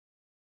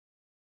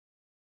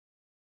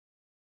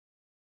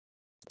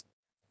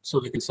So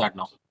we can start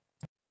now.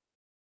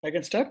 I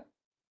can start?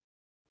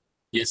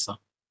 Yes, sir.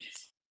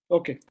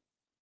 Okay.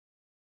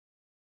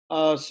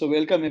 So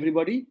welcome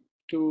everybody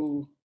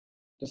to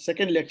the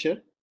second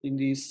lecture in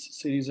this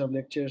series of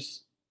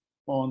lectures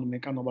on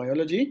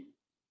mechanobiology.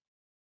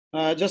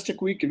 Just a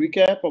quick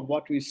recap of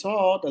what we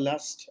saw in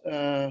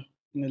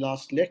the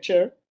last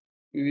lecture.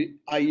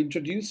 I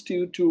introduced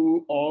you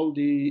to all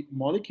the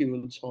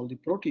molecules, all the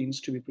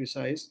proteins to be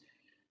precise,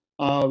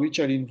 which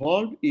are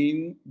involved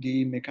in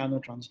the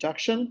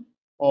mechanotransduction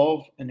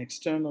of an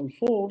external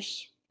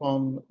force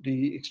from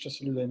the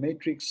extracellular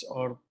matrix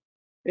or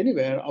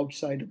anywhere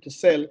outside of the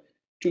cell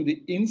to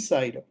the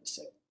inside of the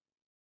cell.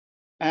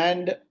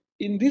 And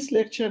in this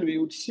lecture, we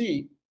would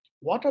see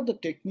what are the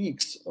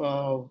techniques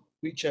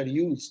which are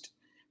used,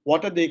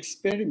 what are the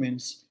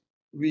experiments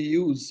we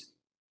use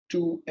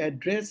to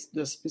address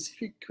the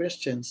specific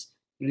questions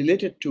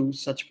related to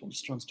such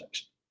force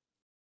transduction.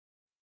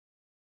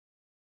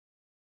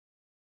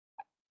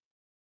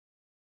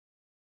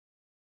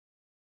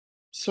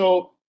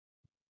 So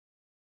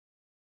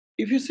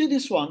if you see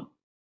this one,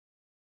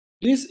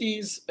 this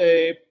is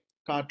a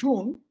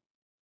cartoon.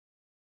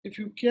 If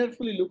you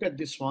carefully look at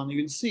this one,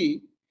 you will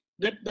see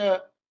that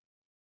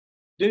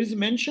there is a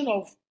mention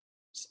of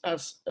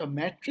as a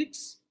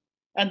matrix,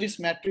 and this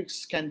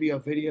matrix can be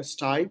of various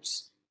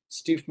types: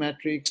 stiff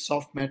matrix,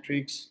 soft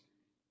matrix,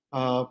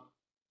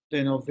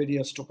 then of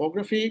various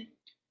topography,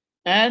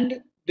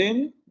 and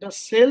then the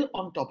cell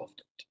on top of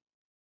that.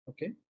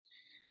 Okay,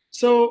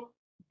 so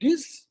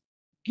this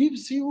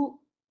gives you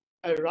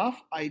a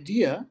rough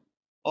idea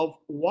of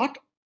what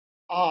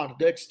are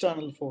the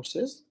external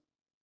forces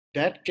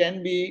that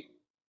can be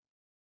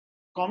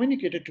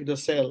communicated to the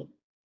cell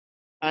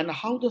and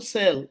how the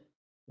cell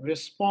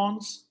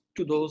responds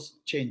to those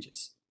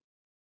changes.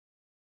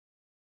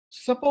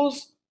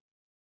 Suppose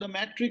the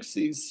matrix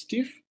is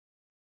stiff,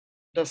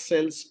 the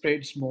cell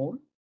spreads more.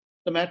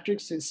 The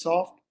matrix is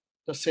soft,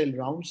 the cell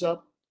rounds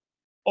up.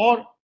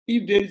 Or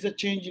if there is a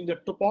change in the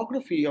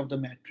topography of the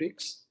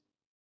matrix,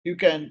 you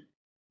can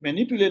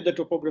manipulate the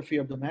topography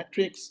of the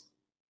matrix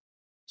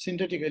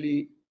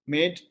synthetically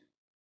made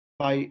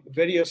by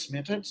various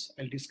methods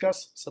I'll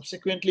discuss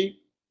subsequently.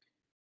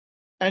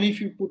 And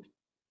if you put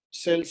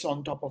cells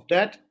on top of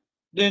that,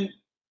 then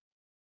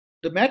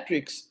the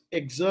matrix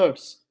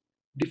exerts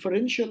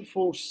differential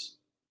force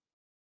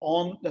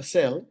on the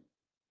cell.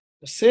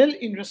 The cell,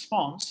 in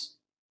response,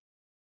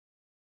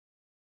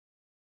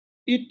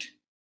 it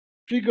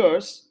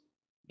triggers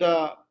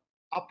the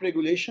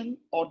upregulation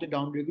or the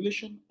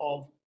downregulation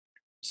of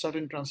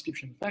certain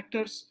transcription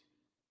factors,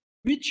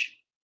 which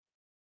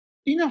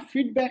in a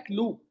feedback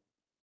loop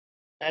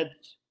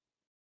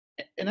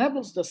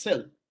enables the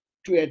cell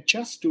to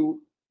adjust to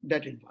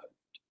that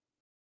environment.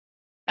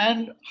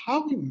 And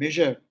how we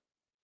measure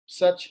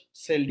such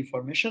cell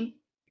deformation,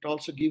 it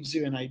also gives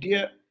you an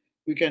idea.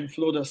 We can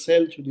flow the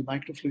cell through the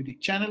microfluidic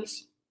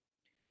channels.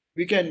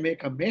 We can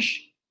make a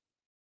mesh.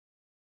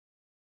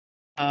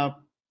 Let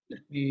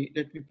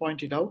me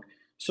point it out.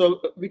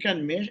 So we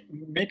can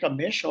make a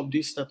mesh of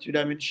this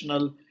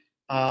three-dimensional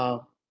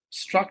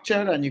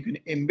structure, and you can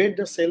embed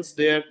the cells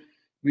there.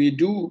 We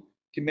do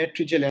the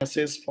matrigel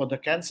assays for the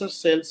cancer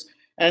cells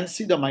and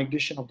see the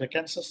migration of the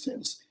cancer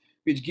cells,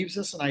 which gives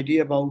us an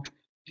idea about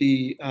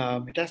the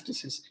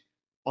metastasis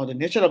or the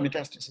nature of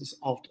metastasis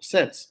of the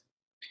cells.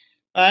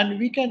 And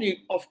we can,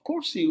 of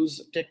course,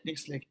 use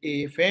techniques like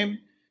AFM,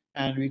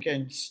 and we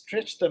can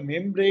stretch the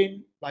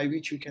membrane by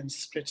which we can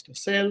stretch the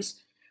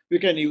cells. We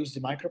can use the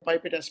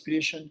micropipette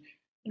aspiration,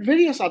 and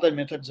various other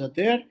methods are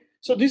there.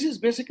 So this is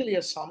basically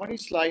a summary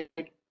slide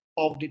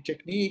of the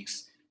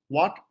techniques,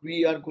 what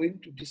we are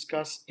going to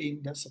discuss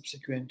in the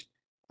subsequent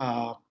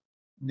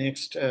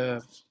next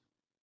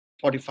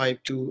 45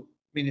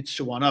 minutes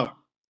to 1 hour.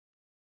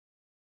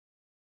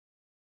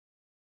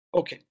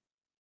 Okay.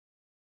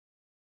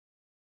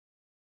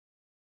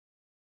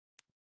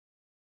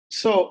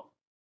 So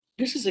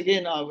this is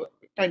again a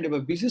kind of a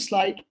busy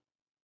slide.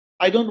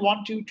 I don't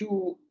want you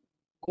to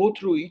go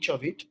through each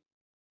of it,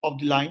 of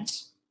the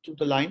lines, to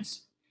the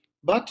lines,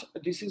 but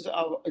this is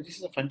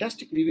a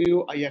fantastic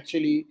review. I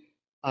actually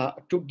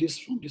took this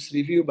from this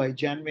review by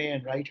Janmay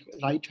and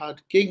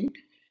Reinhard King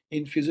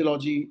in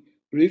Physiology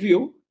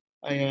Review,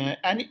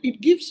 and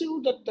it gives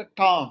you the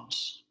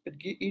terms.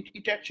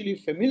 It actually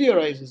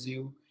familiarizes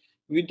you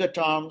with the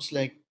terms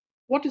like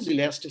what is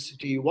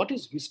elasticity, what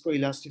is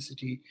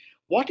viscoelasticity,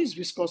 what is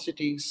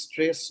viscosity,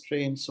 stress,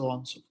 strain, so on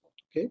and so forth.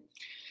 Okay.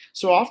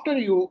 So after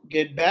you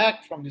get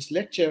back from this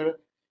lecture,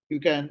 you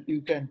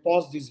can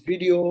pause this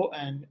video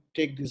and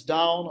take this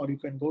down, or you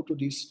can go to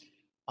this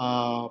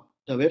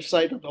the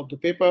website of the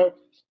paper,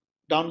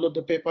 download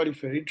the paper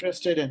if you're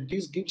interested, and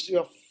this gives you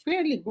a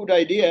fairly good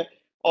idea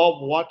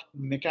of what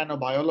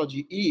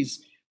mechanobiology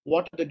is,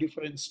 what are the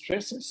different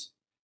stresses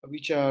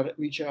which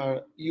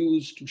are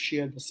used to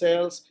shear the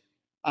cells,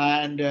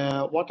 and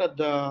what are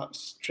the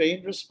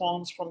strain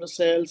response from the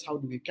cells, how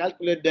do we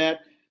calculate that,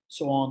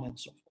 so on and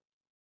so forth.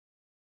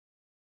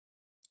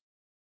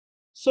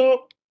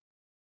 So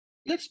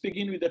let's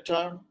begin with the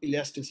term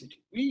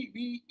elasticity.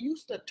 We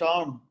use the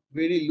term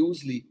very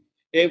loosely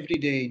every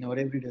day in our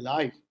everyday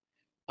life.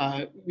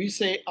 We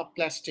say a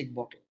plastic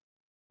bottle,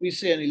 we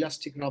say an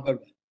elastic rubber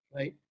band,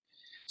 right?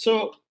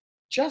 So,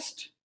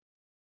 just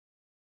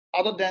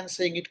other than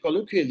saying it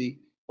colloquially,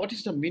 what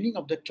is the meaning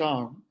of the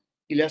term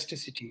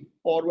elasticity,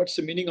 or what's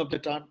the meaning of the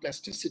term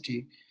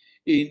plasticity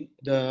in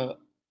the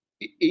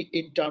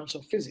in terms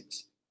of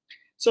physics?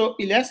 So,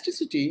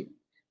 elasticity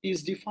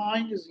is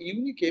defined as the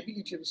unique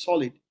ability of a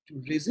solid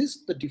to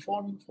resist the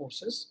deforming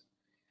forces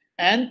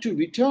and to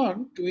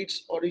return to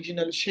its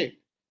original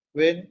shape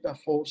when the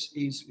force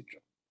is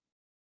withdrawn.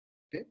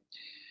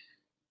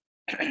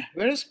 Okay?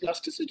 Whereas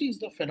plasticity is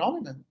the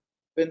phenomenon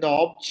when the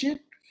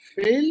object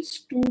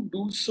fails to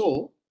do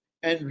so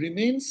and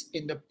remains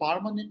in the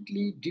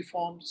permanently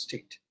deformed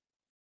state.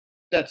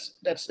 That's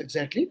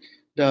exactly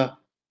the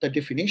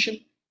definition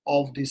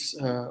of this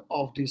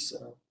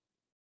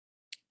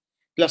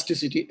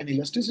plasticity and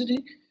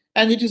elasticity,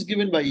 and it is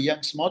given by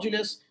Young's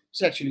modulus.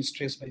 It's actually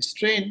stress by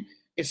strain.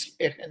 It's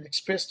and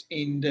expressed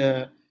in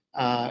the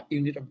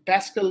unit of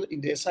Pascal,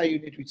 in the SI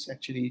unit, which is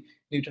actually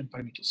Newton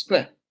per meter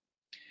square.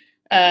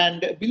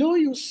 And below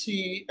you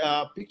see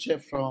a picture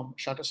from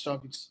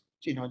Shutterstock. It's,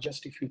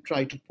 just if you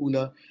try to pull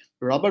a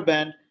rubber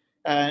band,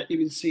 you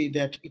will see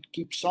that it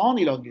keeps on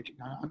elongating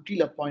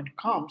until a point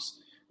comes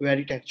where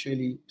it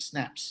actually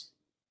snaps,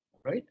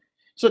 right?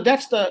 So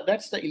that's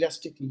the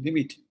elastic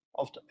limit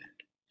of the band.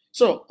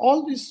 So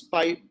all this,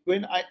 by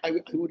when I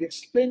would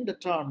explain the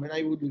term, when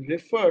I would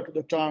refer to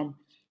the term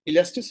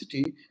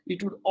elasticity,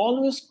 it would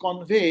always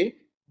convey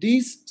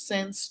this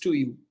sense to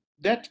you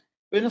that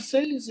when a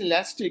cell is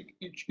elastic,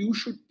 you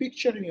should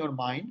picture in your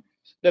mind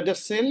that the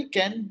cell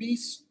can be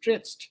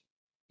stretched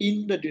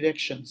in the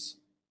directions.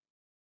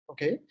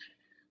 Okay.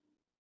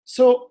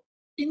 So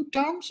in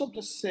terms of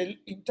the cell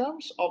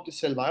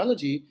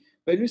biology,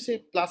 when we say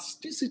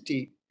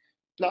plasticity,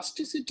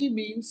 plasticity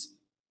means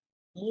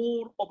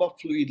more of a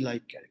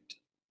fluid-like character.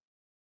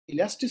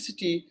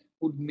 Elasticity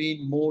would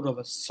mean more of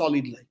a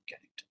solid-like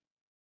character.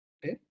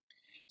 Okay.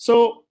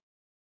 So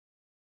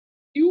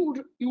you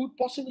would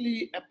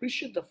possibly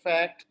appreciate the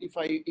fact if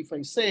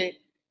I say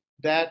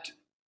that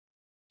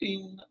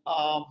in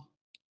a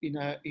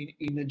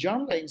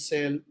germline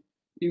cell,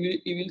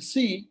 you will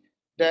see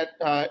that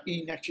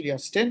in actually a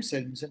stem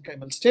cell,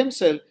 mesenchymal stem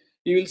cell,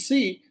 you will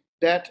see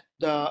that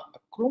the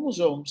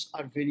chromosomes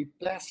are very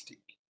plastic.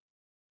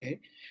 Okay,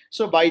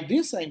 so by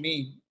this I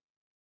mean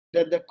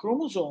that the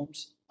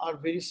chromosomes are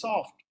very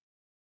soft.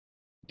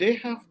 They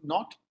have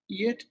not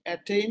yet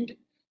attained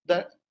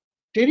the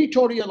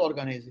territorial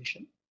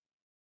organization,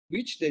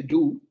 which they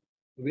do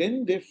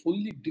when they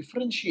fully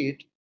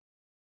differentiate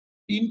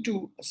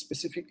into a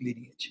specific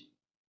lineage.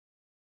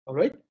 All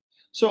right.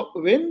 So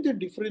when they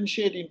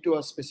differentiate into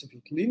a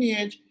specific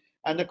lineage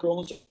and the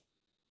chromosomes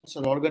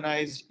are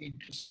organized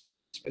into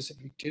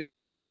specific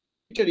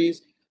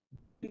territories,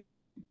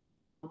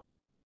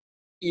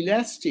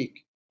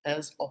 elastic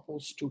as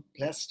opposed to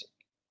plastic.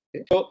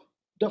 Okay? So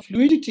the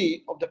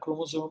fluidity of the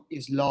chromosome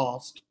is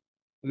lost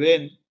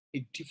when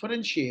it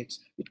differentiates.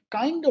 It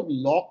kind of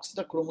locks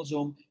the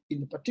chromosome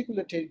in a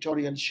particular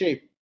territorial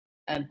shape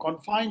and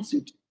confines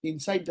it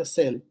inside the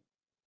cell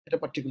at a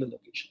particular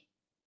location.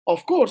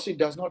 Of course, it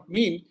does not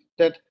mean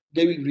that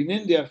they will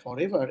remain there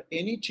forever.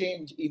 Any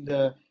change in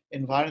the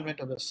environment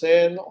of the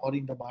cell or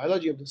in the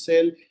biology of the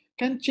cell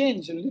can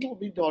change a little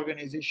bit the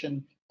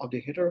organization of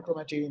the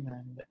heterochromatin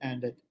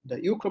and the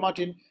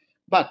euchromatin,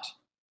 but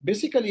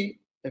basically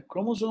the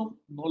chromosome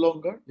no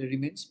longer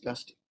remains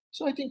plastic.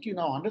 So I think you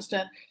now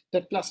understand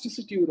that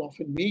plasticity would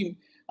often mean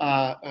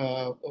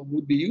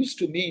would be used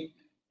to mean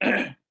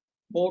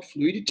more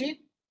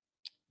fluidity,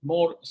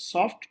 more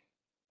soft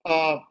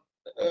uh,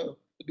 uh,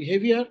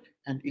 behavior,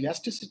 and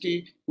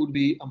elasticity would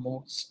be a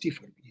more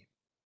stiffer behavior.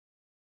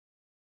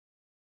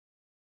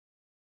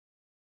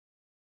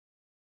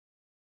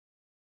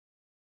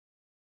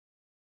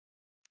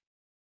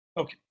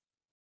 Okay.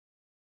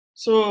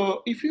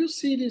 So if you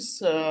see this,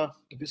 the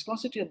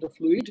viscosity of the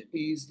fluid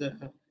is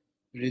the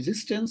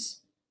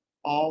resistance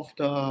of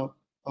the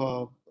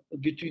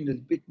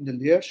between the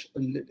layers,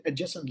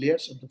 adjacent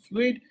layers of the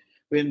fluid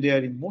when they are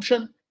in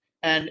motion,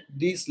 and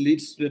this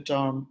leads to the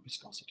term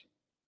viscosity.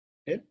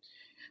 Okay.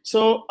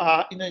 So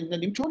in the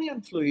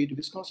Newtonian fluid,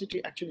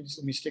 viscosity, actually this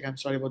is a mistake. I'm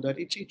sorry about that.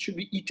 It should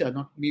be eta,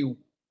 not mu.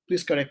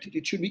 Please correct it.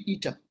 It should be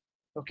eta.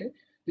 Okay.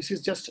 This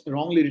is just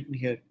wrongly written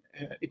here.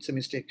 It's a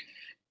mistake.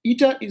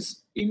 Eta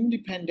is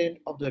independent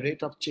of the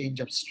rate of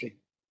change of strain.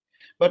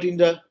 But in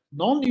the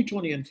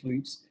non-Newtonian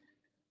fluids,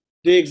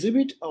 they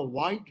exhibit a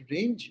wide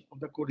range of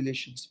the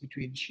correlations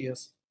between shear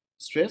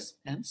stress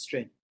and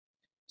strain.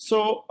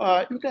 So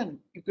you can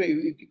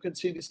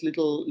see this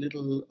little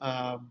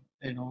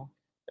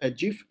a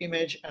GIF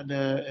image and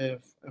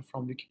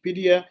from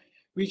Wikipedia,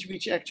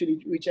 which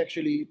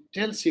actually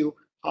tells you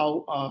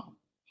how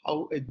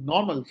a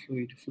normal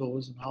fluid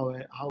flows and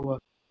how a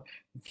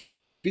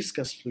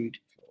viscous fluid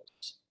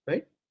flows,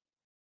 right?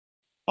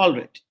 All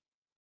right.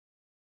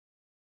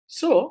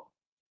 So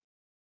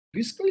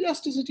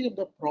viscoelasticity of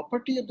the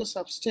property of the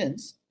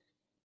substance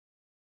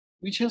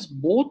which has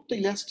both the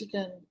elastic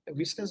and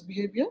viscous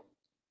behavior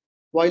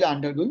while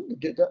undergoing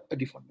the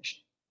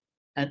deformation.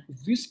 And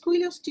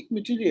viscoelastic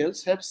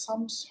materials have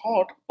some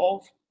sort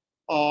of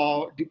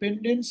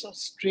dependence of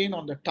strain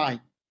on the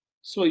time.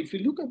 So if you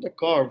look at the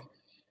curve,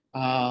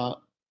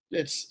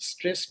 it's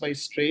stress by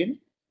strain.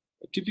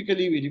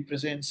 Typically, we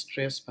represent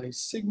stress by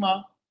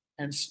sigma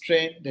and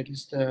strain, that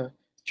is the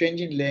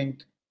change in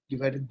length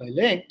divided by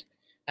length,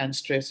 and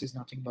stress is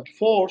nothing but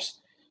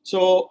force.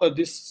 So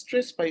this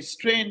stress by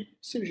strain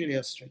is usually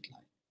a straight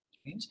line.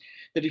 It means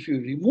that if you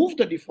remove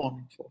the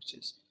deforming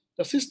forces,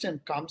 the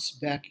system comes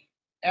back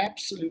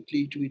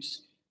absolutely to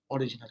its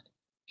original.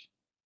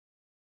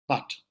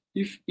 But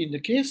if in the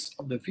case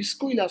of the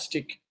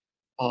viscoelastic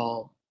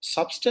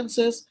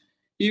substances,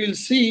 you will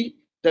see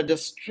that the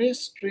stress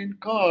strain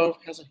curve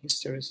has a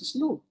hysteresis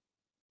loop,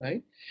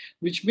 right?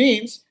 Which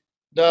means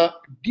the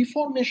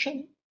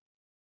deformation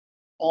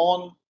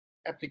on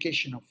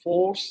application of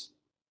force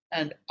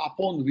and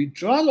upon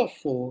withdrawal of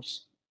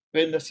force,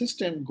 when the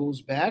system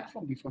goes back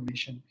from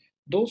deformation,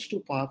 those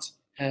two paths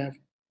have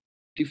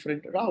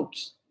different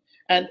routes.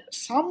 And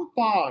some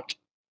part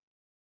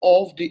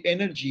of the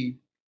energy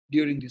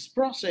during this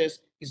process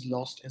is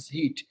lost as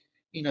heat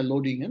in a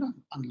loading and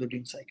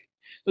unloading cycle.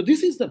 So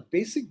this is the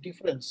basic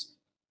difference,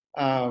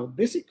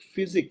 basic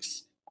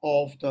physics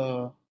of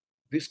the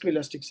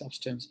viscoelastic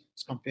substance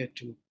as compared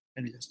to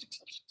an elastic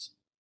substance.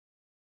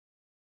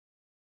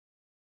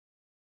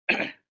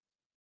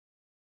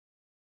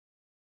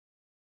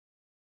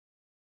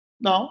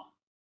 Now,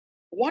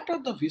 what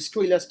are the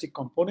viscoelastic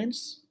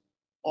components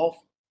of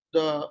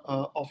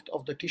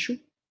the tissue?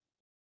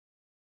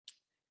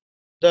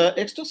 The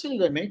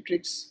extracellular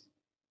matrix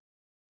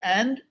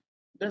and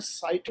the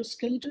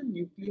cytoskeleton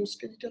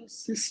nucleoskeletal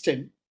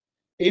system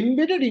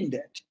embedded in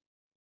that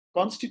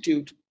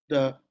constitute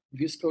the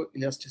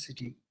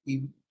viscoelasticity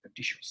in the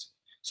tissues.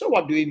 So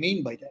what do we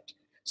mean by that?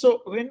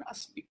 So when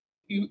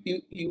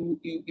you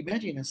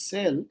imagine a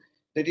cell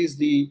that is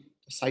the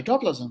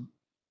cytoplasm,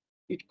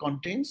 it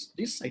contains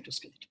these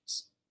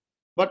cytoskeletons.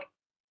 But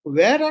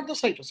where are the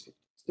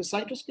cytoskeletons? The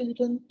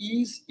cytoskeleton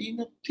is in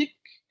a thick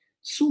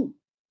soup,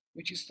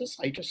 which is the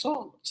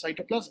cytosol,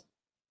 cytoplasm.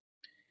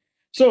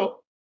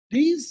 So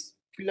these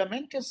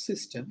filamentous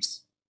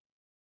systems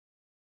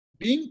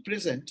being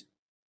present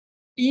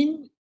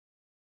in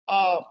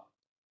a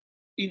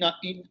in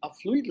a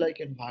fluid-like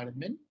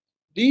environment,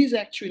 these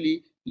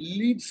actually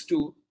leads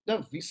to the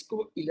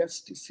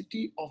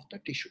viscoelasticity of the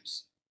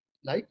tissues.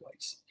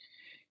 Likewise,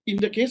 in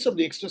the case of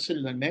the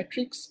extracellular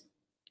matrix,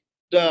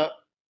 the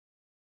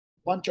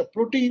bunch of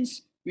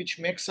proteins which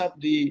makes up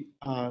the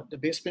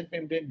basement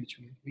membrane,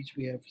 which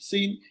we have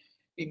seen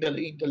in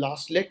the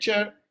last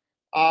lecture,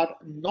 are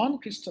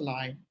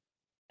non-crystalline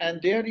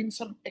and they are in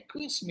some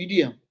aqueous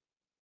medium,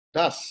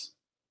 thus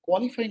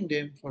qualifying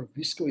them for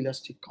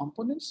viscoelastic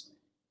components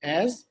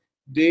as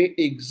they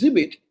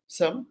exhibit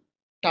some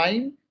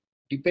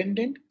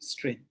time-dependent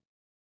strain.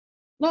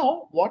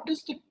 Now, what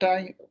does the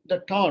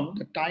term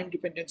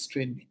time-dependent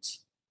strain means?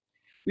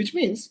 Which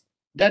means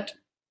that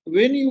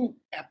when you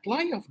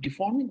apply a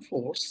deforming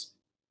force,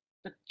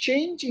 the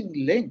change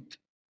in length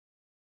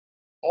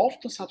of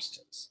the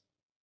substance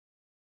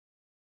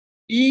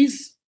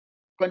is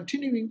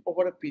continuing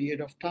over a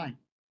period of time,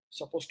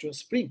 supposed to a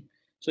spring.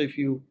 So if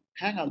you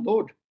hang a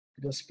load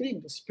to the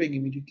spring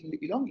immediately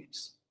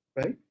elongates,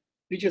 right?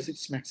 Reaches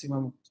its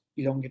maximum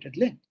elongated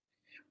length.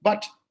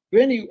 But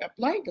when you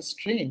apply the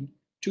strain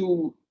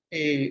to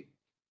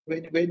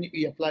when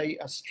you apply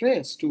a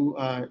stress to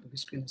a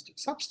viscoelastic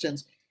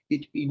substance,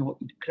 it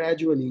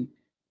gradually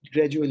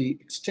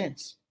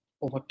extends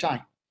over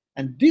time,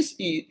 and this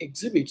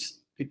exhibits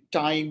the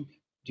time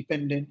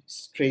dependent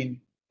strain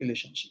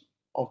relationship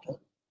of the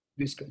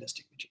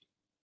viscoelastic material.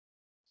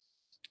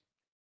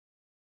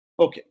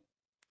 Okay,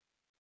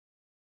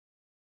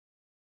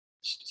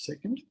 just a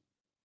second.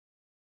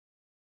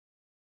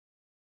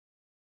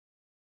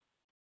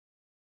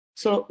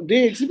 So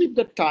they exhibit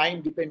the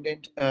time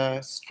dependent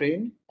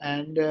strain,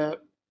 and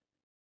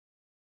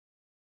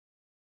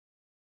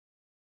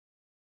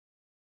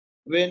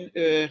when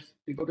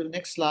we go to the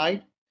next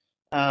slide,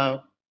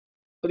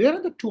 there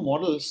are the two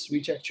models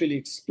which actually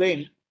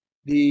explain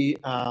the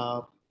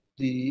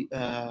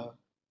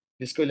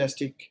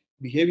viscoelastic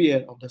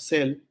behavior of the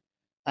cell.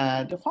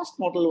 The first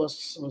model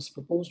was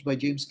proposed by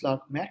James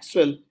Clerk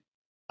Maxwell,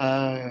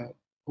 who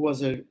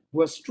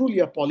was truly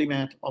a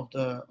polymath of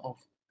the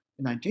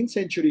 19th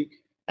century,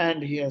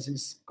 and he has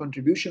his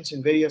contributions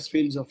in various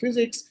fields of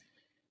physics.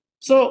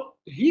 So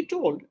he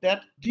told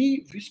that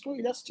the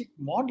viscoelastic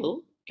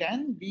model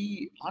can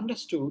be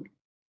understood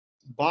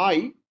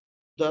by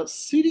the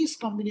series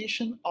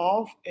combination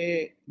of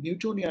a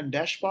Newtonian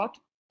dashpot,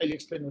 I'll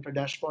explain what a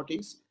dashpot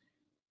is,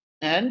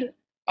 and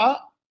a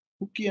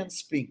Hookean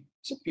spring.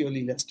 It's a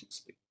purely elastic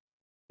spring.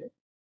 Okay?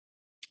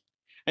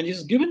 And it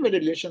is given by the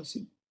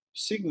relationship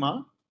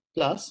sigma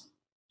plus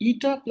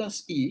eta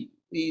plus E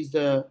is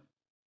the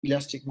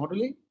elastic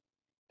moduli,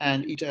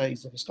 and eta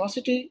is the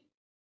viscosity,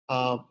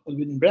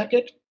 within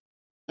bracket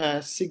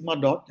sigma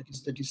dot, that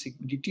is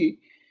sigma dt,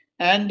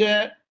 and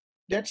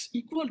that's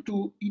equal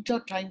to eta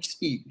times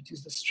E, which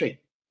is the strain.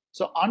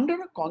 So under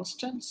a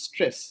constant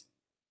stress,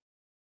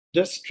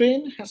 the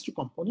strain has two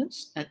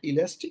components, an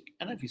elastic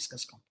and a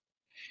viscous component.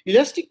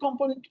 Elastic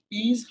component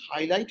is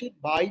highlighted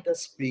by the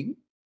spring.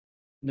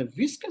 The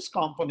viscous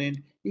component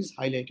is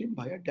highlighted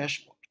by a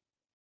dashboard.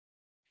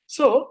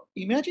 So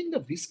imagine the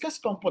viscous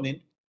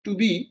component to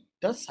be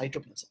the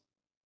cytoplasm,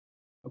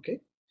 okay,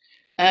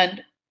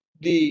 and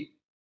the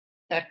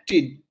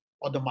actin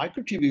or the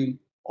microtubule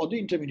or the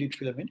intermediate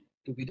filament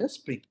to be the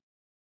spring.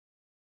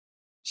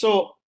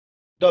 So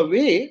the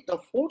way the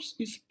force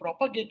is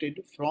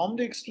propagated from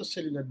the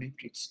extracellular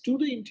matrix to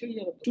the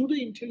interior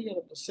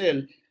of the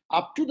cell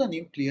up to the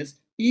nucleus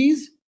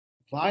is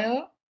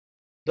via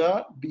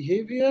the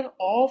behavior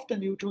of the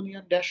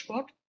Newtonian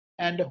dashpot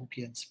and the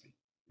Hookean spring,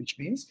 which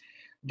means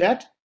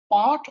that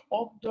part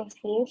of the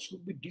force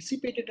would be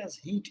dissipated as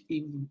heat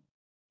in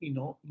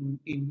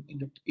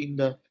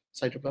the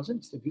cytoplasm.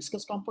 It's the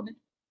viscous component,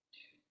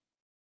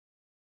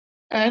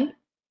 and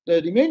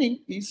the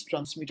remaining is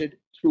transmitted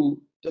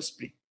through the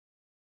spring.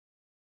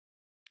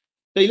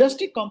 The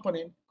elastic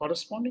component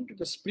corresponding to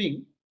the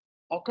spring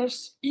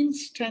occurs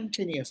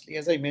instantaneously,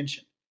 as I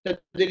mentioned,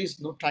 that there is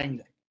no time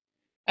lag,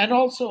 and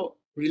also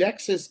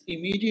relaxes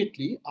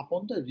immediately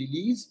upon the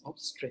release of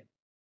strain.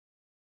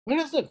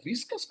 Whereas the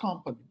viscous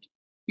component,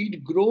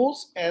 it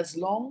grows as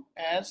long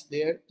as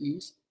there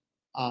is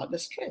the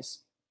stress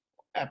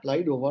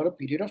applied over a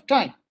period of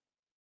time.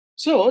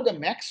 So the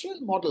Maxwell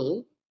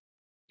model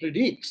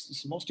predicts, this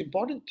is the most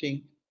important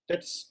thing,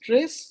 that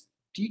stress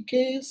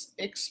decays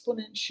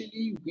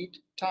exponentially with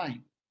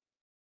time.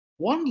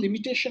 One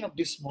limitation of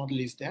this model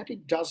is that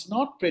it does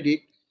not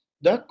predict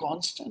the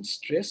constant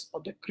stress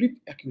or the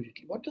creep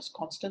accurately. What does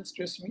constant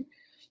stress mean?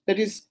 That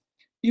is,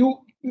 you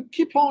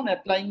keep on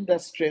applying the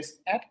stress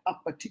at a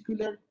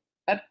particular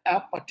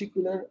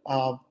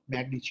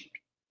magnitude.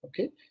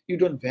 Okay, you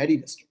don't vary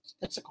the stress.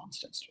 That's a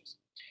constant stress.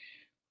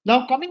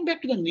 Now coming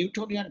back to the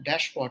Newtonian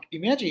dashpot,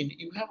 imagine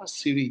you have a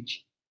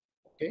syringe.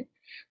 Okay,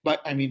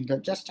 but I mean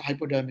just a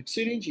hypodermic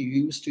syringe you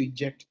use to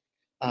inject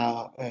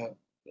the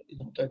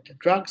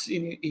drugs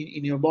in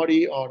your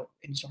body or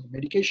any sort of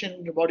medication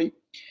in your body,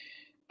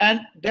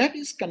 and that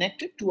is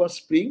connected to a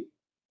spring,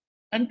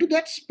 and to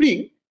that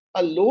spring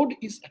a load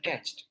is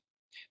attached.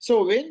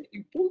 So when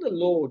you pull the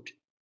load,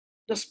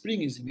 the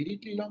spring is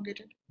immediately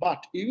elongated.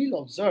 But you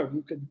will observe,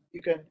 you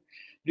can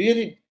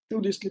really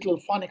do this little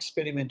fun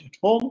experiment at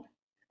home,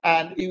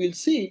 and you will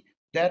see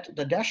that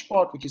the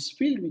dashpot, which is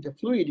filled with the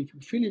fluid, if you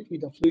fill it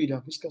with a fluid,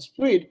 a viscous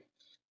fluid,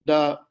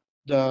 the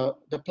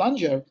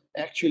plunger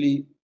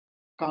actually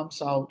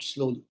comes out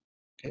slowly.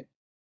 Okay,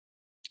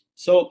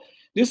 so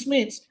this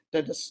means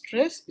that the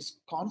stress is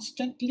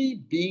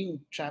constantly being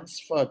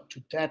transferred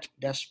to that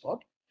dashpot,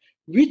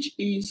 which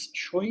is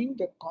showing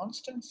the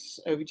constants,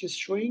 which is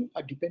showing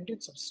a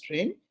dependence of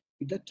strain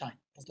with the time.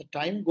 As the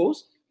time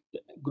grows,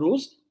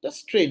 the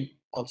strain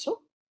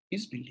also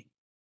is building.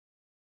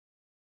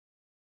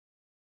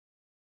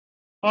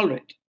 All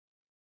right.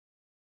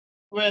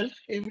 Well,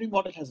 every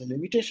model has a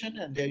limitation,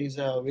 and there is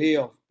a way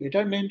of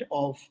betterment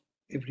of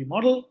every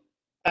model.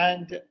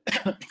 And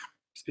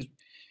excuse me,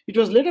 it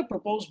was later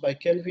proposed by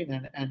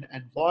Kelvin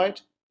and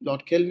Voigt,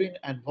 Lord Kelvin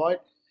and Voigt,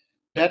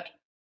 that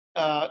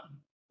uh,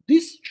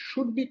 this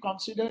should be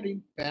considered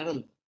in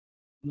parallel,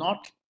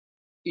 not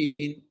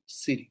in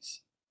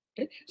series.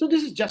 Okay, so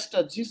this is just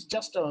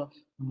a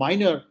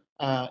minor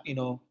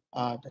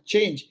the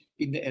change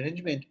in the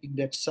arrangement in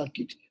that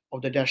circuit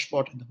of the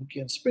dashpot and the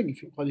Hookean spring.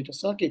 If you call it a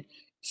circuit,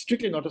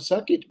 strictly not a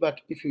circuit,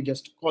 but if you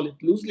just call it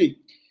loosely,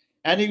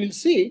 and you will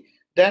see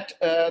that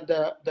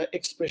the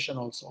expression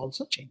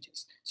also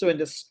changes. So when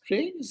the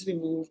strain is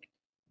removed,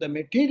 the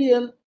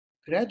material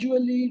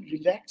gradually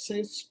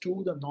relaxes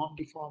to the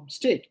non-deformed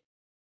state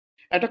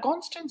at a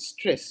constant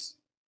stress.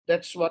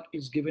 That's what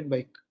is given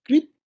by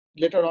creep.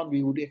 Later on,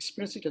 we would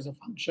express it as a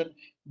function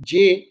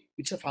J.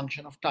 It's a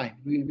function of time.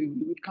 We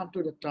would come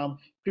to the term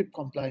creep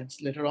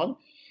compliance later on.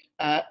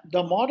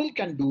 The model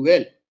can do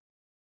well,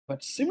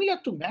 but similar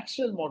to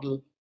Maxwell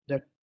model,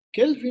 the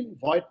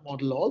Kelvin-Voigt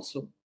model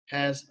also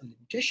has a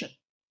limitation.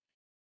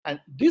 And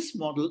this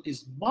model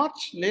is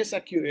much less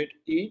accurate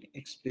in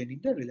explaining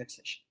the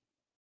relaxation.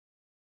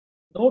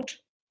 Note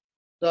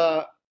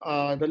the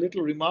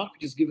little remark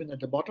which is given at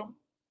the bottom.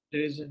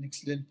 There is an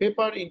excellent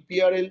paper in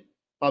PRL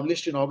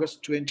published in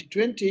August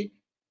 2020,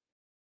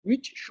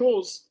 which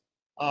shows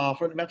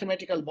from the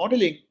mathematical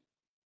modeling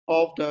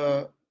of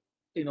the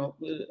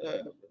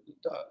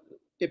the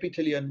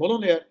epithelial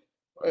monomer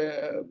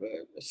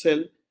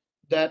cell,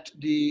 that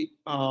the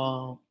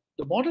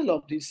model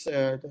of this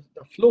the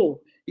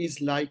flow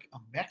is like a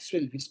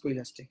Maxwell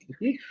viscoelastic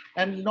liquid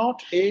and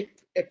not a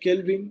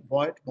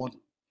Kelvin-Voigt model.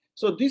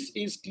 So this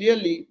is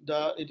clearly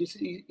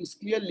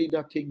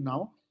the thing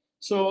now.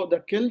 So the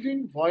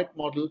Kelvin-Voigt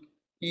model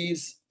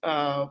is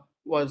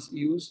was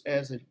used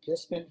as a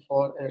replacement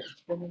for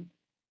explaining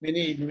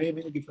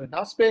many different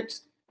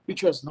aspects,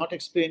 which was not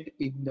explained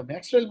in the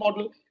Maxwell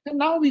model. And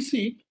now we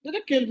see that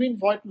the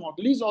Kelvin-Voigt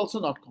model is also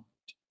not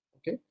complete.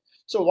 Okay,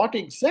 so what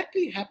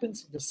exactly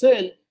happens in the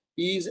cell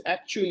is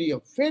actually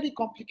a very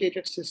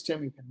complicated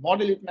system. You can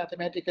model it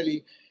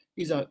mathematically.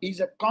 Is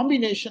a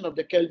combination of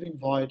the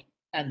Kelvin-Voigt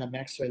and the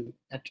Maxwell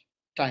at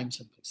times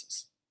and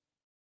places.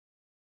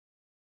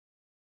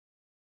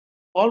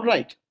 All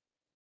right.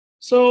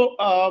 So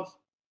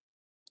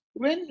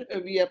when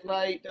we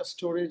apply the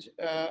storage,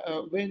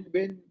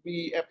 when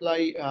we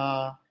apply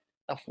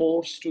a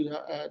force to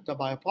the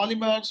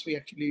biopolymers, we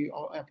actually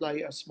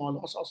apply a small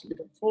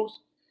oscillator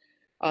force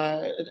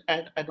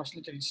and an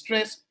oscillatory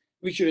stress,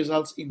 which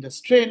results in the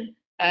strain.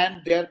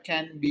 And there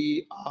can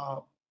be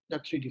the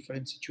three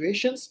different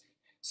situations.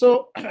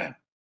 So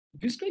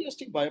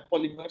viscoelastic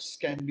biopolymers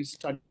can be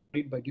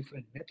studied by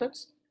different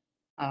methods.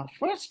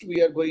 First,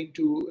 we are going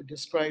to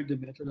describe the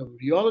method of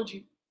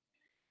rheology.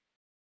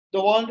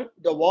 The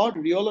word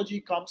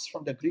rheology comes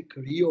from the Greek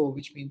rheo,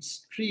 which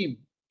means stream,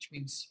 which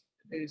means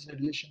there is a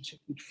relationship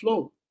with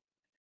flow.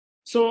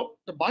 So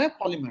the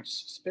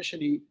biopolymers,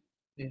 especially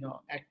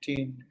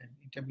actin and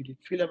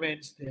intermediate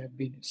filaments, they have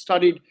been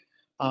studied.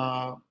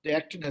 The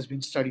actin has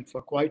been studied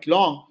for quite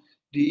long.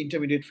 The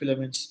intermediate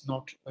filaments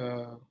not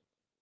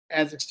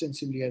as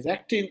extensively as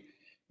actin,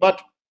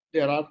 but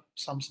there are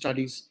some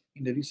studies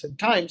in the recent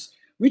times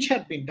which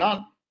have been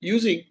done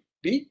using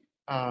the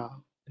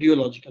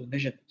rheological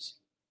measurements.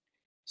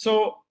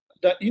 So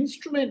the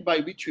instrument by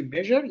which we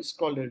measure is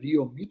called a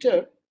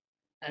rheometer,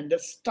 and the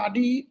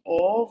study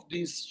of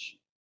this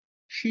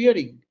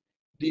shearing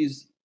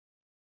these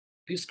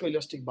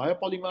viscoelastic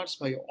biopolymers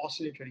by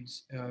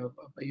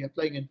by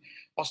applying an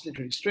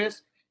oscillatory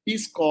stress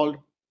is called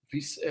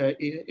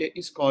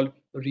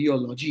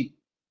rheology.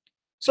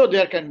 So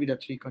there can be the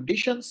three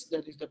conditions.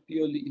 That is, the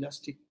purely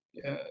elastic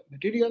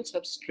materials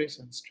have stress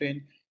and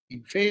strain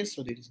in phase,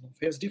 so there is no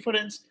phase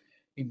difference.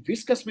 In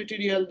viscous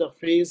material, the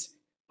phase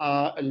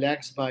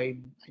lags by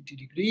 90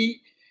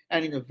 degrees,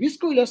 and in a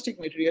viscoelastic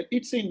material,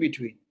 it's in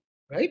between,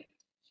 right?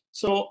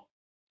 So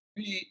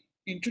we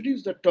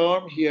introduce the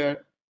term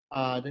here,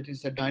 that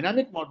is the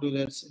dynamic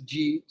modulus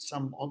G,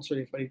 some also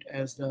refer it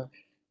as the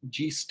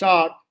G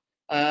star,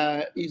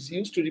 is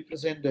used to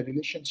represent the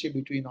relationship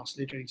between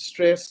oscillatory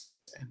stress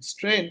and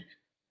strain.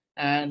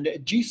 And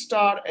G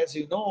star, as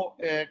you know,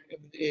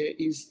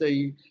 is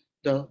the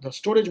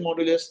storage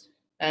modulus,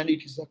 and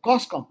it is the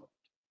cost component.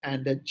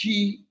 And the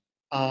G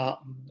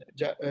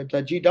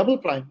double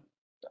prime,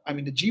 I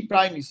mean the G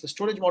prime is the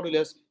storage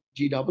modulus,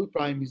 G double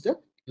prime is the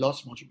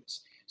loss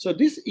modulus. So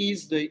this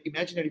is the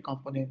imaginary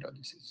component, or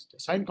this is the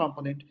sign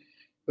component,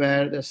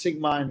 where the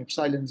sigma and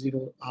epsilon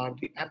zero are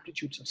the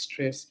amplitudes of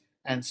stress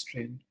and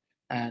strain,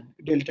 and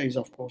delta is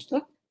of course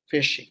the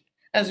phase shift.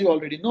 As you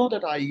already know,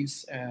 that I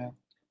is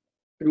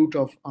root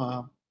of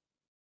 -1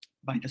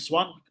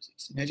 because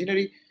it's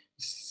imaginary.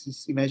 This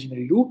is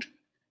imaginary root,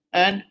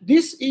 and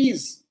this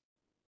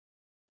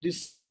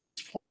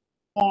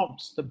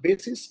forms the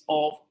basis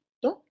of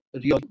the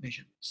real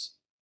measurements.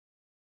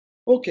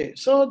 Okay,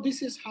 so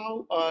this is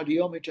how a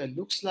rheometer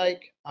looks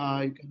like.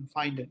 You can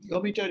find a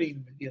rheometer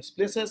in various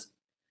places.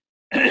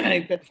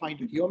 You can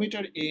find a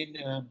rheometer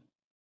in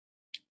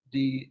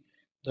the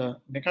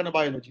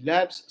mechanobiology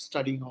labs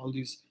studying all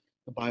these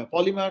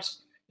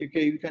biopolymers.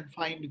 Okay, you can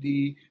find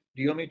the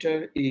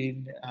rheometer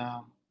in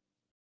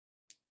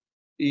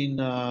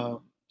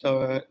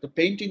the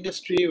paint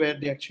industry, where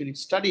they actually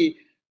study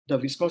the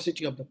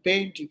viscosity of the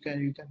paint. You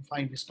can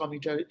find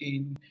viscometer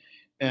in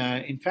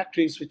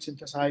factories which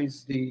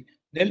synthesize the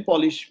nail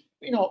polish.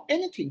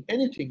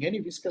 Any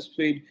viscous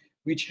fluid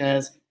which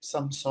has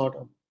some sort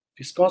of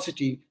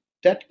viscosity,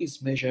 that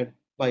is measured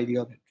by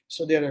rheometry.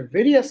 So there are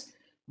various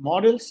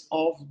models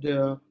of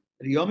the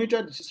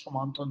rheometer. This is from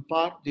Anton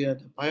Parr. They are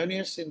the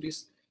pioneers in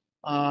this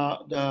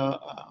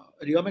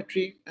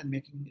rheometry and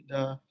making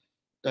the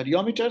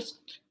rheometers,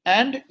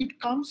 and it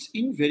comes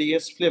in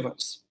various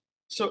flavors.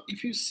 So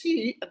if you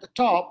see at the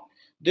top,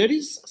 there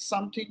is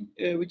something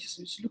which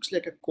looks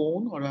like a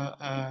cone or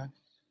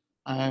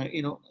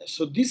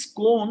so this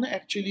cone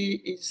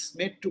actually is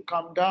made to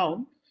come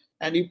down,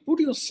 and you put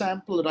your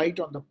sample right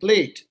on the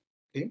plate.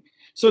 Okay,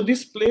 so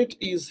this plate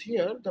is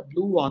here, the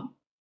blue one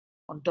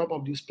on top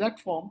of this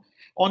platform,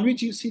 on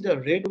which you see the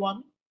red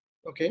one,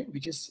 okay,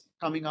 which is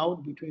coming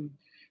out between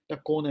the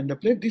cone and the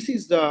plate. This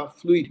is the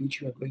fluid which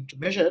you are going to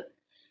measure,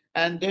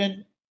 and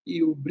then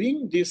you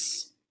bring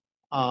this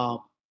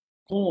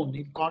cone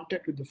in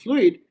contact with the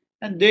fluid,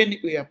 and then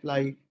we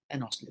apply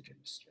an oscillatory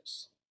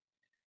stress.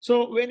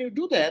 So when you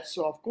do that,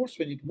 so of course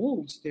when it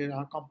moves, there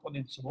are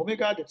components of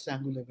omega, that's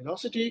angular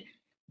velocity.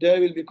 There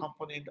will be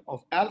component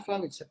of alpha,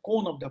 which is the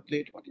cone of the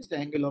plate. What is the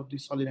angle of the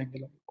solid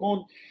angle of the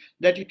cone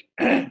that it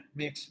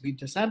makes with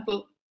the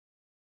sample?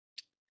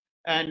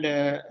 And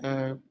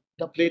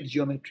the plate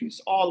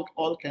geometries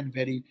all can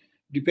vary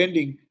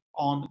depending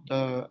on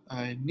the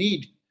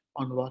need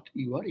on what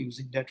you are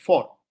using that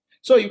for.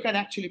 So you can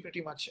actually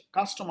pretty much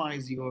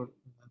customize your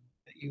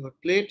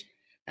plate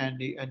and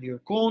your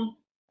cone,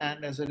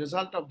 and as a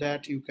result of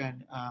that, you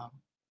can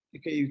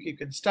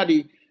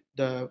study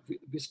the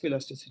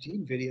viscoelasticity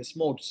in various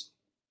modes.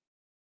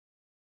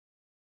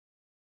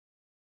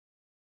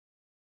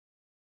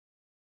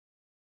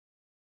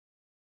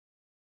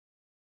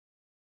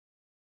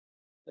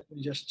 Let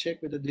me just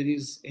check whether there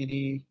is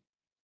any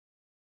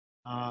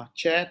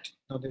chat.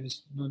 No,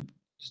 there's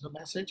no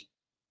message.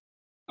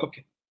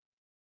 Okay.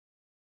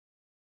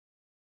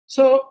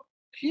 So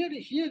here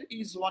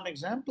is one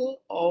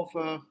example of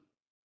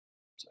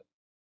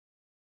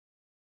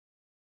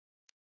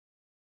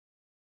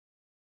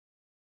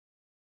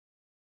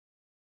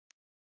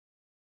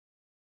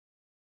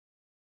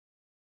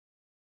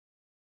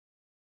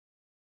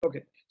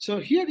okay. So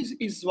here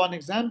is one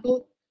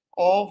example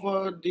of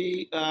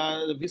the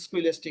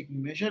viscoelastic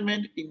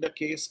measurement in the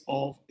case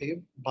of a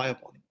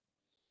biopolymer.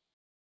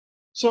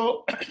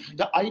 So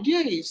the idea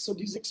is, so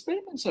these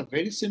experiments are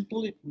very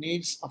simple. It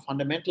needs a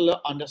fundamental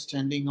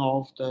understanding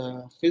of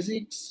the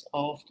physics,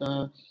 of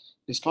the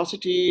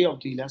viscosity, of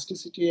the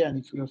elasticity.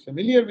 And if you are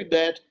familiar with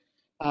that,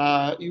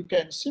 you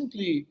can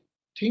simply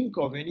think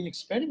of any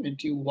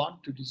experiment you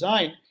want to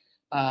design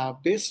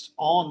based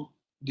on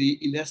the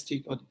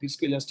elastic or the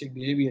viscoelastic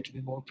behavior, to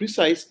be more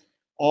precise,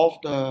 of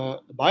the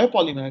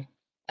biopolymer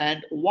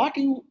and what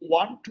you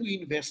want to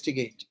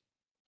investigate.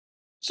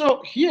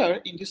 So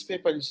here in this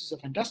paper, this is a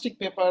fantastic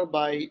paper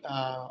by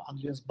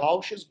Andreas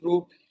Bausch's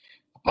group,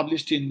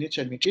 published in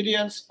Nature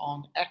Materials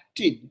on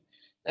actin.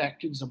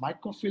 Actin is a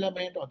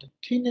microfilament or the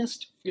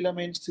thinnest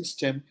filament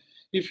system,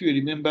 if you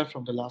remember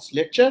from the last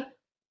lecture.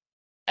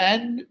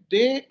 And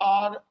they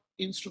are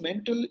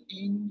instrumental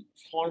in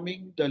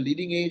forming the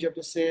leading edge of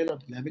the cell or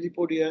the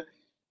lamellipodia,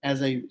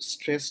 as I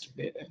stressed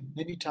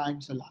many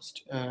times in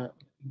the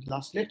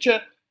last lecture.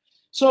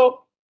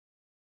 So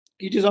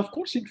it is of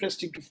course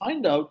interesting to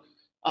find out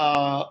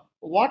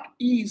what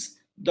is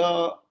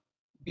the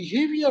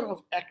behavior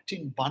of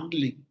actin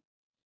bundling,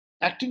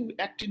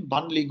 actin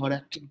bundling or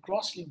actin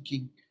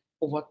cross-linking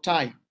over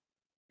time,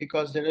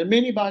 because there are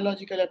many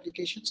biological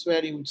applications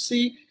where you would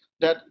see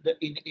that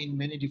in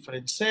many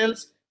different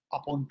cells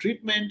upon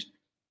treatment,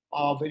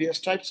 various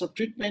types of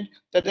treatment,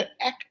 that the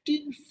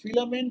actin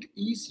filament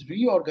is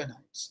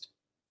reorganized.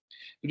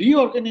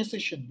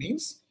 Reorganization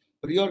means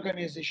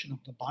reorganization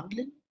of the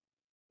bundling.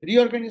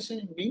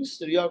 Reorganization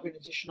means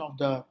reorganization of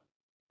the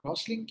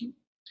cross-linking.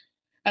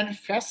 And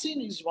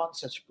facin is one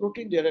such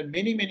protein. There are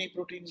many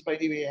proteins, by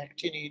the way,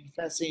 actinin,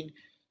 facin,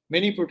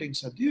 many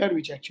proteins are there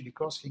which actually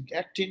cross-link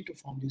actin to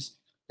form these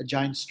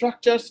giant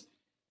structures.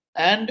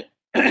 And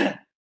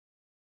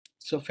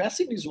so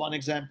facin is one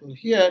example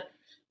here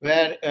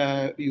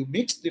where you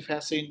mix the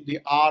facin, the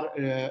R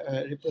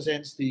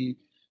represents the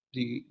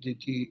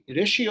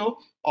ratio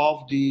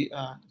of the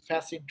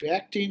facin to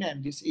actin,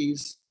 and this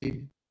is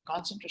the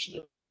concentration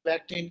of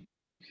actin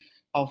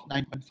of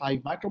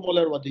 9.5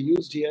 micromolar, what they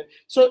used here.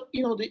 So,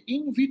 the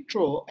in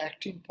vitro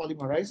actin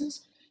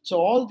polymerizes.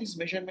 So all these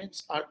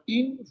measurements are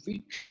in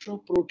vitro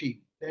protein,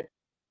 that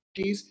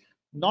is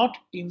not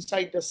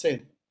inside the cell.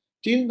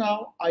 Till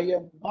now, I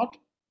am not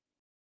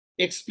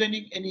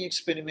explaining any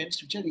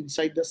experiments which are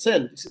inside the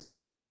cell. This is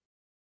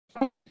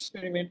the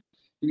experiment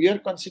we are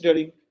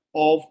considering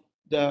of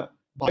the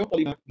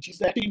biopolymer, which is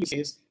the actin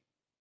phase,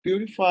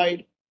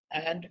 purified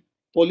and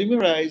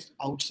polymerized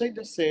outside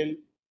the cell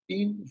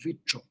in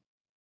vitro.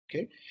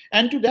 Okay,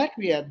 and to that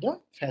we add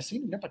the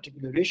facin in a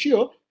particular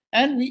ratio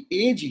and we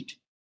age it.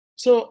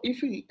 So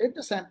if we let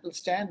the sample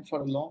stand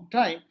for a long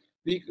time,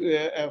 we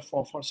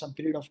for some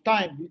period of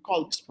time, we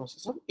call this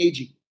process of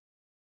aging.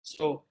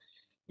 So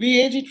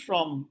we age it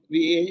from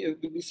we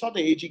saw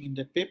the aging in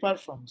the paper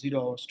from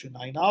 0 hours to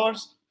 9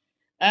 hours,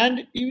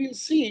 and you will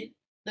see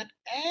that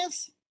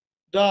as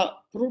the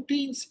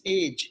proteins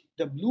age,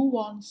 the blue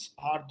ones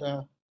are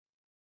the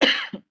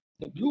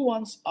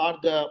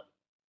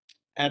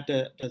at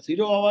the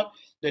 0 hour.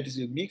 That is,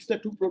 you mix the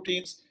two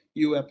proteins,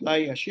 you apply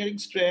a shearing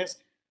stress,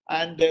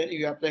 and then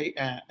you apply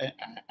an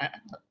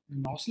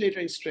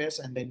oscillatory stress,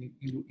 and then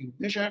you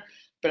measure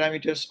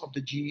parameters of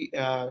the G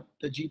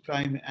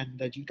prime and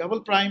the G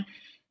double prime,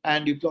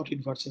 and you plot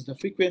it versus the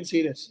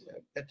frequency.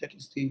 That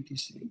is the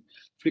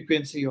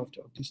frequency of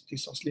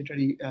this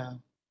oscillatory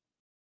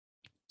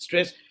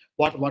stress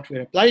what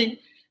we're applying,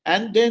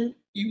 and then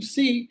you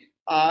see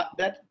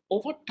that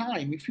over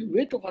time, if you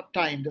wait over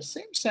time, the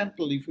same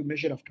sample, if you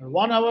measure after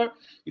 1 hour,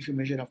 if you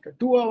measure after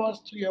 2 hours,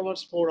 3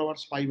 hours, 4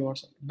 hours, 5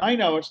 hours,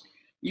 9 hours,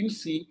 you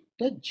see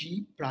the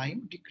G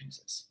prime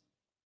decreases.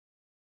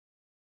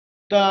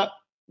 The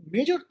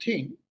major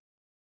thing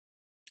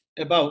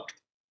about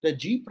the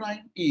G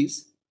prime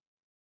is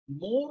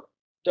more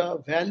the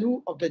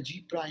value of the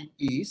G prime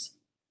is,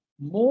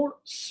 more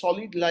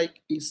solid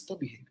like is the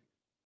behavior.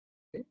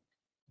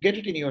 Get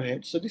it in your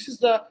head. So this is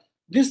the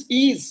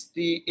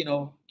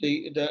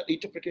the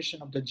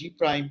interpretation of the G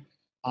prime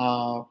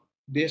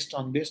based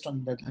on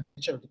the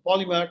nature of the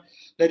polymer.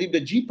 That if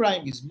the G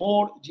prime is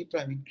more, G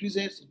prime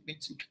increases, it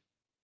means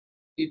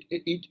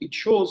it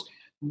shows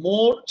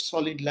more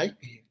solid like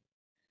behavior.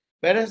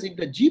 Whereas if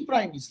the G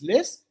prime is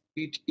less,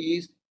 it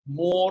is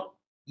more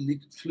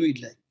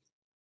fluid like.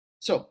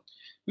 So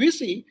we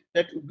see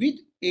that with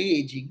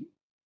aging,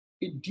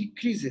 it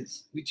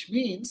decreases, which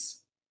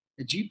means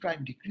the G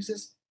prime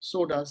decreases,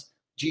 so does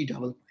G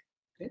double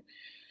prime. Okay?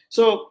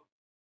 So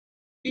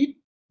it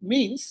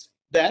means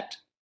that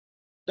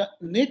the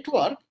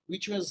network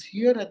which was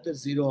here at the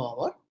 0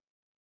 hour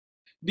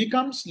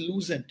becomes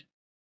loosened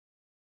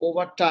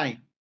over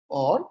time,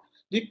 or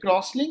the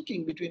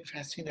cross-linking between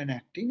fascin and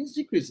actin is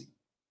decreasing,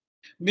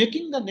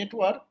 making the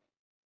network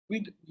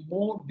with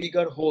more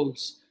bigger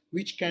holes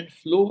which can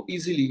flow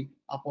easily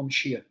upon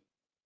shear.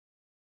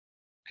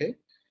 Okay,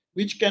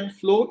 which can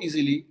flow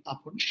easily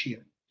upon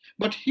shear.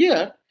 But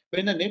here,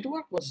 when the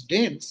network was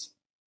dense,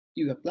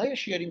 you apply a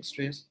shearing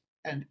stress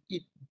and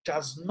it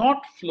does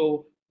not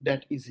flow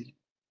that easily.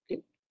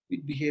 Okay,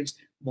 it behaves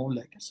more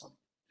like a solid.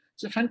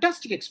 It's a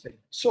fantastic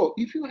experiment. So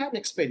if you have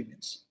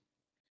experiments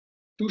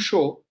to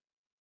show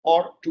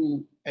or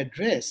to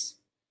address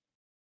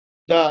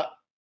the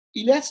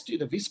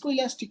the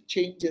viscoelastic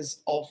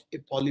changes of a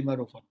polymer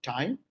over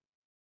time,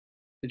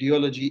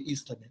 rheology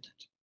is the method.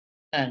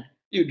 And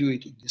you do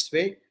it in this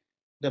way.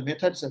 The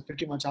methods are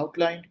pretty much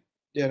outlined.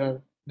 There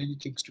are many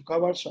things to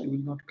cover, so I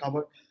will not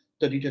cover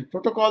the detailed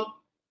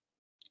protocol.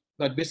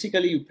 But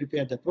basically, you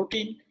prepare the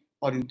protein,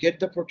 or you get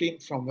the protein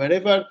from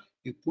wherever,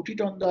 you put it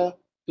on the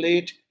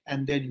plate,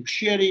 and then you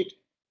shear it,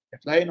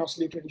 apply an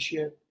oscillatory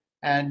shear,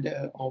 and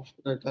of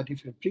the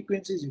different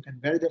frequencies. You can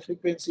vary the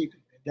frequency, you can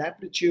vary the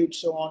amplitude,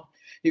 so on.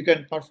 You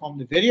can perform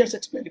the various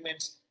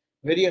experiments,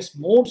 various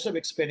modes of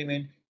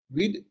experiment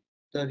with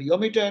the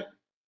rheometer,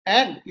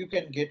 and you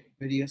can get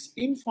various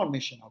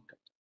information out of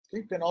it.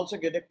 You can also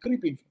get a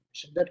creep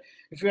information that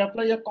if you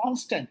apply a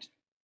constant,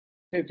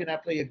 you can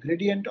apply a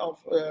gradient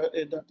of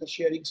the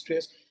shearing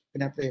stress, you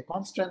can apply a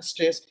constant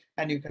stress,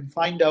 and you can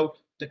find out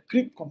the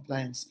creep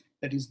compliance,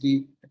 that is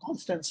the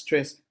constant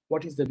stress,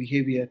 what is the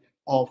behavior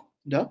of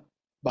the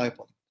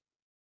biopolymer.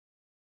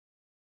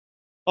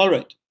 All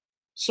right,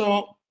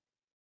 so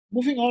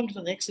moving on to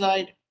the next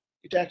slide,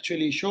 it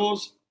actually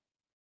shows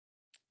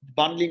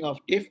bundling of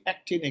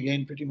F-actin,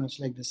 again pretty much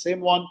like the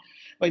same one,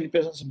 in the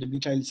presence of the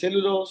methyl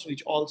cellulose,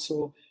 which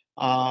also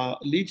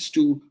leads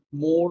to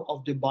more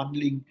of the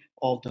bundling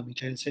of the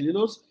methyl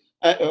cellulose,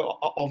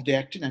 of the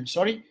actin, I'm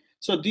sorry.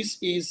 So this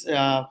is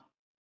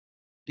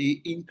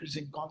the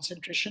increasing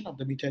concentration of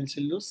the methyl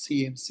cellulose,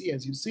 CMC,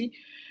 as you see,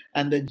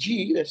 and the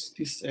G, that's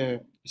this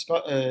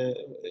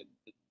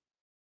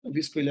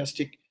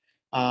viscoelastic,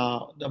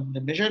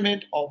 the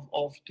measurement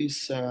of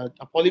this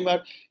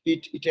polymer,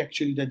 it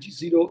actually, the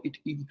G0, it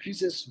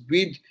increases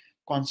with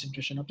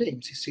concentration of the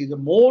MCC. The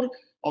more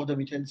of the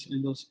methyl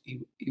cellulose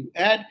you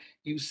add,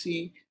 you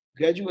see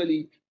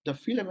gradually the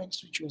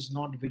filaments, which was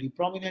not very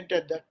prominent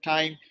at that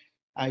time,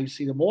 I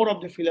see the more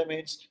of the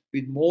filaments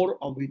with more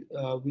of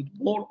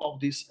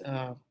this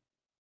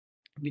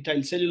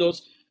methyl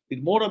cellulose.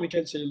 With more of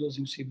methyl cellulose,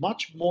 you see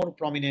much more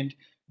prominent.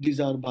 These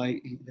are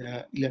by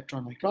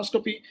electron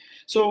microscopy.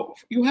 So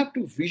you have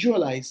to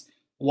visualize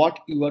what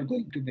you are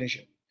going to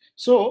measure.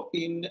 So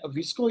in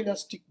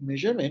viscoelastic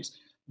measurements,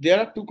 there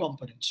are two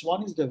components.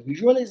 One is the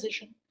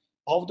visualization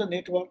of the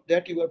network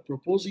that you are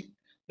proposing,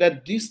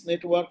 that this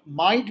network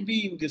might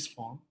be in this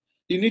form.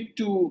 You need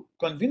to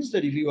convince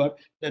the reviewer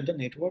that the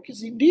network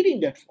is indeed in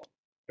that form,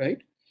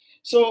 right?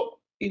 So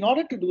in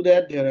order to do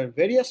that, there are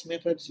various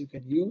methods. You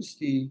can use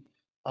the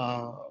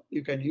SEM,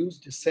 you can use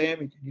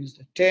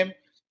the TEM,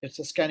 it's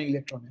a scanning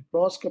electron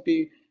microscopy,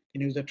 you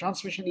can use the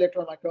transmission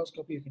electron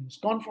microscopy, you can use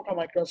confocal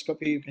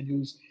microscopy, you can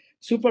use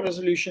super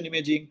resolution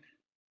imaging,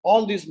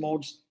 all these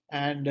modes,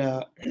 and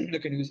you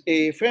can use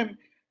AFM,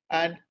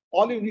 and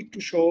all you need to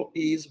show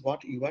is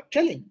what you are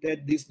telling,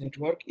 that this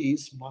network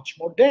is much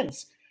more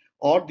dense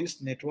or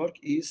this network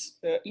is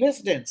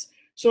less dense.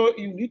 So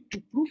you need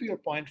to prove your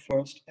point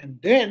first, and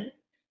then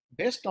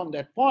based on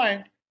that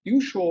point,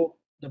 you show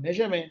the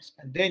measurements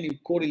and then you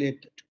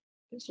correlate the two.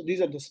 Okay, so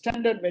these are the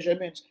standard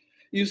measurements.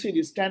 You see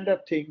the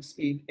standard things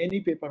in any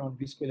paper on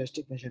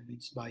viscoelastic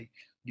measurements by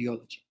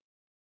rheology.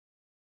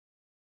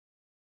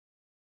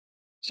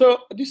 So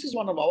this is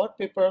one of our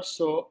papers.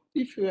 So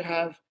if you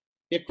have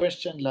a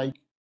question like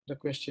the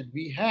question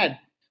we had,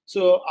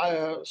 so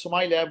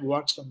my lab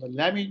works on the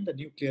lamin, the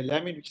nuclear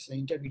lamin, which is an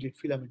intermediate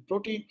filament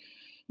protein.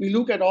 We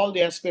look at all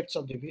the aspects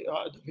of the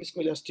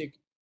viscoelastic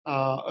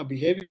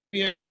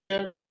behavior.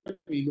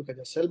 We look at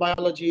the cell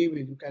biology.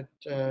 We look at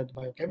the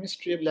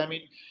biochemistry of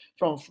lamin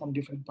from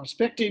different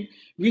perspectives.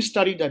 We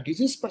study the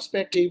disease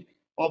perspective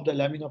of the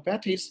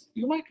laminopathies.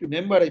 You might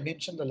remember I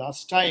mentioned the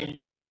last time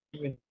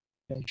when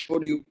I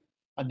showed you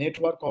a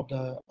network of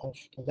the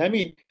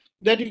lamin,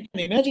 that you can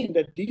imagine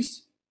that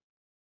this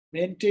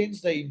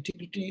maintains the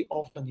integrity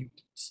of the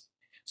nucleus.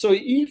 So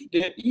if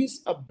there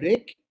is a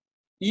break,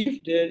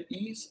 if there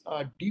is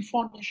a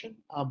deformation,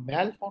 a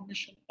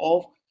malformation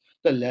of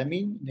the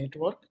lamin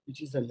network,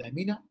 which is the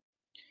lamina,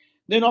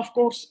 then of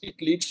course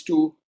it leads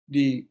to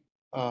the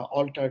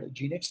altered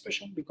gene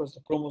expression, because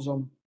the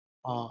chromosome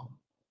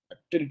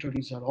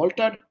territories are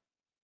altered.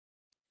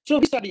 So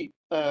we study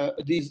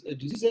these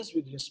diseases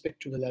with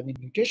respect to the lamin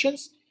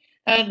mutations.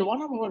 And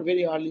one of our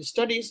very early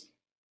studies,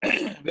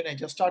 when I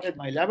just started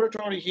my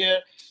laboratory here,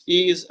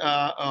 is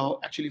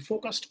actually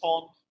focused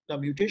on the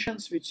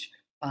mutations which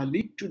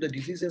lead to the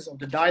diseases of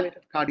the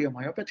dilated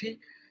cardiomyopathy,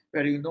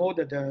 where you know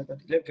that the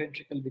left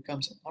ventricle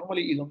becomes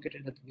normally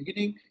elongated at the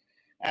beginning,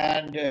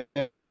 and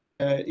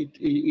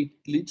it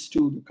leads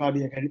to the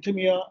cardiac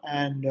arrhythmia,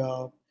 and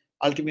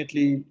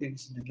ultimately there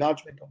is an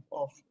enlargement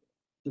of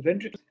the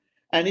ventricle.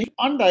 And if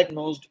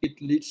undiagnosed, it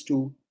leads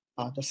to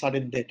the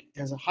sudden death. It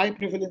has a high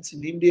prevalence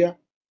in India.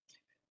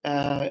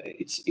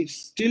 It's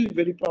still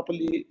very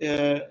properly,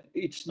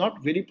 it's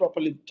not very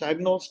properly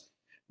diagnosed,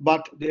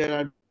 but there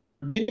are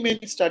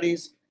many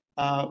studies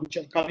which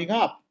are coming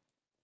up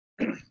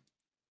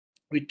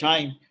with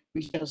time,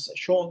 which has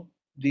shown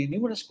the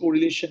numerous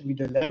correlation with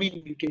the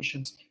laminin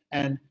mutations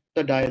and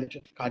the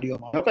dilated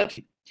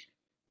cardiomyopathy.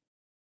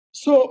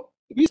 So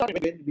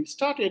when we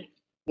started,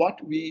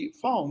 what we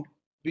found,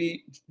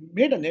 we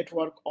made a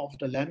network of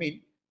the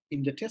lamin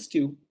in the test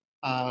tube.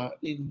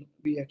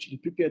 We actually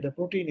prepare the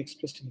protein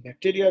expressed in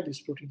bacteria.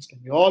 These proteins can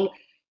be all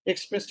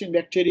expressed in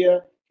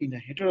bacteria in a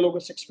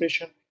heterologous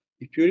expression.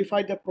 We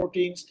purify the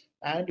proteins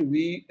and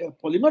we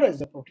polymerize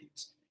the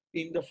proteins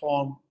in the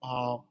form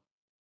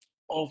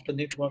of the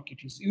network.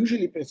 It is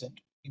usually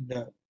present in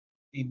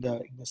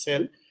the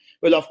cell.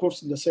 Well, of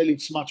course, in the cell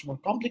it's much more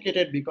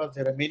complicated because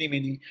there are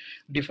many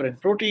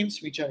different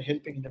proteins which are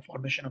helping in the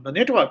formation of the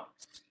network.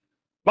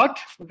 But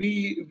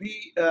we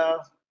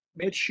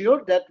made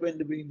sure that when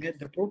we made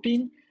the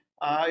protein,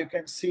 you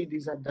can see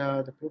these are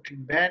the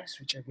protein bands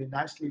which are very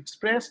nicely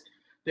expressed.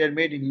 They are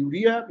made in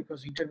urea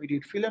because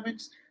intermediate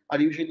filaments are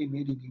usually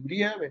made in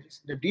urea, where it's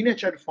the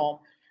denatured form,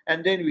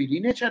 and then we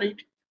renature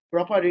it.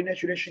 Proper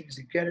renaturation is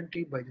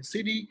guaranteed by the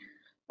CD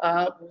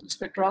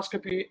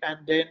spectroscopy,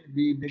 and then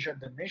we measure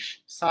the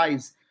mesh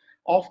size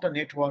of the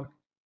network.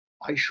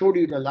 I showed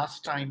you the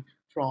last time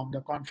from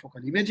the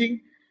confocal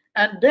imaging.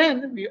 And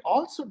then we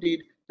also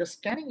did the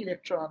scanning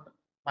electron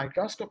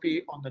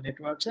microscopy on the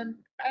networks. And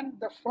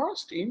the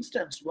first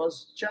instance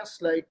was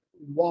just like,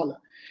 voila,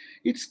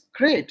 it's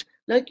great.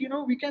 Like,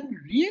 we can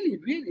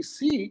really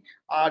see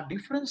a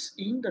difference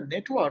in the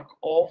network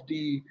of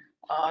the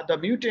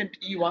mutant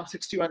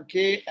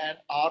E161K and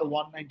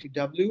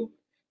R190W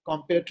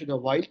compared to the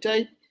wild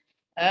type.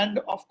 And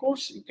of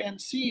course, you can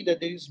see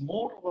that there is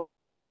more of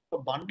a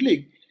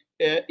bundling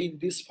in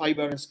this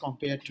fiber as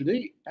compared to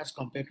the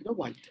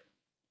wild type.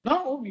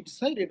 Now we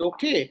decided,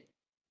 okay,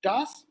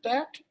 does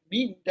that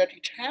mean that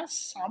it has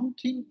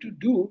something to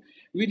do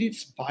with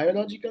its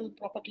biological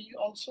property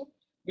also?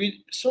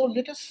 So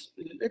let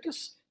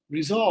us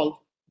resolve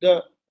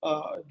the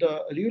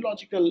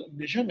rheological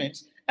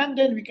measurements, and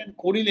then we can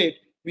correlate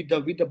with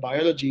the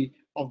biology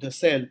of the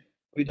cell,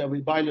 with the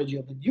biology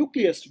of the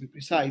nucleus, to be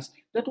precise.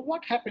 That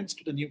what happens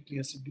to the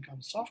nucleus? It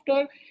becomes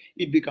softer,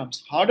 it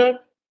becomes harder.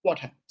 What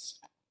happens?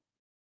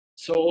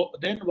 So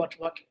then what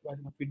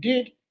we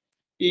did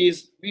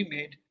is we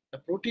made the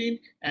protein,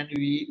 and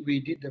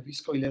we did the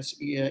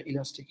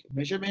viscoelastic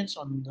measurements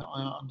on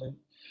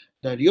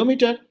the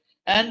rheometer,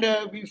 and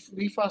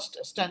we first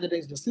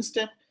standardized the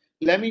system.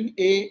 Lamin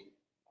A.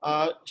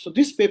 So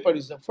this paper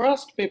is the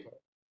first paper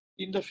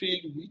in the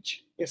field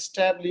which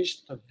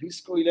established the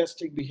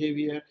viscoelastic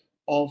behavior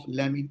of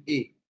lamin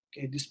A.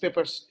 Okay, this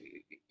paper is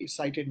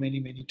cited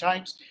many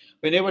times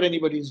whenever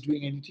anybody is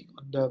doing anything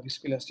on the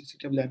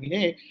viscoelasticity of lamin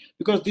A,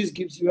 because this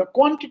gives you a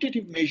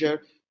quantitative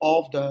measure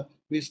of the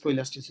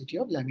viscoelasticity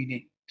of lamin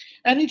A,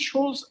 and it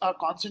shows a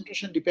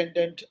concentration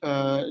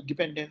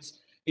dependence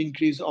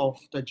increase of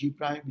the G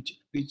prime,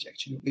 which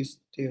actually is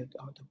the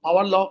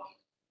power law.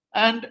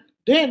 And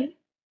then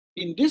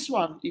in this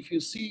one, if you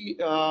see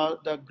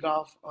the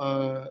graph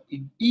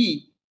in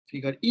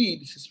figure E,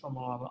 this is from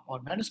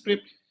our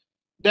manuscript,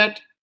 that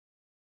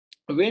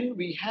when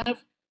we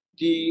have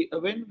the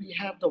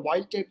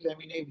wild type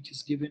lamin A, which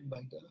is given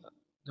by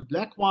the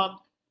black one,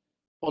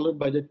 followed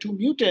by the two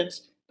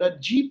mutants, the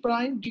G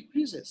prime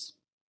decreases.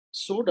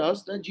 So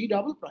does the G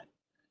double prime,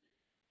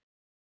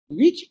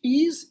 which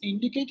is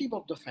indicative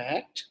of the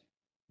fact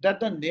that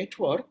the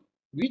network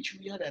which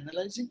we are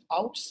analyzing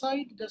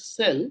outside the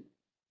cell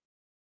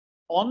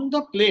on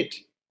the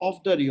plate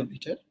of the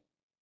rheometer,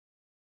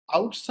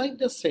 outside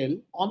the cell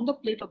on the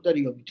plate of the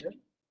rheometer,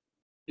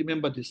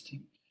 remember this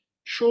thing,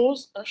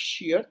 shows a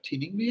shear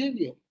thinning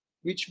behavior,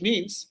 which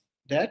means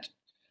that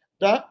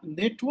the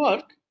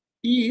network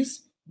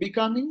is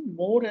becoming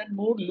more and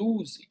more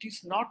loose. It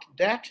is not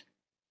that,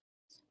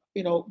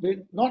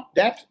 not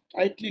that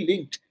tightly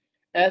linked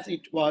as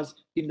it was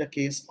in the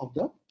case of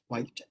the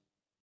wild type.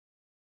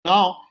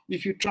 Now,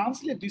 if you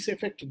translate this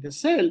effect in the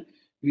cell,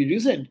 we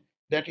reasoned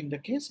that in the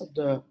case of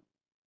the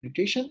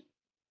mutation,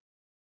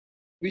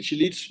 which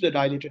leads to the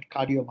dilated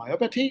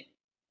cardiomyopathy,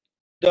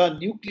 the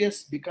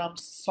nucleus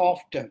becomes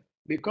softer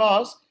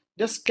because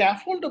the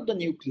scaffold of the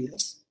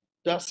nucleus,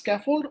 the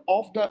scaffold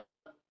of the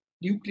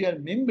nuclear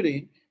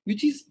membrane,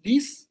 which is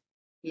this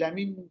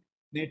lamin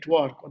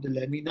network or the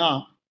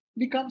lamina,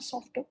 becomes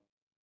softer.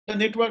 The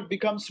network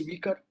becomes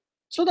weaker.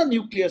 So the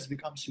nucleus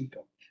becomes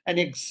weaker. And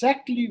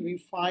exactly we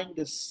find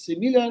the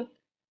similar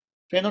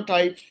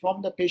phenotype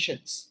from the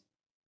patients,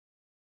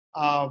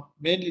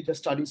 mainly the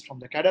studies from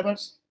the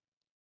cadavers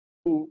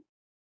who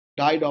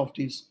died of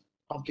these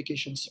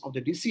complications of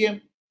the DCM,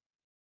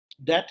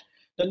 that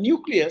the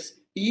nucleus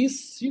is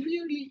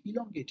severely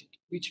elongated,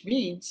 which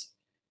means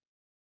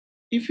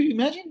if you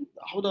imagine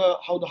how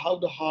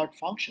the heart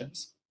functions,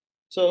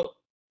 so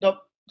the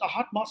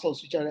heart muscles,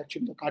 which are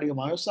actually the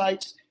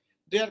cardiomyocytes,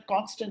 they are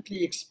constantly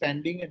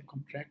expanding and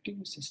contracting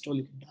with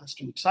systolic and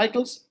diastolic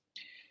cycles.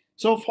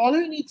 So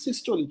following each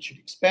systole, it should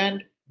expand.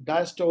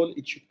 Diastole,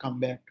 it should come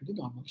back to the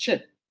normal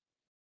shape.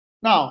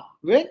 Now,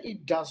 when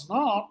it does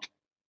not,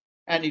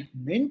 and it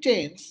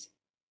maintains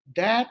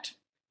that,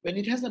 when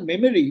it has a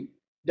memory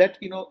that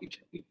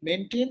it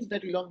maintains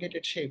that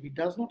elongated shape, it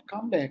does not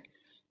come back,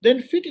 then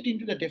fit it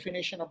into the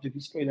definition of the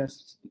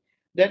viscoelasticity,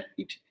 that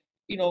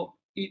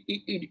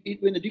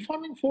when the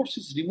deforming force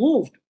is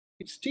removed,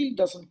 it still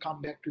doesn't come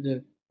back to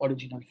the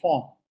original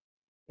form,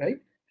 right?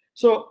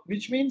 So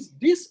which means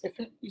this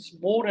effect is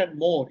more and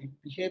more, it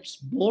behaves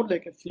more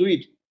like a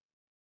fluid.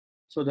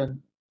 So the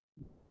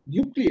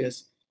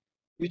nucleus,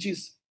 which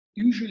is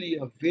usually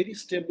a very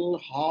stable,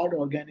 hard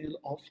organelle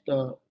of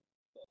the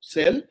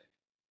cell,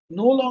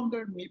 no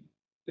longer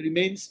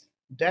remains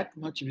that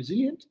much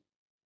resilient.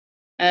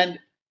 And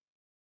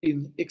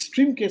in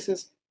extreme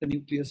cases, the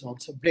nucleus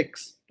also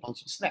breaks,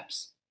 also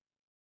snaps,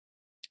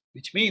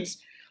 which means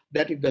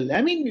that if the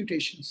lamine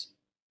mutations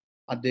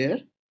are there,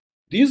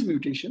 these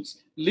mutations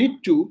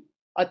lead to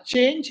a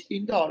change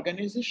in the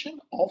organization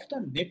of the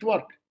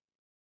network,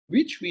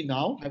 which we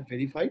now have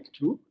verified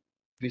through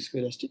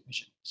viscoelastic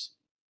measurements.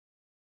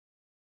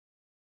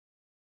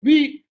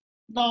 We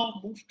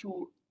now move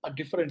to a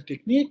different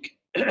technique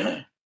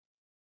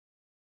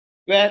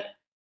where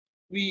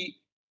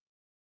we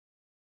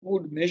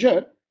would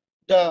measure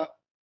the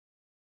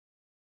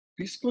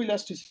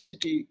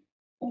viscoelasticity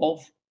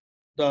of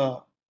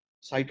the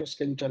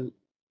cytoskeletal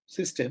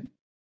system.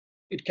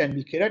 It can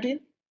be keratin,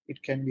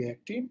 it can be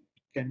actin,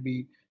 it can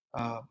be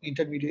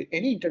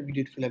any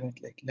intermediate filament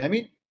like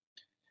lamine.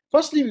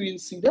 Firstly, we will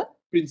see the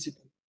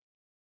principle.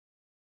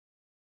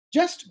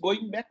 Just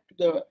going back to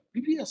the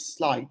previous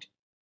slide,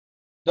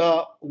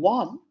 the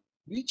one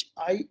which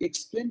I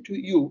explained to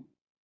you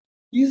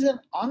is an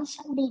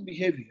ensemble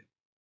behavior,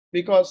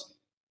 because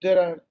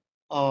there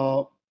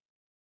are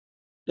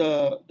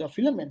the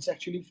filaments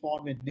actually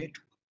form a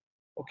network,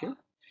 okay,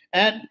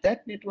 and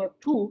that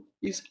network too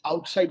is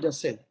outside the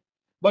cell,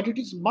 but it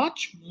is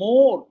much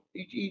more,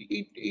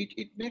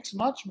 it makes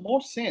much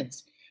more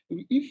sense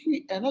if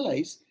we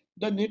analyze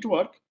the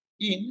network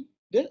in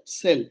the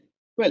cell.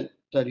 Well,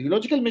 the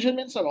rheological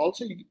measurements are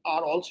also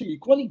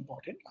equally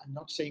important. I'm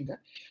not saying that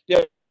they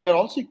are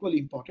also equally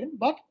important,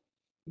 but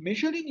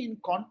measuring in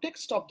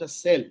context of the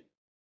cell,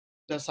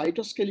 the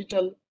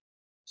cytoskeletal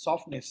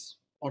softness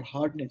or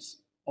hardness,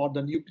 or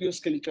the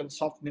nucleoskeletal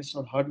softness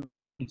or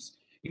hardness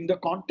in the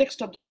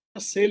context of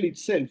the cell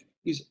itself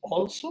is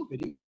also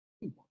very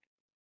important.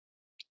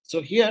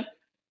 So here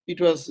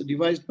it was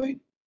devised by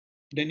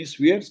Dennis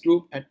Weir's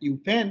group at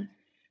UPenn,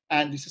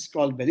 and this is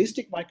called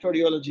ballistic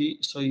microrheology.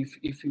 So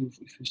if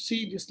you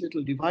see this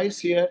little device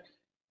here,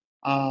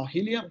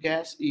 helium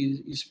gas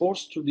is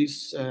forced through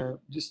this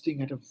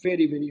thing at a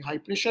very high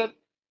pressure,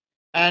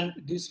 and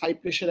this high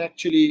pressure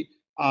actually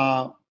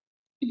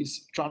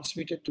is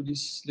transmitted to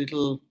this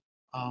little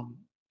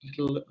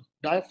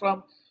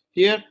diaphragm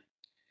here,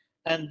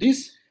 and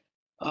this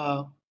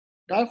uh,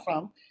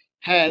 diaphragm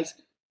has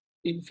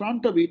in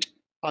front of it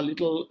a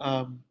little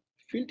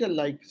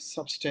filter-like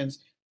substance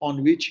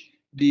on which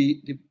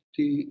the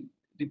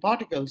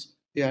particles,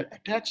 they are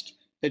attached.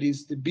 That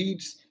is the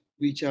beads,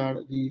 which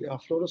are the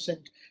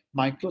fluorescent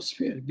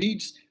microsphere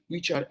beads,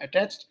 which are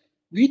attached,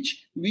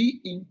 which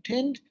we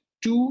intend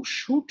to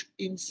shoot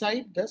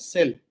inside the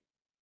cell.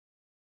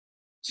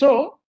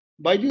 So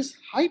by this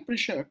high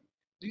pressure,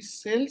 these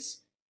cells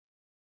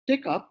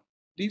take up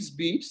these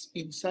beads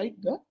inside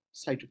the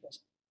cytoplasm.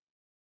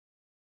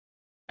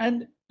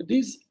 And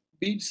these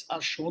beads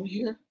are shown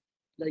here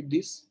like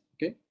this,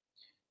 okay?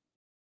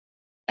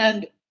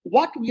 And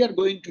what we are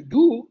going to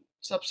do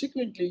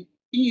subsequently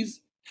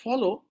is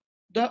follow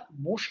the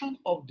motion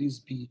of these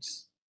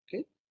beads,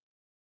 okay?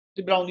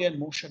 The Brownian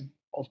motion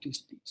of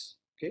these beads,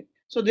 okay?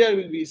 So there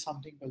will be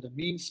something called the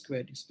mean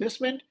square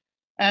displacement,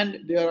 and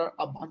there are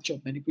a bunch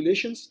of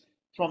manipulations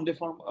from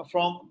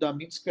the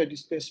mean square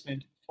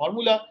displacement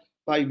formula,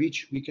 by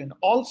which we can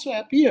also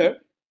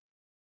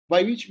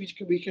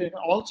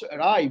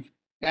arrive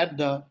at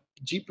the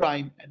G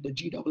prime and the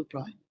G double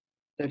prime.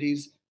 That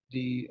is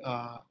the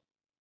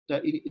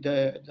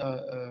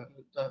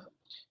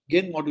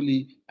gain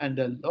moduli and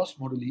the loss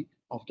moduli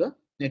of the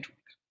network.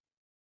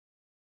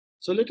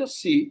 So let us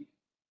see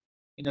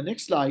in the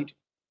next slide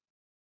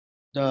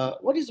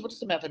what is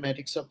the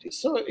mathematics of this.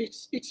 So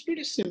it's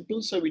pretty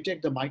simple. So we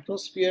take the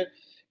microsphere,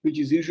 which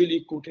is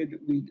usually coated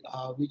with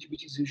a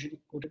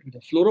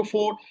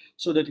fluorophore,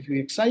 so that if you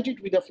excite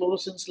it with a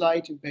fluorescence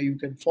light, you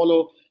can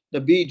follow the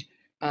bead,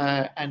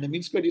 and the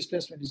mean square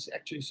displacement is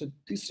actually, so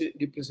this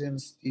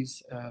represents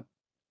this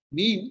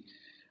mean,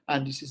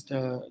 and this is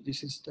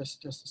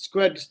the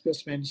square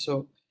displacement.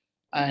 So,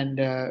 and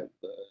the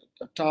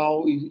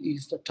tau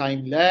is the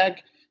time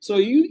lag. So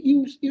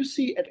you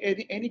see at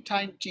any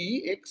time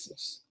t,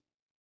 x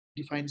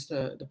defines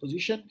the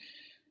position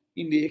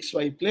in the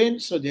xy plane.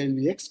 So there will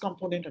be x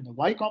component and the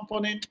y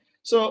component.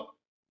 So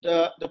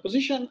the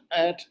position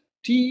at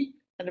t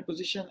and the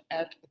position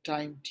at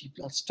time t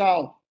plus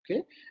tau.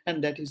 Okay,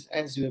 and that is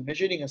as you are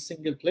measuring a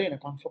single plane, a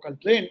confocal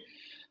plane.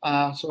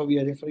 So we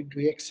are referring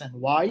to x and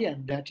y,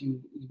 and that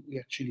you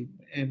actually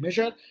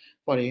measure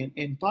for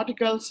n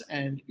particles,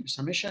 and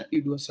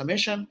you do a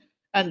summation,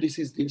 and this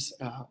is this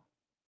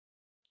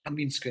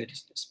mean square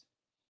distance.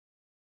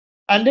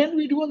 And then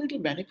we do a little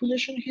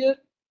manipulation here.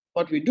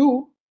 What we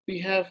do, we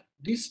have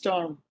this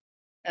term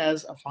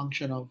as a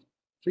function of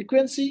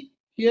frequency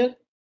here,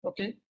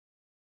 okay,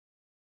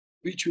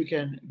 which we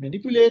can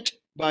manipulate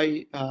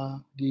by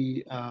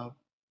the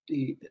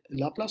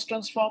Laplace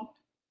transform.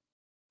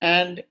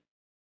 And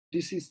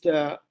this is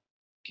the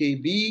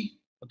Kb,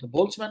 or the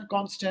Boltzmann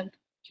constant,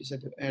 which is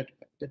at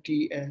the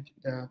T at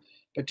the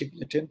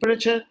particular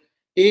temperature.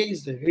 A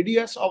is the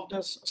radius of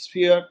the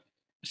sphere.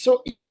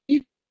 So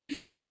if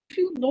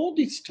you know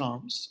these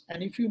terms,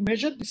 and if you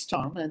measure this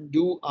term and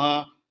do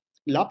a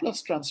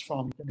Laplace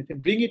transform, you can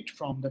bring it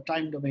from the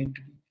time domain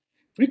to the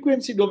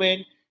frequency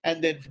domain,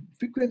 and then from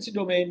frequency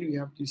domain we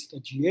have this the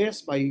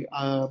GS by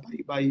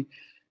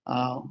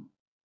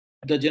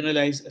the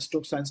generalized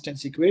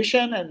Stokes-Einstein's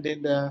equation, and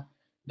then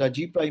the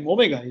G prime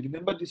omega. You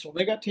remember this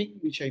omega thing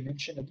which I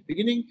mentioned at the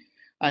beginning,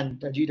 and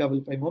the G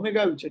double prime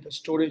omega, which is the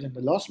storage and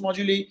the loss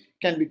moduli,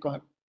 can be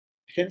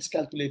hence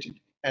calculated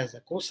as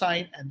a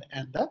cosine and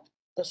the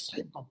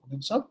sine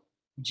components of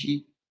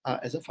G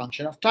as a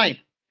function of time.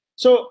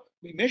 So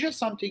we measure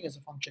something as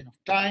a function of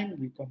time,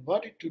 we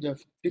convert it to the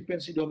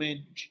frequency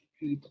domain, which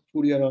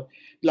Fourier or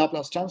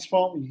Laplace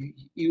transform. We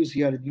use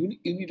here in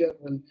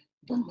unidirectional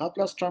the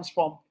Laplace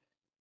transform,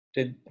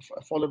 then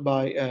followed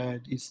by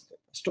this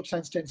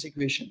Stokes-Einstein's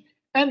equation,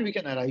 and we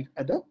can arrive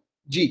at the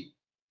G.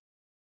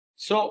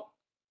 So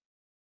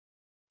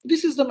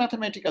this is the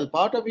mathematical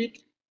part of it,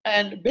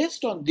 and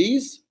based on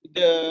these,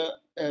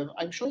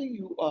 I'm showing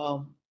you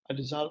a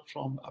result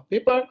from a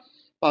paper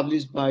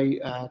published by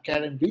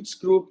Karen Reed's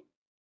group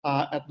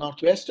at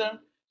Northwestern.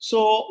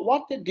 So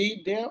what they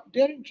did,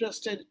 they're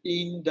interested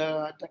in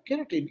the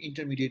keratin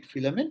intermediate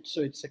filament.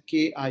 So it's a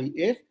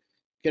KIF,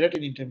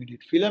 keratin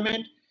intermediate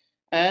filament,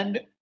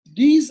 and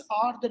these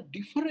are the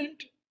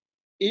different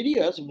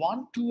areas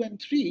 1, 2,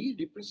 and 3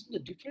 represent the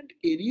different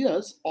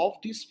areas of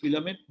this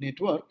filament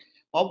network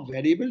of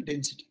variable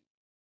density.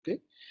 Okay,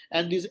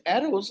 and these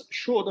arrows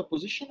show the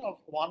position of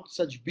one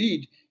such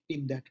bead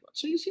in that one.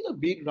 So you see the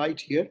bead right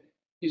here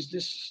is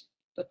this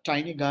the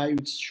tiny guy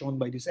which is shown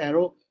by this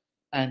arrow,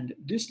 and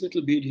this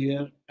little bead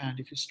here, and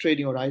if you strain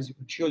your eyes you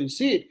can surely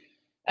see it,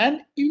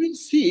 and you will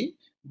see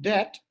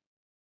that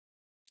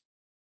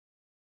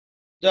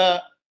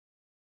the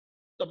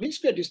mean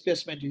square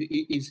displacement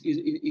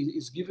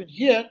is given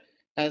here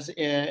as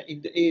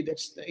in the A.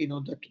 That's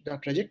the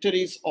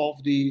trajectories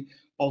of the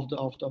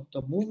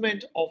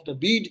movement of the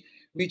bead,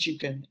 which we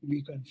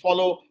can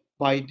follow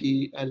by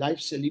the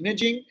live cell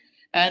imaging,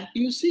 and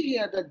you see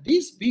here that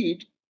this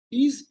bead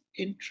is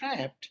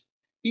entrapped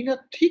in a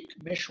thick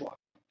meshwork,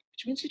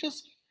 which means it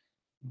has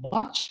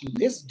much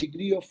less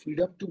degree of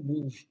freedom to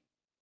move.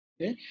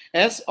 Okay,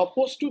 as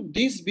opposed to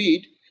this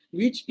bead,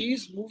 which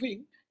is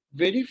moving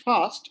very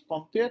fast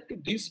compared to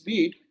this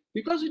bead,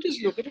 because it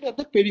is located at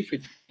the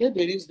periphery. Okay,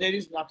 there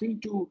is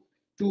nothing to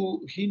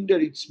hinder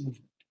its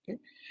movement. Okay,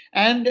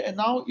 and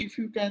now if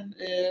you can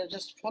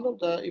just follow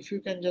the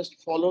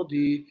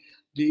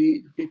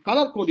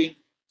color coding,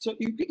 so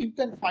you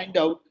can find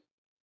out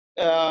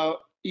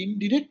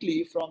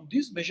indirectly from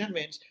these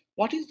measurements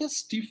what is the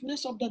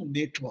stiffness of the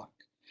network.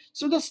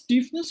 So the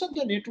stiffness of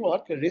the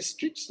network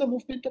restricts the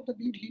movement of the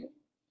bead here.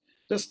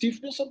 The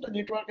stiffness of the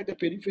network at the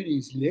periphery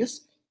is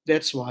less.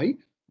 That's why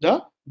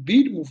the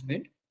bead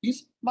movement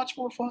is much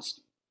more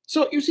fast.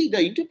 So you see,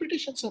 the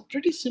interpretations are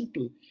pretty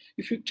simple.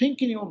 If you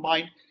think in your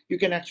mind, you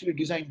can actually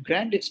design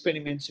grand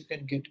experiments. You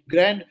can get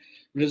grand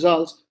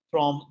results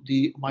from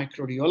the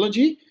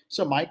microrheology.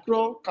 So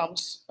micro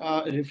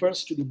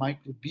refers to the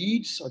micro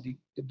beads, or the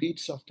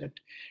beads of that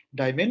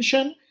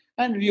dimension,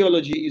 and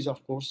rheology is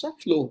of course a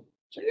flow.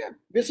 So yeah,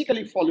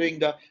 basically following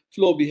the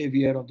flow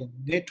behavior of the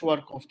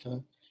network of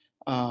the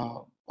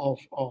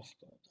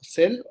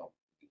cell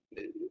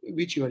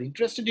which you are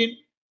interested in.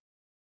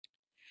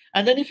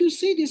 And then if you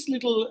see this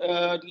little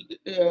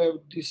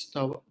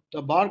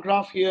the bar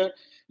graph here,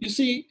 you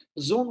see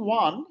zone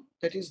 1,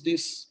 that is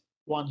this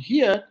one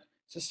here,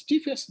 it's the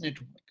stiffest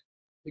network,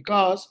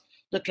 because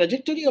the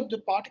trajectory of the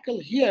particle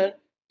here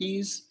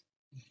is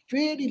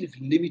very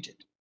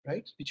limited,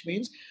 right? Which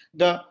means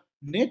the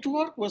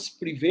network was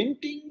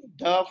preventing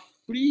the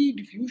free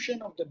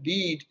diffusion of the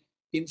bead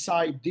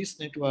inside this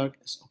network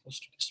as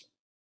opposed to this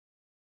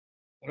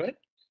one. All right,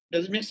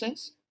 does it make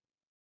sense?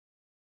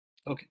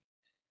 Okay.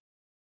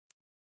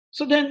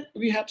 So then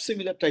we have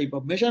similar type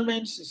of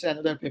measurements. It's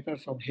another paper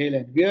from Hale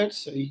and Weir.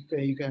 So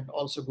you can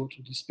also go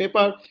through this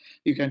paper.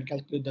 You can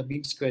calculate the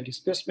mean square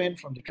displacement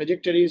from the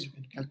trajectories. You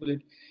can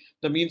calculate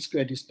the mean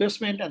square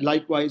displacement, and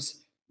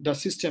likewise the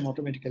system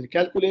automatically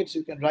calculates.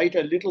 You can write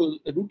a little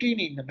routine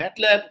in the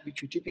MATLAB,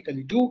 which you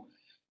typically do,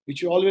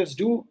 which you always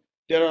do.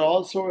 There are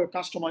also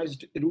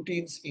customized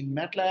routines in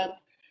MATLAB,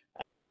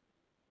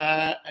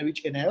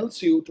 which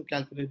enables you to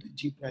calculate the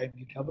G prime,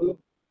 G double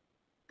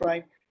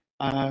prime,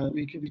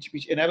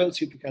 which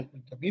enables you to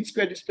calculate the mean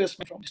square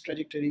displacement from these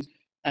trajectories,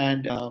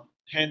 and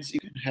hence you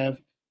can have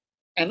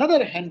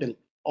another handle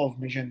of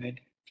measurement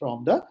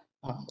from the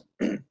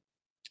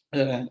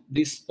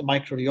this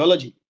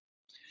microreology.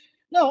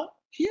 Now,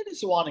 here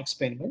is one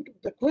experiment.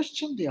 The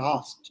question they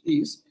asked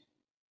is,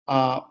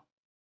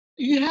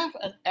 you have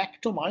an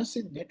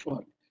actomyosin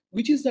network,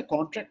 which is the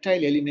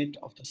contractile element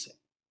of the cell,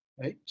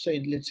 right? So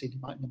let's say in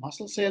the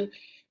muscle cell,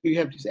 you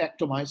have this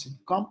actomyosin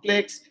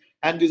complex,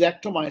 and this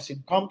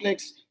actomyosin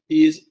complex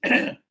is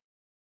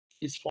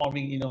is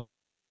forming,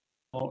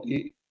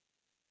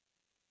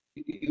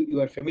 you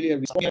are familiar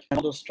with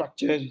all those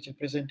structures which are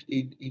present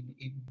in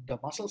the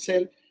muscle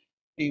cell,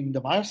 in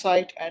the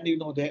myocyte, and you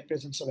know the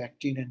presence of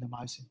actin and the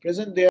myosin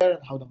present there,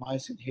 and how the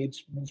myosin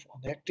heads move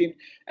on the actin,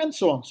 and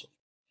so on.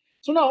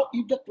 So now,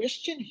 if the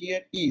question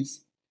here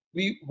is,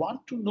 we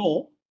want to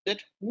know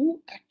that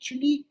who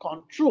actually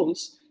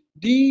controls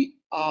the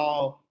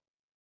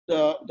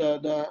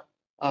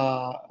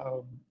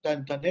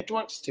the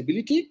network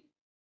stability,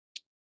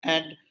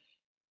 and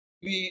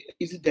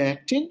is it the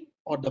actin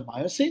or the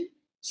myosin?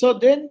 So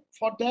then,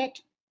 for that,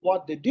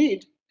 what they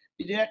did,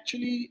 they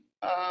actually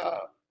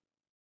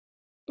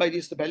by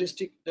this the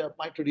ballistic the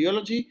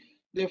microreology,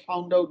 they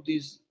found out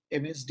these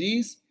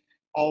MSDs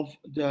of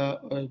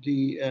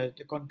the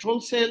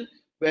control cell,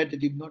 where they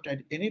did not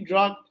add any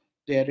drug.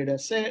 They added a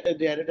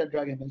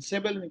drug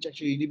ML7, which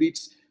actually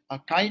inhibits a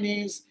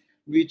kinase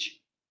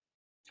which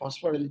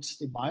phosphorylates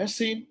the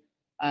myosin,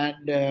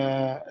 and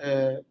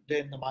then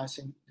the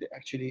myosin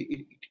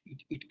actually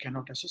it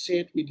cannot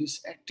associate with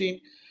this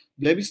actin.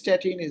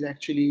 Blebistatin is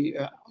actually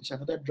also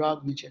another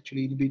drug which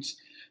actually inhibits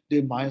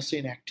the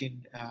myosin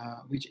actin,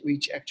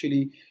 which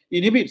actually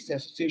inhibits the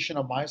association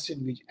of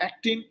myosin with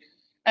actin.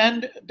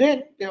 And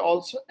then they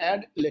also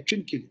add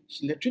latrinculin.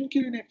 So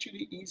latrinculin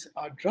actually is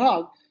a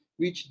drug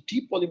which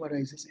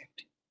depolymerizes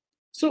actin.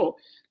 So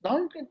now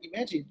you can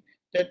imagine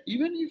that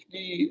even if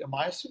the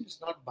myosin is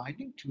not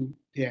binding to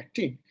the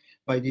actin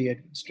by the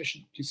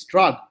administration of this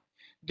drug,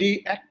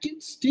 the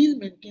actin still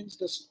maintains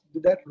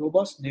that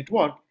robust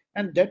network,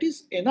 and that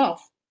is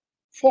enough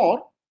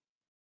for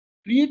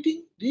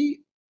creating the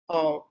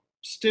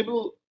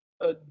stable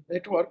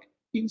network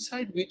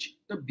inside which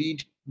the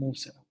bead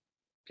moves around.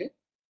 Okay,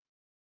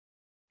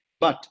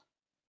 but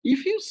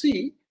if you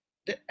see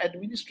the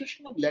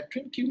administration of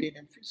latrinculin,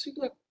 and if you see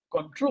the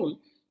control,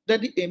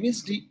 that the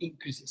MSD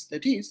increases.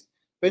 That is,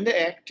 when the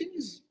actin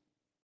is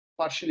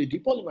partially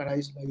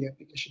depolymerized by the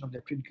application of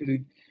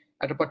latrinculin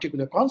at a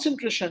particular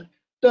concentration,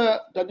 the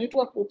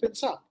network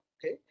opens up.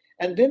 Okay,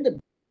 and then the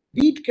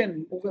bead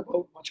can move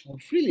about much more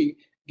freely,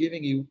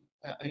 giving you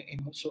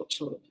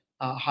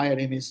higher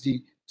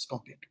MSD as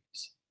compared to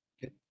this.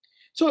 Okay,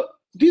 so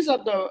these are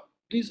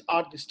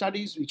the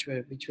studies which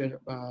have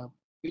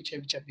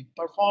been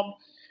performed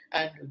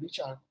and which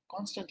are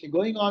constantly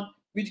going on,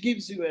 which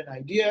gives you an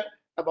idea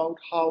about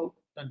how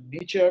the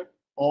nature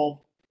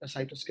of the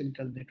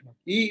cytoskeletal network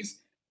is.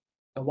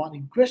 The one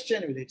in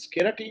question, whether it's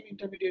keratin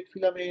intermediate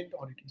filament,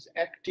 or it is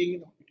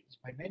actin, or it is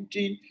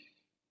pymentin,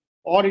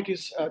 or it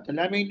is the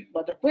lamine,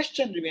 but the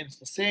question remains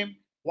the same: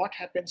 what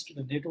happens to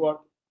the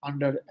network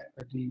under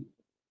the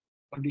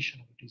condition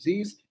of a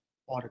disease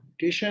or a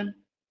mutation,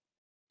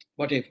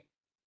 whatever.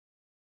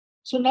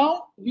 So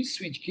now we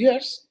switch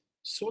gears.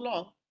 So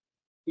long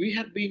we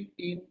have been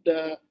in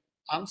the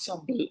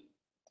ensemble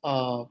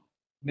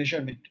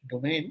measurement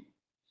domain.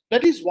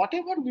 That is,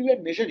 whatever we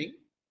were measuring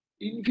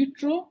in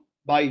vitro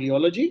by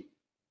rheology,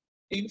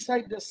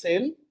 inside the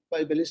cell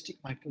by ballistic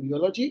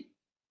microreology,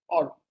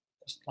 or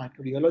just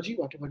microreology,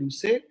 whatever you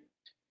say.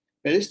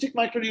 Ballistic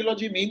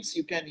microreology means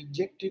you can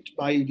inject it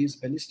by this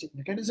ballistic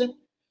mechanism.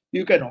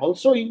 You can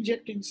also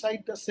inject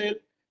inside the cell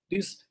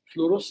these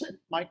fluorescent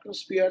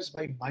microspheres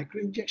by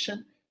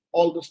microinjection.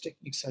 All those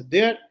techniques are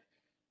there.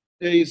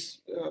 There is,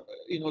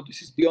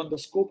 this is beyond the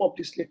scope of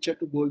this lecture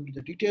to go into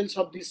the details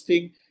of this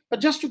thing, but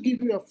just to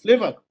give you a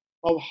flavor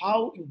of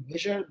how you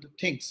measure the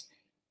things.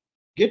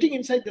 Getting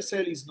inside the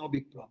cell is no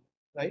big problem,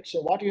 right?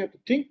 So what you have to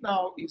think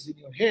now is in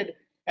your head,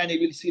 and you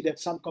will see that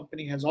some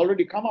company has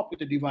already come up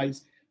with a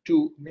device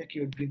to make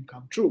your dream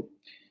come true.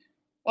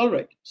 All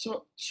right,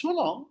 so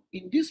long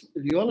in this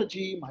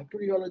rheology,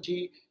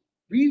 microreology,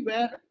 we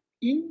were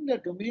in the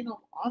domain of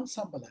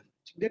ensemble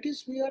averaging. That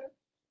is, we are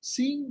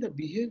seeing the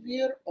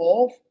behavior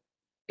of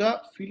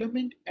the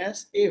filament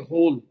as a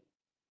whole.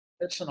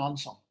 That's an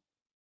ensemble.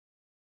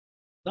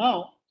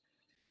 Now,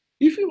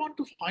 if you want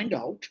to find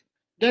out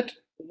that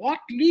what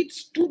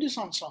leads to this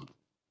ensemble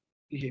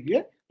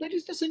behavior, that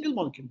is the single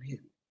molecule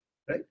behavior,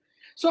 right?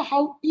 So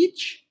how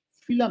each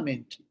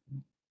filament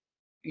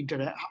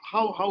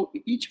how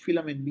each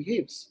filament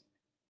behaves.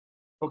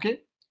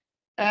 Okay,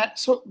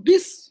 so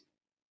this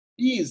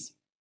is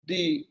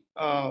the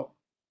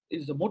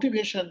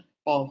motivation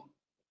of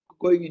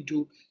going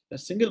into the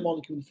single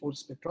molecule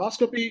force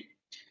spectroscopy,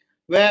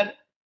 where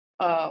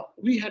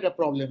we had a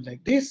problem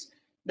like this,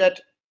 that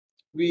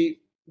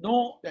we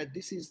know that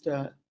this is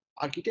the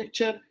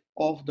architecture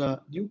of the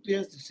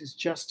nucleus. This is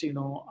just,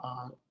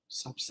 a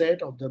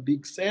subset of the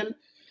big cell.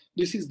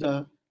 This is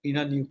the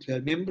inner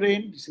nuclear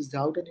membrane. This is the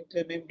outer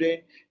nuclear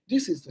membrane.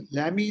 This is the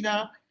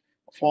lamina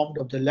formed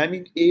of the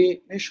lamin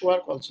A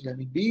meshwork. Also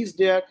lamin B is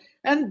there.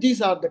 And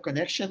these are the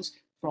connections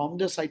from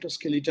the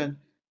cytoskeleton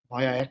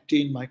via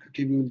actin,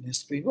 microtubule,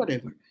 nephrin,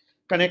 whatever,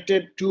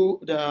 connected to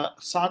the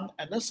sun,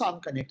 and the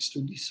sun connects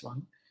to this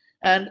one.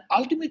 And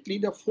ultimately,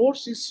 the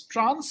force is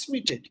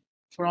transmitted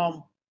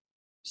from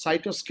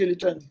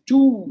cytoskeleton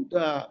to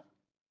the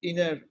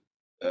inner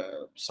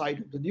side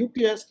of the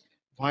nucleus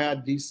via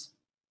these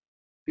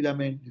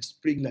filament, these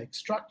spring-like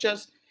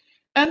structures.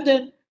 And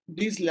then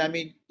this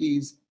lamin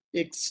is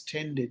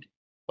extended,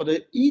 or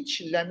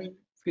each lamin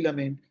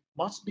filament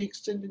must be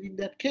extended in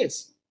that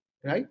case,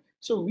 right?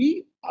 So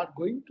we are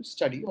going to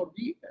study, or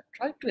we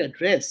try to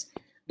address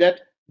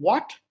that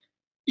what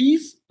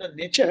is the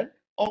nature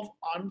of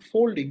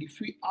unfolding. If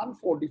we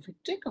unfold, if we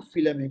take a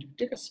filament, if we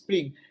take a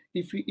spring,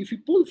 if we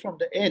pull from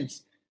the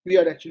ends, we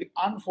are actually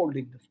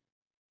unfolding the filament.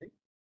 Right?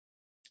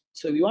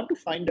 So we want to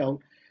find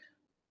out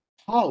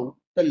how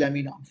the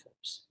lamin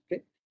unfolds.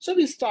 Okay, so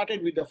we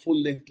started with the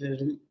full length,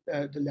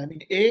 the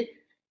lamin A,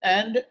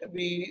 and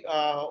we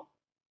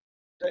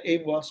the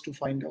aim was to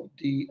find out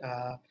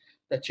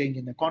the change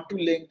in the contour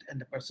length and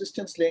the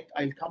persistence length.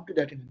 I'll come to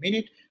that in a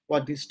minute,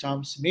 what these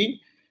terms mean.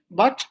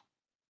 But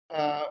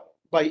uh,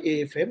 by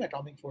AFM,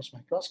 atomic force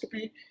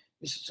microscopy,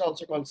 this is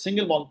also called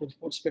single molecule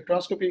force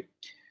spectroscopy,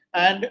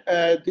 and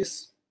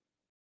this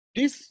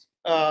is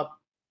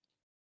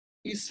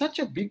such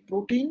a big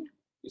protein.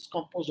 It's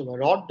composed of a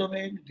rod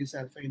domain, these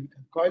alpha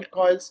helical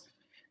coils,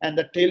 and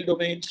the tail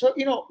domain. So,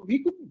 we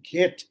couldn't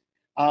get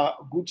a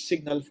good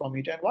signal from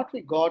it. And what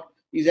we got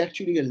is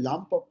actually a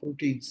lump of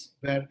proteins,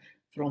 where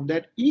from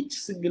that each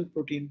single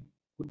protein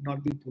could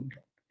not be pulled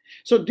out.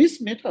 So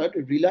this method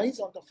relies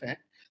on the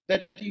fact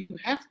that you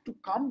have to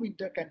come with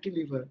the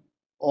cantilever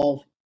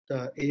of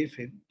the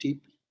AFM tip.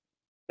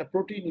 The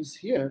protein is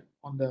here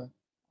on the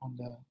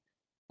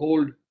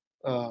gold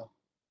uh,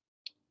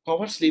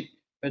 cover slip,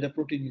 where the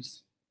protein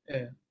is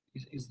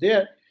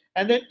there,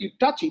 and then you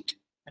touch it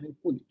and you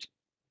pull it.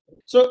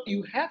 So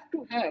you have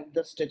to have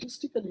the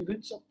statistical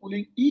events of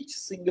pulling each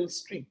single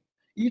string,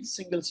 each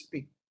single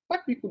spring,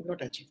 but we could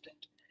not achieve that.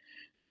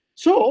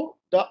 So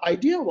the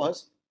idea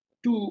was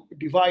to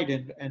divide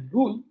and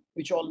rule,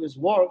 which always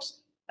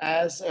works,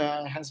 as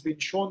has been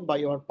shown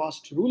by our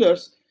past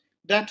rulers,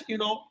 that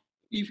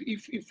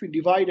if we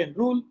divide and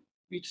rule,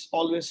 it's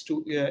always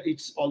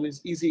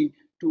easy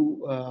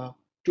to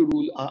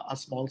rule a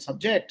small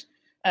subject.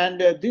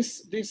 And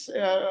this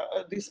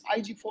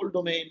IG fold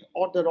domain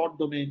or the rod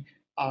domain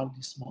are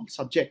the small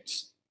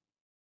subjects.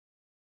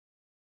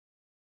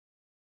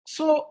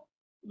 So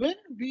when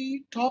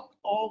we talk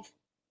of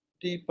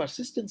the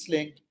persistence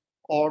length,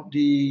 or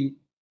the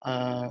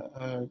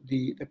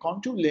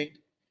contour length,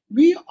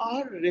 we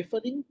are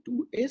referring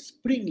to a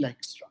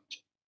spring-like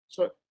structure.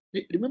 So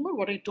remember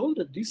what I told,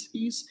 that this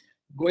is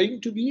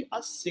going to be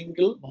a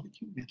single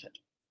molecule method.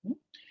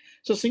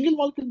 So single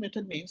molecule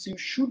method means you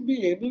should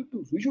be able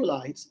to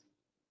visualize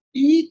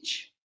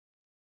each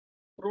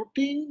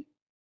protein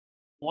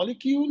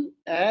molecule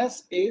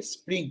as a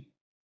spring.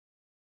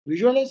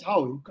 Visualize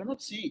how? You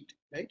cannot see it,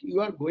 right? You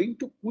are going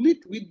to pull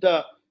it with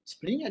the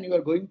spring, and you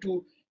are going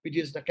to, which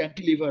is the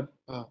cantilever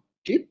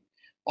tip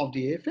of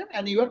the AFM,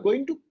 and you are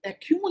going to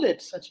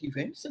accumulate such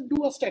events and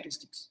do a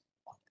statistics.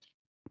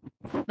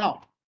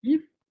 Now,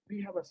 if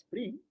we have a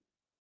spring,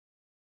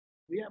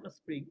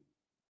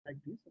 like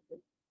this,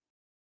 okay?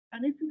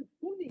 And if you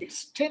fully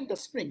extend the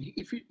spring,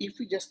 if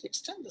we just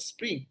extend the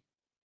spring,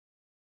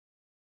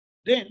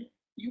 then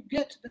you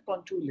get the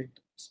contour length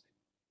of the spring.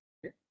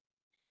 Okay?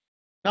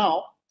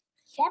 Now,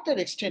 further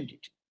extend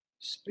it,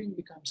 spring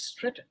becomes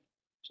straightened.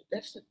 So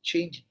that's the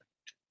change.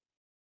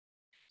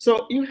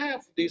 So you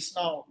have this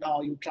now.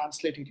 Now you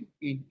translate it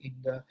in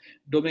the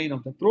domain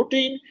of the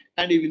protein,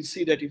 and you will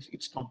see that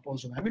it's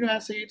composed of amino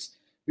acids,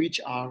 which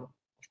are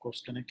of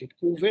course connected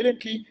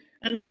covalently.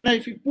 And now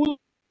if you pull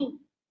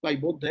by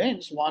both the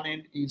ends, one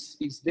end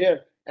is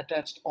there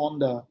attached on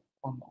the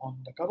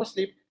cover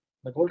slip,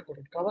 the gold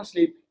coated cover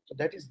slip. So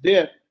that is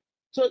there.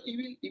 So you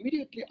will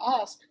immediately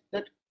ask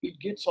that it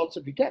gets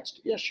also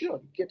detached. Yeah, sure,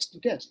 it gets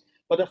detached,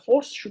 but the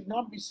force should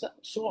not be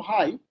so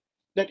high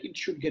that it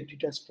should get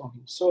detached from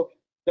you. So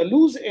the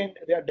loose end,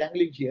 they are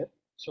dangling here.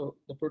 So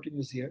the protein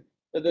is here.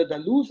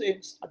 The loose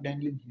ends are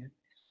dangling here.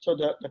 So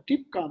the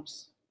tip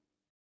comes,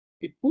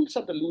 it pulls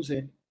up the loose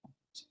end.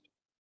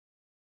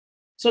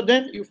 So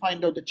then you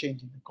find out the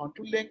change in the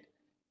contour length.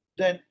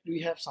 Then we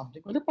have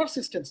something called the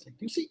persistence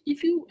length. You see,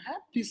 if you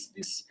have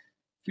this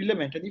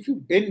filament, and if you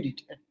bend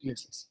it at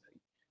places,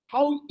 right,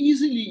 how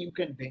easily you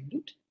can bend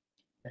it.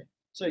 Right?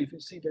 So if you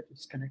see that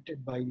it's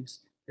connected by these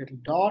little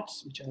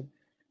dots, which are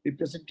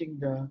representing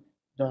the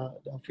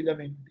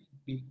filament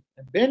being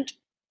bent,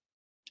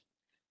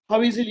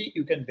 how easily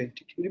you can bend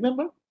it. You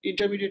remember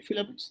intermediate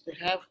filaments, they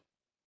have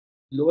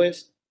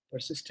lowest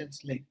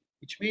persistence length,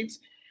 which means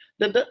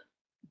that the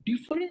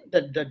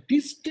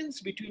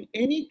distance between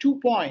any 2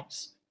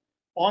 points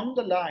on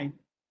the line,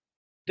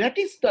 that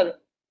is the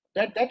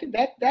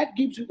that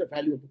gives you the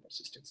value of the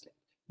persistence length,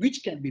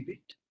 which can be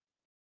bent.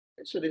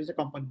 So there is a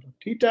component of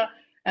theta,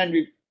 and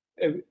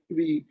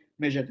we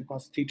measure the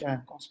cos theta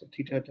and cos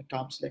theta at the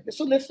terms like this.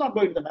 So let's not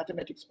go into the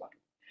mathematics part.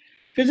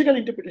 Physical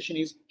interpretation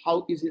is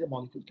how easy the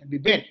molecule can be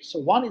bent. So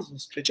one is the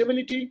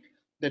stretchability,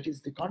 that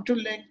is the contour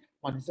length.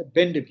 One is the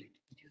bendability,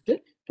 which is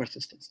the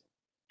persistence.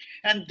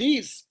 And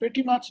this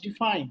pretty much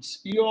defines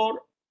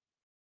your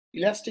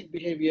elastic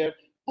behavior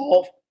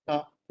of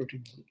the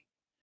protein molecule.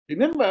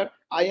 Remember,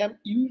 I am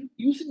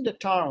using the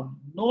term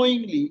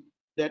knowingly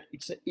that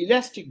it's an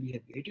elastic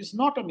behavior. It is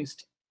not a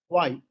mistake.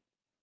 Why?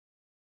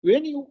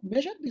 When you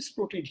measure this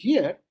protein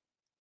here,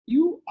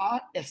 you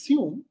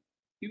assume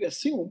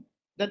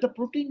that the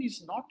protein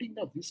is not in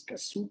the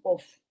viscous soup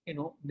of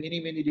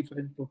many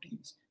different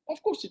proteins.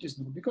 Of course, it is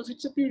not, because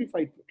it's a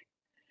purified protein,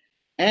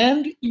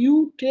 and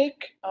you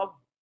take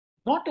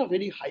not a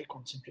very high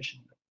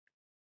concentration,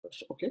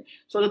 okay,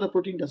 so that the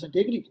protein doesn't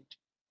aggregate.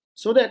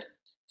 So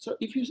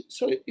if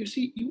you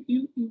see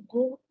you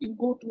go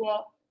to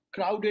a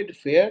crowded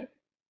fair,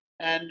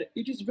 and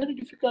it is very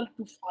difficult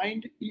to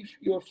find if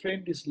your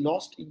friend is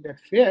lost in that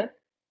fair.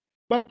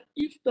 But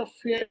if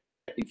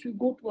you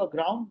go to a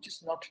ground which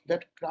is not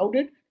that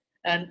crowded,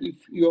 and if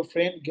your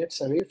friend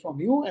gets away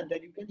from you, and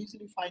then you can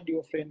easily find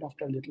your friend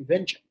after a little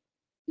venture.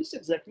 It's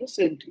exactly the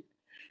same thing.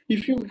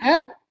 If you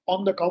have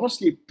on the cover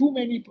slip too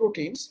many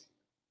proteins,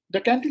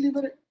 the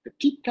cantilever, the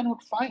tip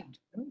cannot find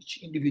each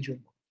individual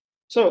one.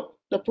 So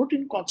the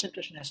protein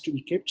concentration has to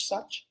be kept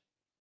such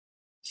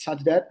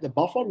that the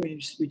buffer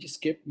which is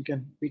kept,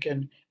 we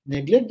can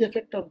neglect the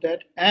effect of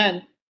that,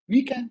 and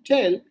we can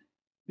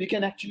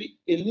actually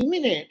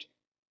eliminate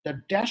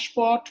the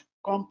dashpot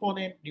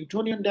component,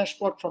 Newtonian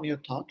dashpot, from your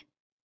thought,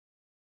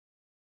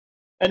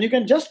 and you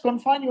can just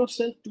confine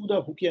yourself to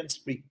the Hookean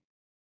spring.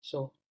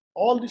 So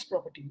all this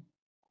property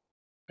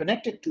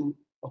connected to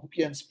a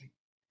Hookean spring.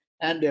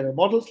 And there are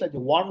models like the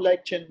worm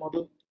light chain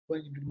model,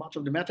 going into much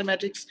of the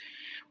mathematics.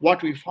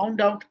 What we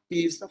found out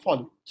is the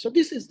following. So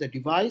this is the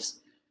device.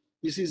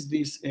 This is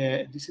this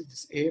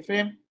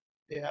AFM.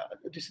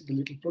 This is the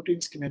little protein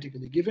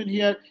schematically given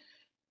here,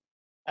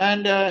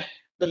 and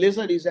the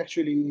laser is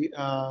actually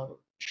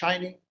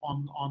shining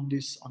on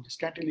this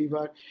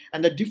cantilever,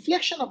 and the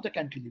deflection of the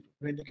cantilever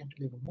when the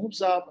cantilever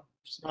moves up,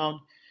 moves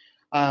down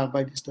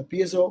by this the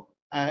piezo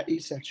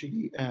is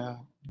actually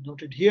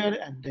noted here,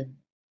 and then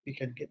we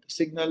can get the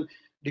signal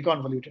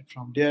deconvoluted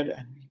from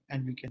there,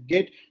 and we can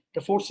get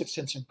the force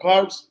extension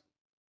curves,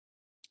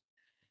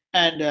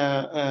 and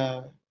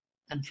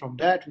from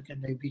that we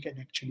can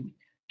actually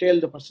tell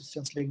the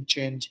persistence length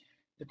change,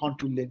 the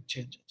contour length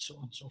change, and so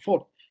on and so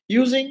forth,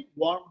 using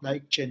worm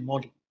light chain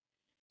model.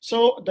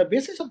 So the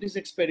basis of these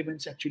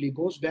experiments actually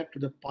goes back to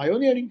the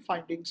pioneering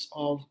findings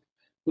of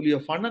Julio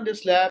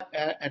Fernandez lab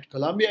at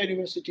Columbia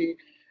University,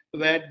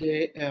 where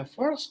they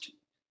first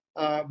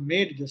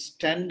made the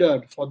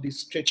standard for these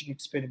stretching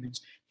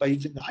experiments by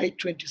using the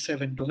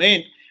I-27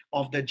 domain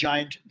of the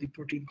giant, the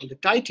protein called the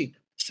titin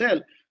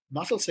cell,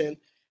 muscle cell,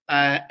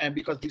 and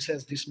because this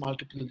has this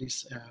multiple,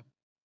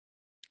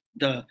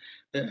 the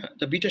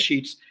beta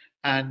sheets,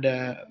 and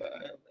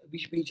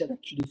which are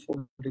actually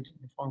folded in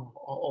the form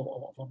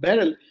of a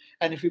barrel.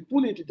 And if you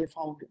pull it, they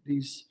found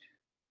these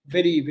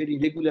very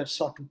regular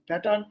sawtooth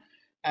pattern,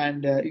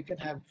 and you can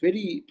have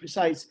very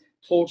precise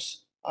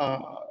force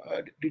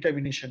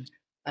determination,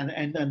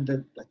 and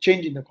the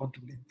change in the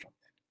contour length from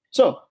that.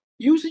 So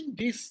using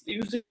this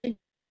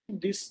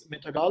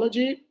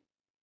methodology,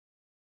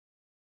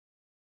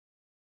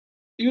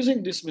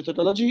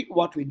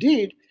 what we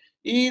did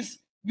is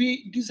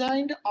we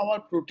designed our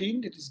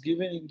protein that is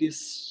given in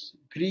this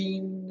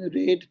green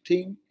red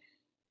thing,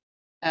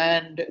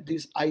 and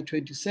this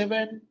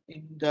I-27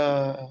 in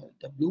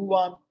the blue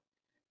one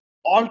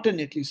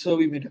alternately. So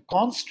we made a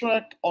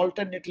construct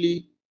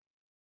alternately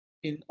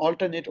in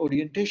alternate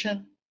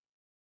orientation.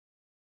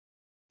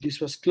 This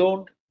was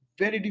cloned,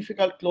 very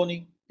difficult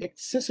cloning,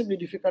 excessively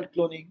difficult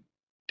cloning,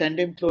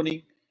 tandem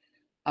cloning.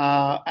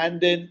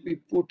 And then we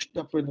put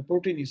when the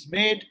protein is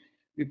made,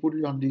 we put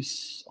it on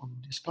this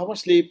cover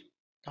slip,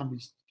 on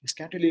this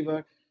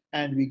cantilever,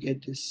 and we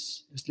get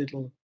this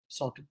little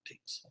sawtooth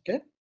things.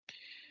 Okay,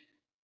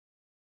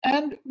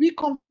 and we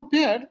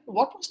compared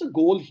what was the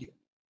goal here.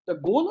 The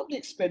goal of the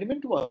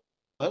experiment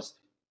was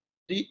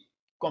the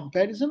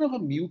comparison of a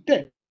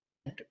mutant.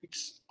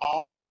 It's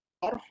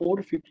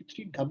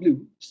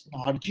R453W, it's an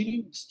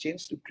arginine, it's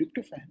changed to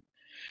tryptophan,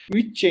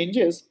 which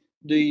changes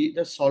the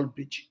salt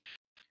bridge.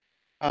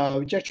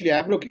 Which actually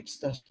abrogates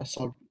the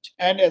salt bridge.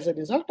 And as a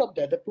result of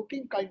that, the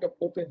protein kind of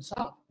opens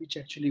up, which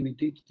actually we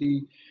did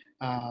the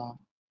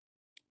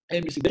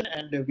MBC,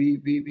 and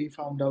we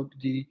found out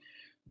the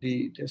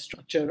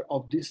structure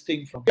of this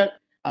thing from here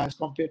as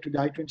compared to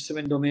the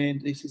I-27 domain.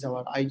 This is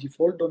our IG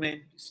fold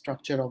domain,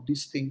 structure of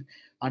this thing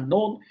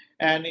unknown.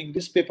 And in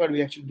this paper,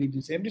 we actually did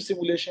this MD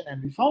simulation,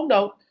 and we found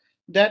out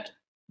that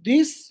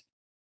this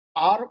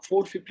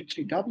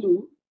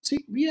R453W,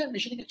 see, we are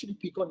measuring actually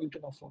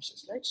piconewton of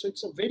forces, right? So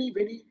it's a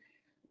very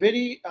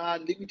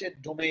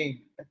limited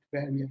domain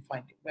where we are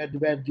finding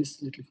where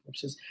these little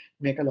forces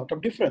make a lot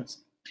of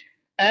difference.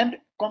 And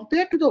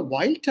compared to the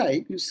wild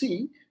type, you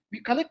see, we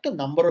collect a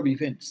number of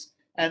events,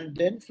 and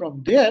then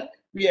from there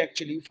we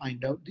actually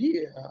find out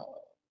the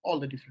all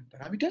the different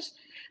parameters,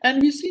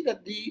 and we see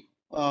that the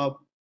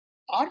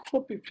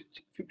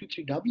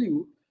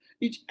R453W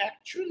it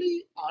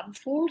actually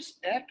unfolds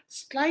at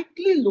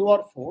slightly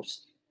lower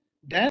force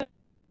than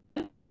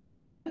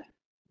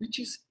which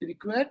is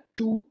required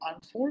to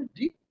unfold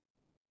the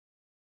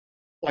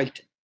wild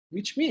type,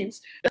 which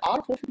means the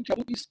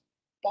R453W is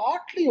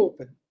partly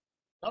open,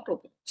 not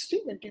open,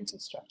 still maintains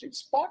its structure.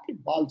 It's partly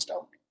bulged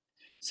out,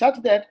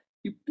 such that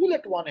you pull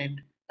at one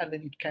end and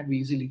then it can be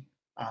easily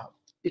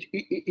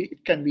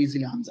it can be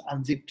easily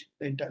unzipped.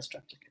 The entire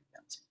structure can be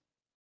unzipped.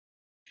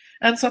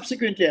 And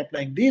subsequently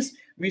applying this,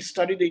 we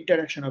studied the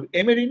interaction of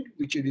emerin,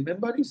 which you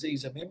remember is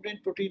a membrane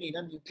protein,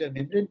 inner nuclear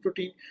membrane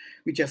protein,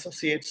 which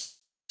associates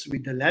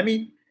with the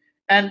lamine.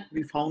 And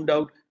we found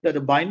out that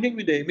the binding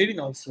with the emerin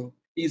also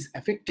is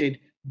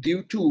affected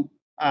due to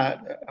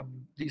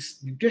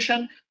this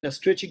mutation. The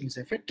stretching is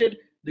affected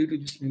due to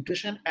this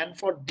mutation. And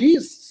for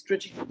these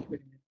stretching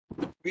experiments,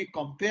 we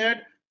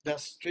compared the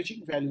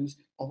stretching values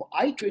of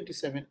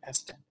I-27 as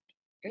standard.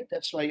 Okay,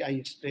 that's why I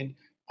explained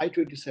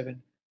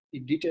I-27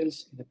 in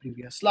details in the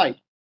previous slide.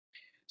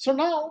 So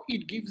now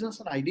it gives us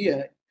an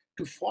idea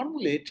to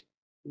formulate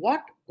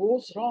what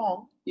goes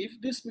wrong if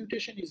this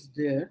mutation is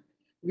there,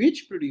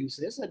 which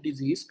produces a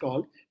disease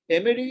called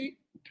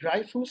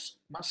Emery-Dreifuss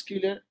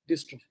muscular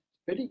dystrophy.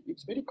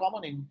 It's very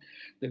common in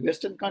the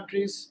Western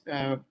countries.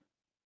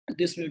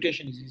 This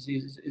mutation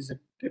is a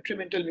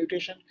detrimental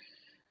mutation.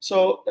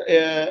 So,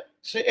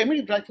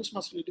 Emery-Dreifuss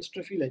muscular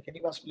dystrophy, like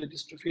any muscular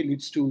dystrophy,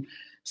 leads to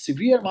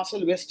severe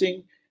muscle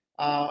wasting,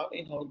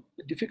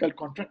 difficult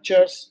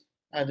contractures,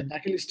 the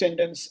Achilles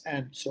tendons,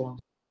 and so on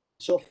and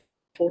so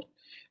forth.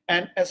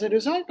 And as a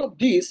result of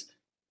this,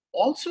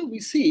 also we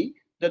see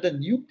that the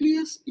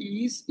nucleus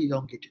is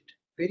elongated,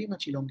 very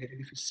much elongated.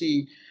 If you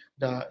see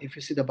the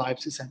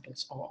biopsy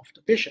samples of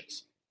the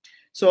patients,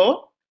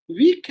 so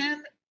we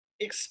can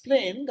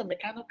explain the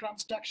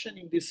mechanotransduction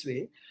in this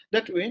way,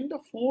 that when the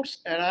force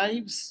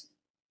arrives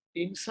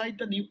inside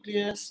the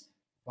nucleus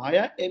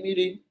via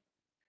emerin,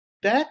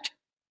 that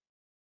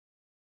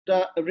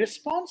the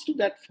response to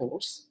that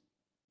force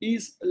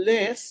is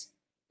less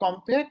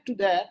compared to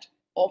that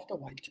of the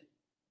wild type.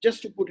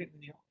 Just to put it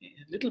in a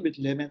little bit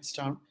layman's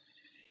term,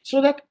 so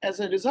that as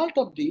a result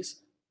of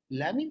this,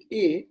 lamin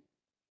A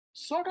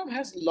sort of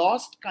has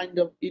lost kind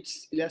of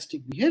its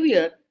elastic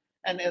behavior,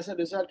 and as a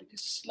result, it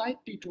is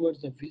slightly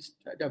towards the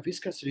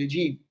viscous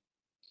regime.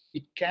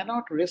 It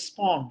cannot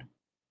respond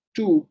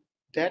to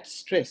that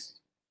stress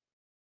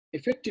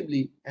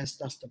effectively as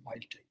does the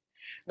wild type.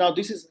 Now,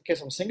 this is the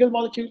case of a single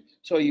molecule,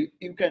 so you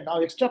can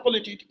now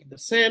extrapolate it in the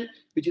cell,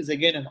 which is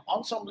again an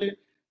ensemble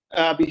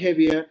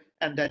behavior,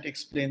 and that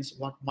explains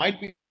what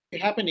might be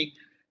happening.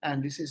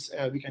 And this is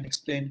we can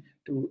explain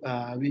to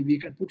we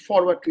can put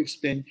forward to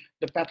explain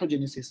the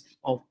pathogenesis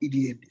of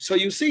EDMD. So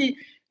you see,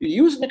 you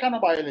use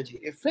mechanobiology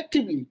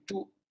effectively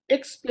to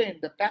explain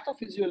the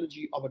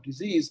pathophysiology of a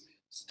disease,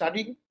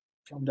 studying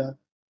from the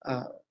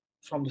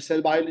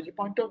cell biology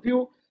point of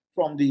view,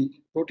 from the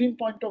protein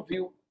point of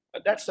view.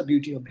 That's the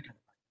beauty of mechanobiology.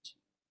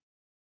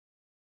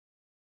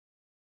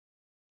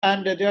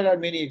 And there are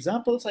many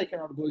examples. I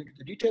cannot go into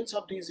the details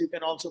of these. You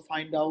can also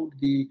find out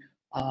the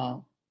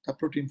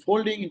protein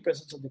folding in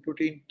presence of the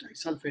protein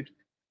disulfide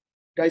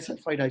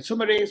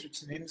isomerase,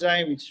 which is an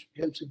enzyme which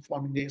helps in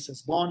forming the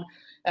SS bond.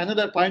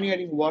 Another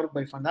pioneering work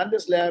by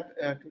Fernandez lab,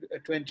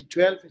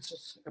 2012,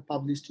 it's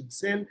published in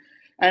Cell.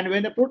 And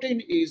when a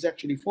protein is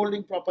actually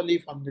folding properly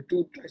from the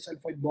two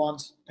disulfide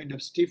bonds, kind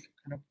of stiff,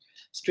 kind of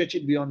stretch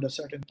it beyond a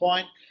certain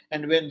point.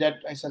 And when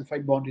that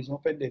disulfide bond is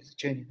open, there's a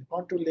change in the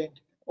contour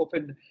length.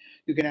 Open,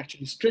 you can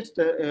actually stretch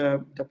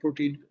the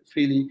protein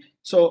freely.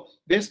 So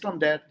based on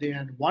that, they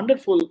had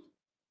wonderful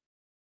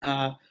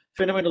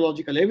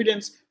phenomenological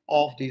evidence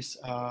of this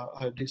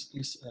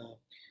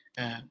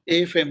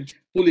AFM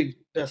pulling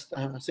the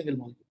single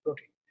molecule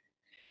protein.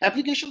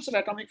 Applications of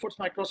atomic force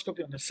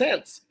microscopy on the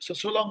cells.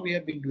 So long we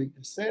have been doing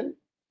the cell,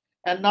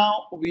 and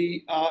now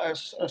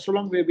so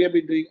long we have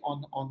been doing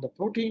on the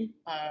protein,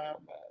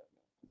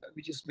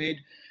 which is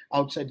made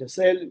outside the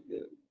cell,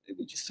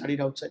 which is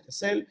studied outside the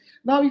cell.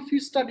 Now, if you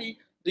study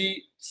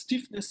the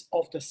stiffness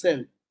of the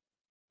cell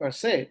per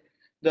se,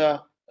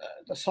 the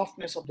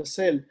softness of the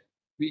cell,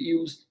 we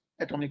use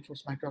atomic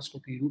force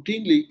microscopy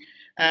routinely,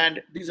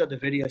 and these are the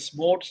various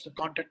modes: the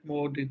contact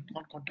mode, the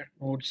non-contact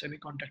mode,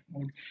 semi-contact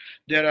mode.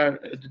 There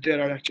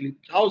are actually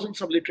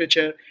thousands of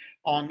literature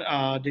on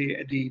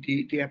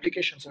the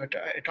applications of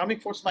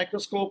atomic force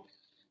microscope.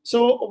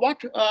 So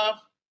what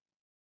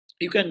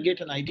you can get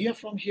an idea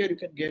from here. You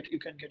can get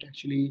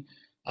actually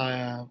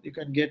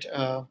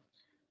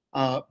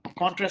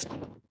contrast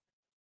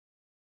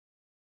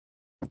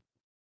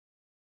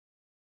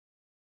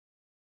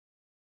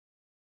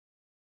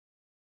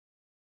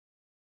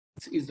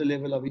is the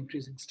level of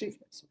increasing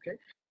stiffness. Okay,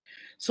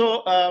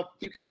 so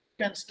you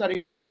can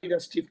study the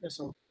stiffness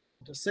of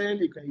the cell.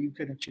 You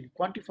can actually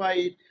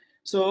quantify it.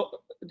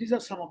 So these are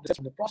some of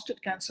the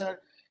prostate cancer.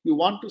 You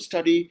want to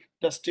study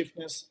the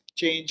stiffness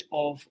change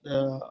of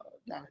the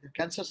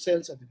cancer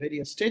cells at the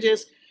various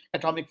stages.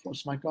 Atomic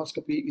force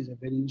microscopy is a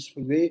very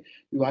useful way.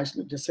 You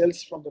isolate the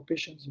cells from the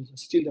patients. You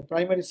steal the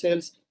primary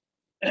cells.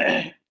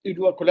 You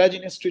do a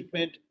collagenous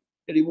treatment.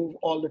 Remove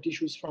all the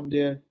tissues from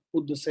there.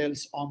 Put the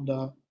cells on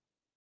the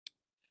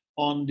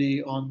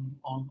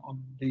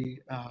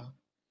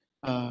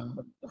uh,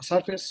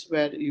 surface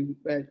where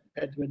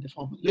they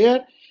form a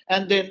layer,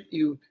 and then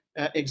you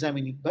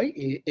examine it by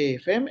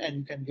AFM, and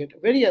you can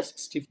get various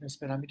stiffness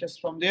parameters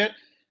from there.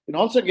 You can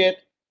also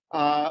get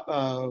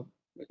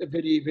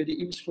very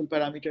useful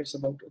parameters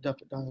about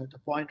the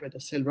point where the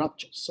cell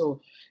ruptures.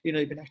 So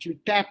you can actually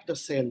tap the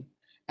cell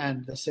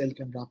and the cell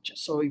can rupture.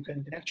 So you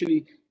can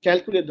actually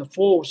calculate the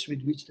force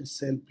with which the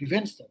cell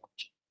prevents the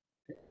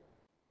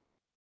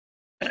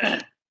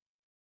rupture.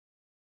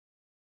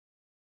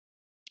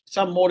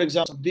 Some more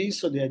examples of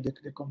these. So they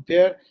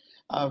compare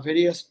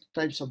various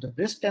types of the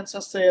breast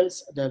cancer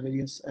cells, the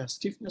various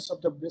stiffness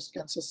of the breast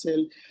cancer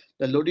cell,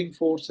 the loading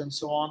force, and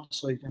so on.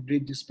 So you can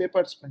read this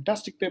paper. It's a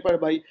fantastic paper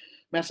by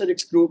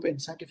Masadik's group in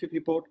Scientific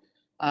Report,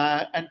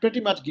 and pretty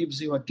much gives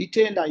you a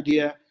detailed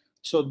idea.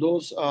 So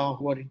those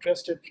who are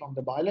interested from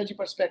the biology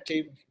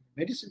perspective, from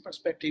the medicine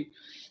perspective,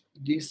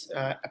 this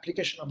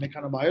application of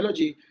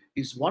mechanobiology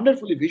is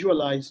wonderfully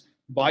visualized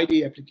by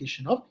the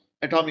application of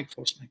atomic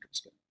force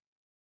microscope.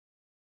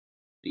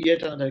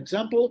 Yet another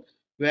example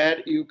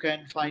where you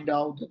can find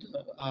out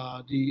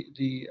how the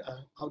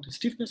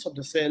stiffness of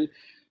the cell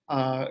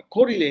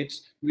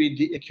correlates with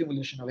the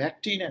accumulation of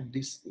actin, and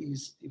this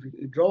is, if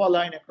you draw a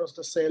line across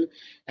the cell,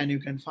 and you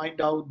can find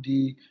out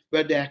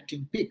where the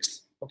actin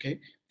peaks, okay,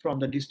 from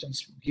the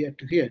distance from here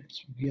to here,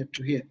 from here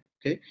to here.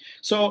 Okay,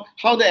 so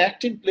how the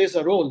actin plays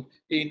a role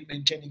in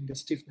maintaining the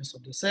stiffness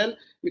of the cell,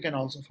 we can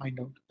also find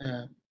out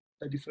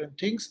the different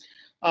things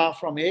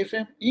from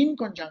AFM in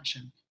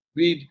conjunction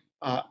with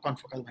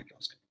confocal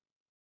microscopy.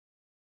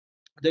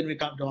 Then we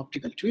come to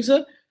optical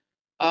tweezer.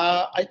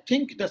 I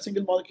think the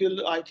single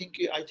molecule, I think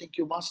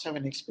you must have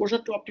an exposure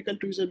to optical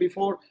tweezer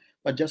before,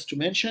 but just to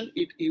mention,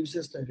 it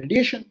uses the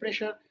radiation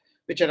pressure,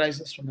 which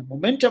arises from the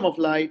momentum of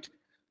light.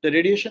 The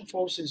radiation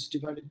force is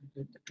divided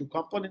into two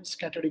components,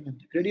 scattering and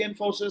the gradient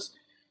forces.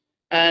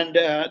 And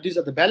these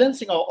are the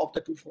balancing of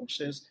the two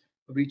forces,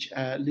 which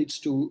leads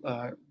to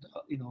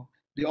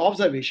the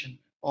observation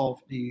of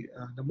the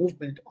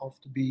movement of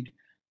the bead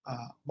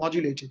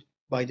modulated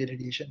by the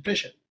radiation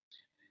pressure.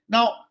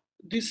 Now,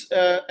 this,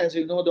 as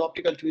you know, the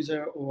optical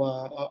tweezer,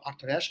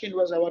 Arthur Ashkin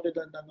was awarded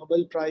the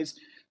Nobel Prize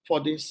for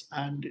this,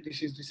 and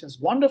this has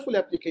wonderful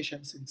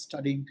applications in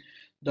studying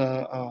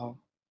the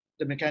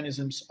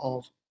mechanisms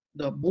of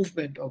the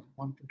movement of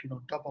one protein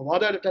on top of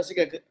other.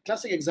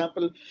 Classic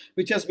example,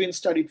 which has been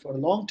studied for a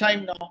long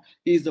time now,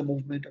 is the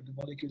movement of the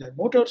molecular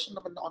motors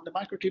on the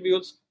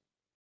microtubules,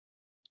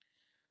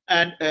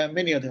 and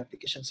many other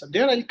applications. And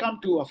there I'll come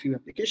to a few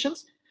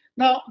applications.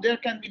 Now, there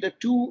can be the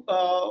two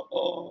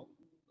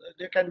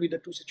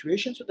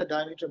situations where the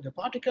diameter of the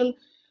particle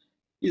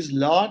is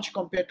large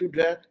compared to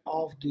that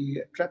of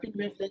the trapping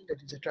wavelength,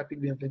 that is the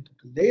trapping wavelength of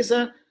the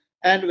laser,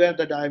 and where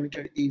the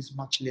diameter is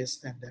much less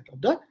than that of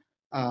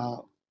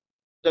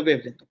the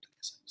wavelength of the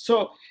laser.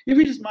 So if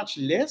it is much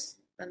less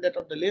than that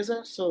of the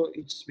laser, so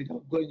it's,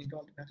 without going into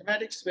all the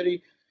mathematics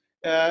in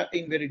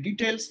very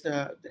details,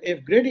 the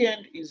F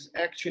gradient is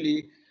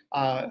actually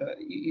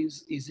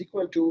is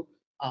equal to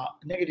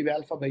negative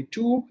alpha by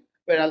 2,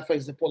 where alpha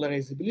is the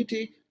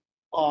polarizability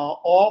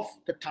of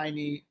the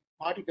tiny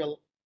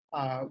particle,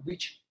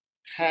 which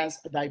has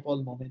a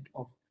dipole moment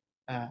of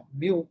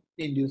mu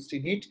induced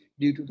in it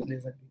due to the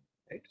laser beam.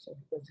 Right? So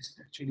because this is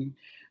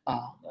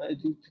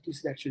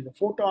actually the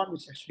photon,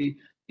 which is actually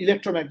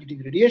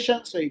electromagnetic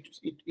radiation, so it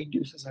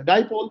induces a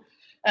dipole,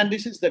 and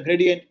this is the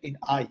gradient in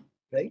I,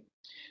 right?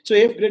 So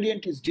F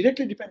gradient is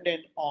directly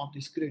dependent on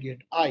this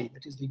gradient I,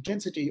 that is the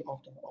intensity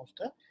of the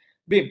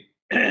beam.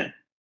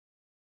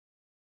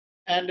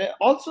 And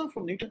also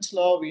from Newton's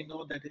law, we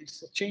know that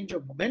it's a change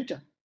of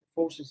momentum.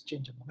 Force is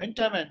change of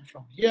momentum, and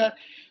from here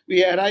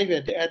we arrive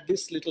at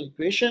this little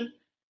equation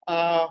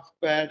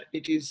where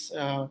it is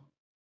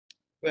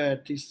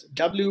where this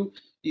W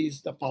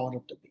is the power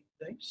of the beam,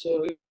 right?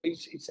 So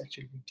it's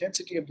actually the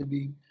intensity of the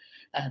beam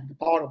and the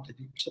power of the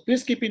beam. So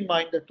please keep in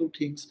mind the two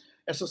things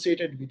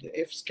associated with the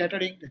F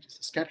scattering, that is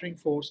the scattering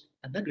force,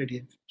 and the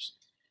gradient force.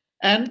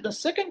 And the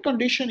second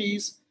condition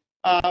is,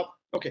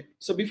 okay,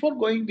 so before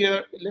going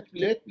there, let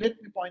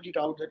me point it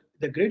out that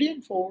the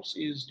gradient force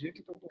is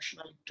directly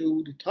proportional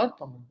to the third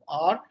power of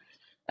R,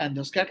 and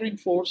the scattering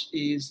force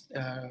is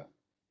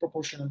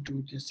proportional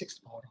to the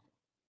sixth power of R.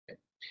 Okay?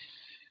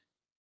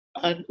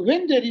 And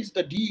when there is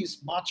the D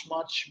is much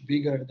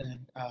bigger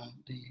than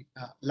the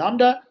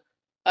lambda,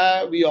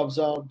 we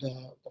observe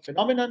the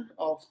phenomenon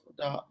of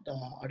the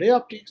array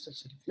optics,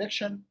 that's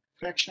reflection,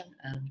 refraction,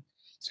 and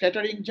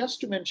scattering. Just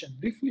to mention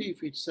briefly,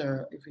 if it's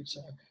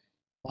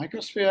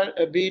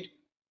microsphere bead.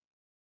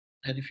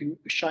 And if you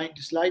shine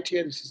this light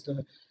here, this is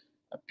the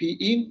P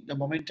in, the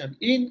momentum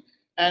in,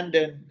 and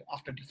then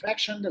after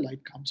diffraction, the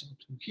light comes out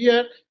through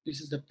here.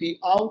 This is the P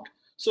out.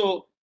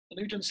 So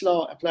Newton's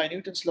law, apply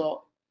Newton's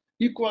law,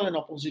 equal and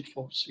opposite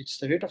force. It's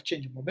the rate of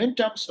change of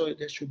momentum, so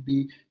there should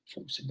be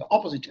force in the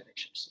opposite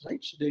directions,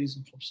 right? So there is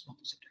a force in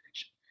opposite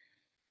direction.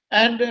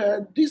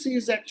 And this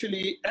is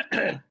actually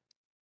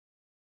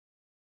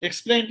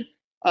explained.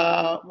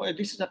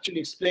 This is actually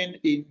explained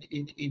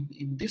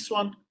in this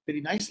one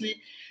very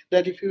nicely,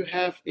 that if you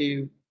have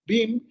a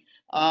beam,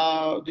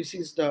 this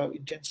is the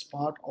intense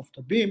part of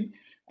the beam,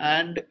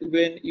 and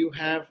when you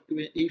have,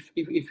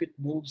 if it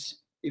moves,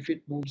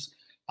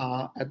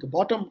 at the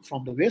bottom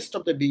from the west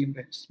of the beam,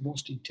 where it's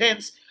most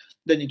intense,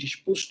 then it is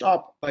pushed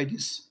up by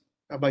this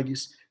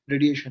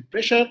radiation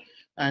pressure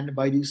and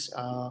by this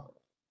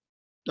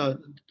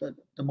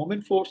the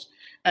moment force.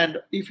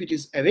 And if it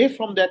is away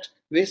from that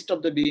waist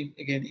of the beam,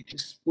 again it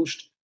is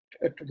pushed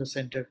to the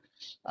center.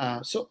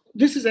 So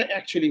this is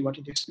actually what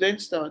it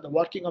explains, the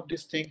working of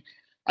this thing.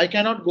 I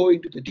cannot go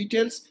into the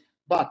details,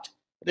 but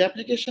the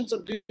applications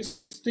of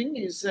this thing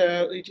is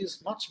it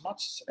is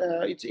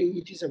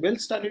it is a well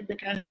studied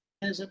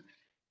mechanism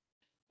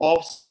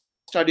of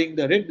studying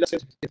the red blood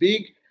cells.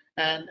 Big,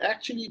 and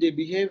actually they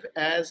behave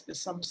as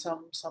some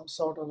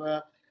sort of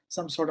a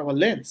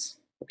lens.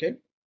 Okay.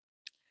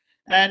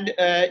 And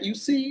you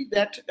see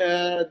that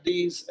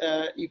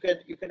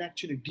you can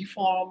actually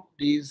deform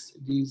these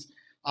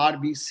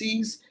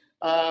RBCs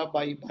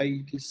by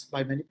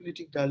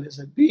manipulating the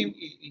laser beam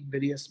in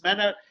various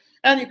manner,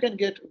 and you can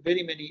get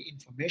very many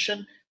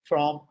information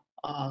from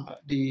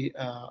the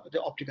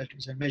optical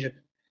tweezer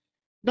measurement.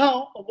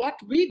 Now,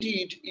 what we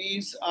did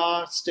is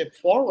a step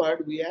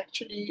forward. We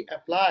actually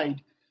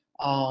applied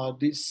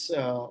this.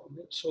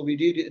 So we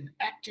did an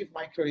active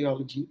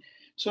microbiology.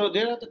 So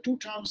there are the two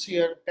terms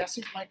here: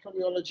 passive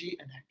microbiology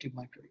and active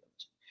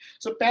microbiology.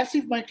 So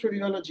passive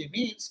microbiology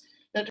means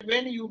that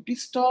when you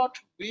distort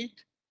with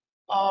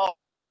uh,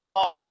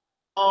 uh,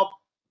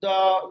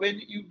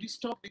 when you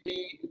distort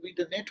with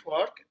the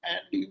network,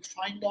 and you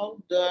find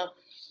out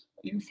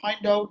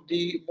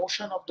the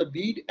motion of the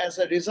bead as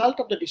a result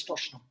of the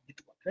distortion of the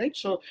network, right?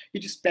 So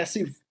it is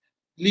passively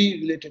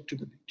related to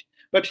the bead.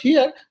 But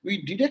here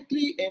we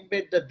directly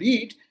embed the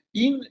bead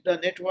in the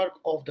network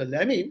of the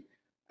lamine.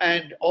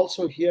 And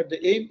also here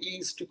the aim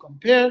is to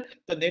compare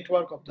the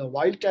network of the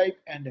wild type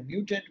and the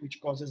mutant,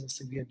 which causes a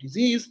severe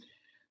disease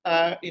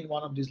in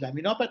one of these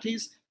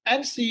laminopathies,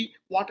 and see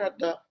what are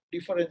the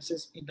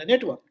differences in the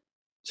network.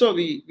 So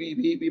we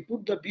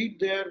put the bead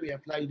there, we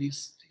apply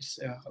this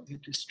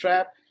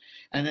strap,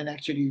 and then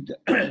actually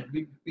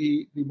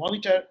we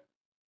monitor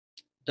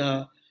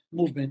the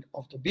movement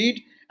of the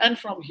bead. And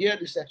from here,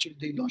 this is actually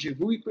the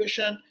Lagevaux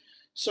equation.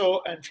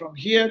 So, and from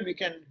here we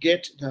can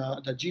get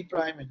the G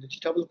prime and the G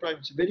double prime.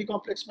 It's very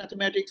complex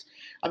mathematics.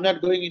 I'm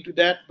not going into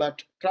that,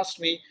 but trust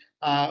me,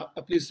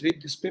 please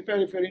read this paper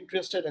if you're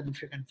interested, and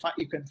if you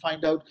can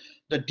find out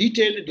the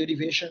detailed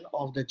derivation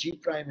of the G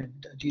prime and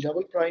the G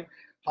double prime,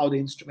 how the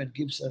instrument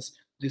gives us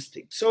this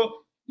thing.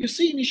 So you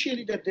see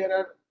initially that there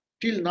are,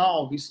 till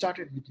now we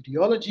started with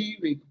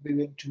rheology, we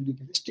went to the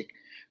ballistic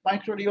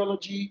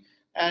microrheology,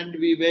 and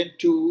we went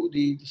to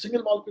the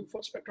single molecule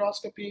force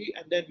spectroscopy,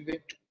 and then we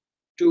went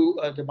to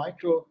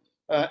the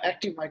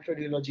active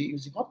microrheology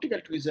using optical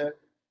tweezer.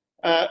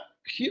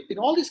 In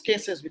all these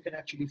cases, we can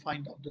actually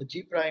find out the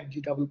G prime,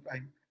 G double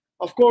prime,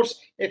 of course,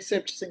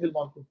 except single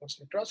molecule force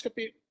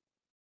spectroscopy,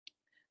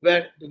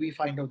 where we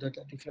find out the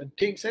different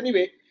things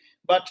anyway.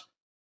 But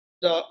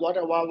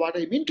what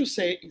I mean to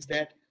say is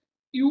that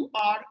you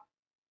are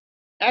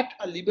at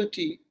a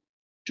liberty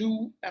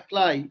to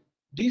apply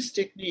these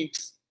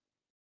techniques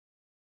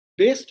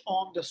based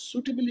on the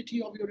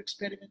suitability of your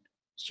experiment,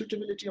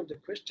 suitability of the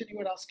question you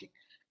are asking,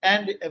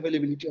 and the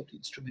availability of the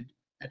instrument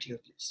at your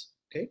place.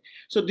 Okay,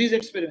 so these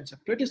experiments are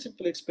pretty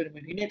simple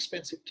experiment,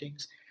 inexpensive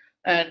things,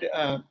 and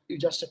you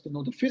just have to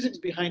know the physics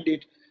behind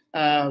it,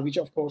 which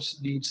of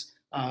course needs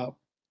a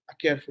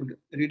careful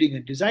reading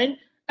and design,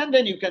 and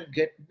then you can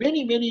get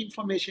many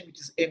information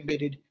which is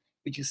embedded,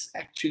 which is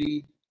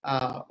actually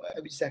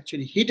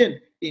hidden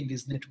in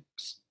these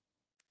networks.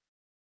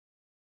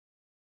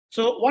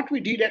 So what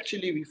we did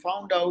actually, we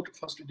found out,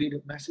 first we did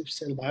a massive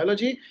cell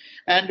biology,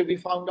 and we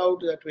found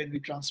out that when we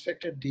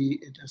transfected the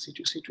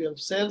C2C12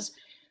 cells,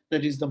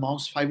 that is the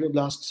mouse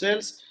fibroblast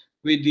cells,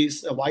 with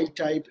this wild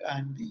type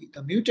and the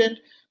mutant,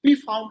 we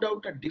found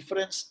out a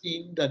difference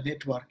in the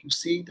network. You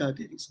see that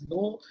there is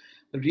no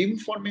rim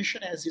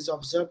formation as is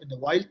observed in the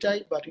wild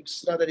type, but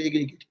it's rather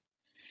aggregated.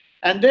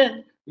 And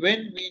then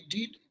when we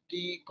did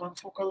the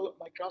confocal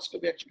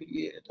microscopy,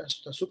 actually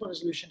the super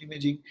resolution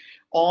imaging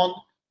on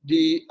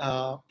the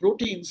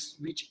proteins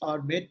which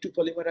are made to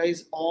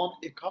polymerize on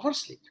a cover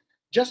slip,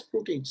 just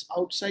proteins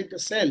outside the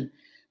cell,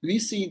 we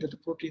see that the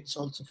proteins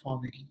also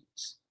form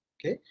aggregates.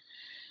 Okay.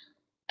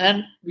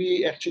 And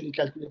we actually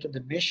calculated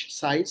the mesh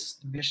size.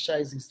 The mesh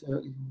size is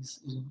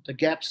the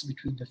gaps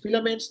between the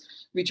filaments,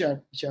 which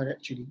are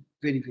actually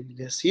very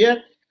less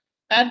here.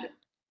 And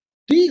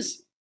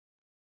these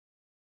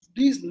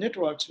these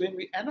networks, when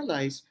we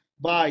analyze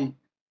by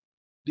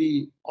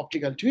the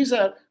optical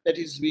tweezer, that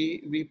is,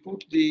 we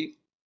put the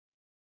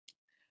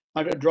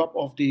a drop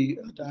of the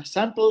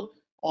sample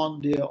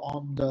on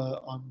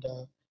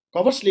the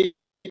cover slip,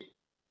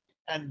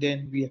 and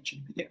then we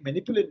actually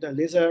manipulate the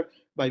laser,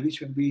 by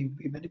which when we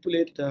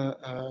manipulate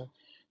the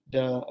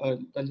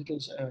little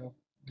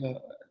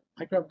the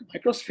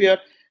microsphere,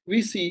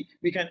 we see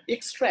we can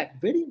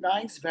extract very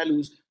nice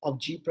values of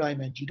G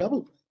prime and G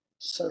double prime.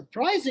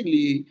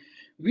 Surprisingly,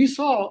 we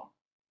saw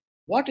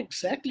what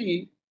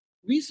exactly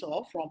we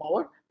saw from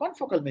our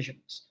confocal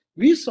measurements.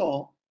 We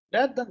saw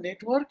that the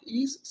network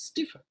is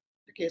stiffer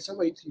in the case of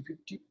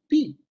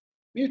A350P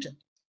mutant.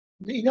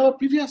 In our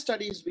previous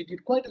studies, we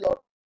did quite a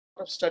lot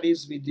of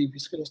studies with the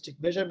viscoelastic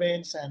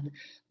measurements and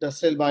the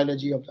cell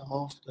biology of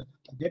the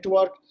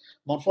network,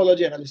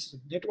 morphology analysis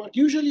of the network.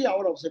 Usually,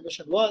 our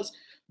observation was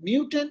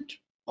mutant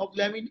of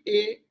lamin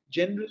A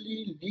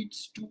generally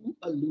leads to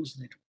a loose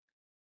network.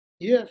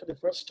 Here, for the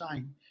first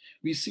time,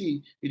 we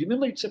see,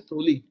 remember it's a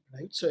proline,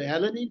 right? So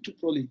alanine to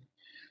proline.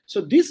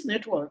 So this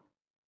network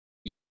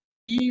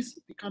is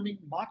becoming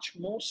much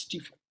more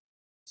stiffer.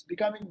 It's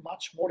becoming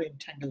much more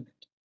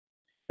entanglement,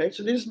 right?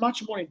 So there is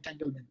much more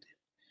entanglement there,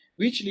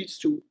 which leads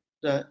to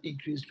the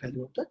increased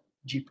value of the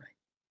G prime.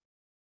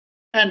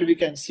 And we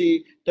can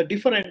see the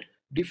different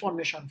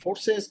deformation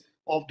forces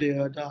of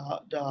the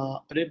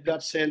red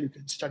blood cell. You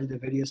can study the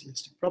various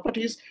elastic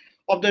properties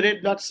of the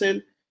red blood cell.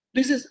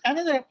 This is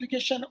another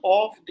application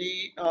of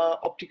the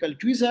optical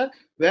tweezer,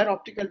 where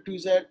optical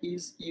tweezer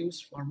is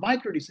used for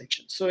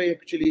microdissection. So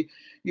actually,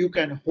 you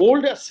can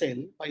hold a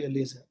cell by a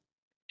laser,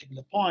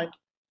 particular point,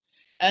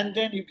 and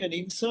then you can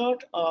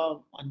insert a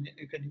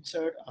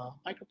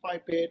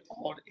micropipette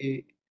or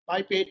a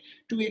pipette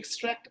to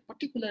extract a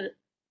particular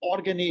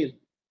organelle,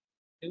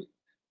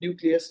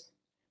 nucleus,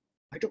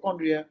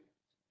 mitochondria,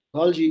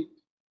 Golgi.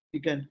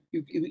 You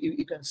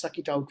can suck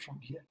it out from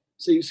here.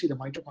 So you see the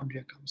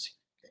mitochondria comes in.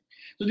 Okay.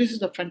 So this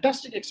is a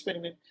fantastic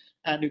experiment,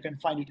 and you can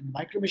find it in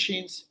micro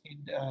machines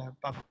in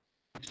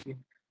published in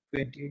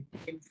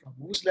 2018 from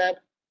Moose Lab.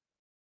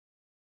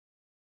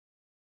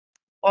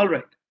 All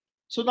right.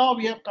 So now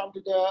we have come to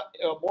the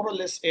more or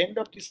less end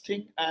of this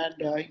thing,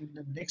 and in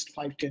the next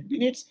 5-10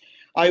 minutes,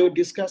 I would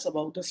discuss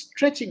about the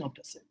stretching of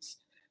the cells.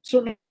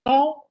 So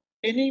now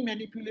any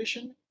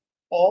manipulation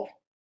of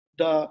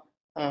the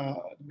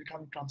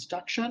mechanical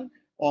transduction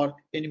or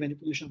any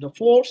manipulation of the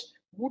force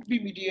would be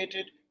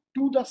mediated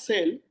to the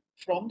cell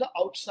from the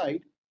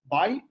outside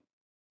by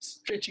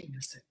stretching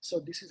the cell. So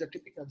this is a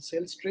typical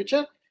cell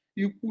stretcher.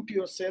 You put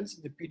your cells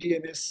in the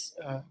PDMS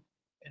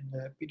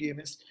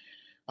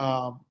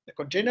the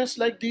containers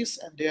like this,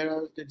 and there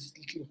are these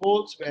little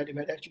holes where you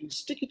might actually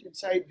stick it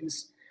inside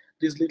these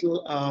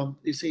little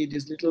you see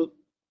these little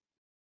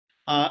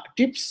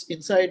tips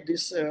inside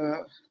this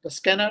the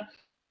scanner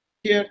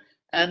here,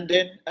 and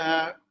then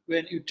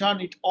when you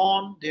turn it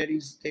on, there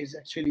is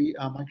actually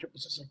a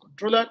microprocessor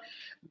controller.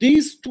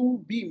 These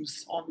two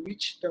beams on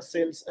which the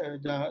cells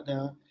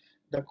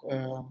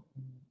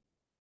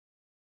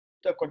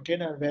the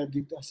container where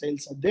the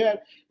cells are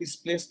there is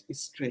placed, is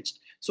stretched.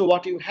 So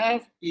what you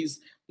have is,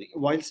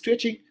 while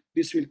stretching,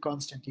 this will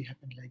constantly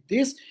happen like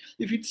this.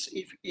 If it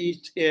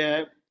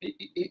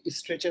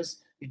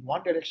stretches in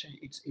one direction,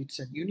 it's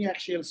a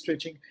uniaxial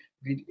stretching.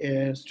 With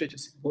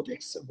stretches in both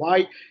x and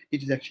y,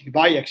 it is actually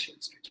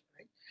biaxial stretching.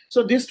 Right?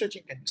 So this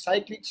stretching can be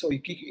cyclic. So you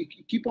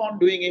keep on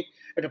doing it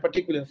at a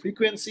particular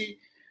frequency,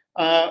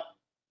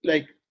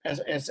 like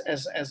as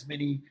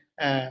many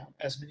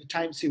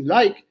times you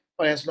like,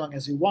 or as long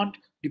as you want,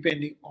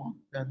 depending on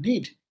the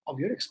need of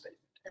your experiment.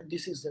 And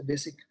this is the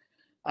basic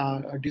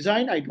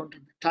design. I don't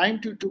have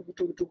time to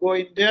go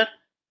in there.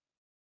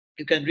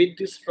 You can read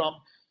this from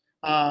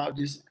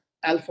this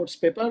Alford's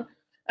paper.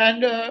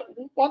 And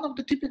one of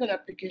the typical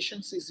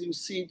applications is, you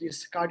see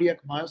these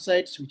cardiac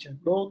myocytes which are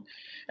grown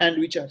and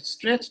which are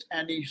stretched,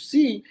 and you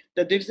see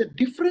that there is a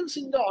difference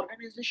in the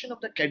organization of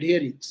the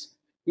cadherenes,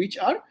 which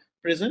are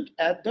present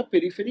at the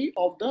periphery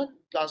of the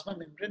plasma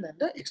membrane and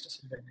the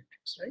extracellular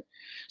matrix, right?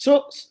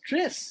 So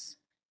stress,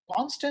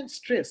 constant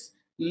stress,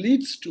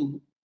 leads to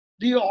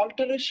the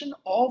alteration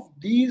of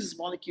these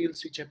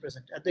molecules which are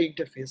present at the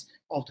interface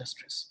of the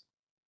stress.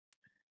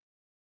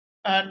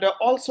 And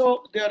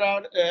also there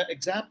are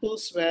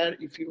examples where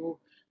if you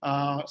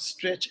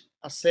stretch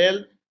a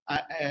cell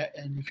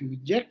and if you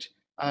inject,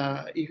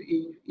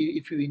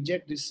 if you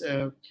inject this,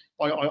 or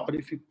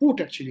if you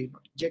put, actually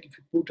not inject, if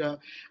you put a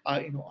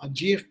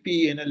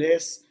GFP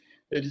NLS,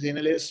 that is,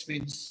 NLS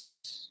means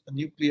a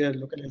nuclear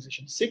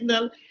localization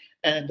signal,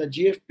 and the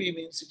GFP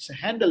means it's a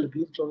handle,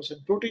 green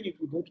fluorescent protein. If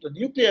you go to the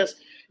nucleus,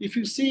 if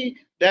you see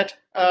that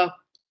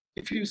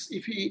if you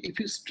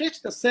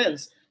stretch the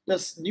cells, the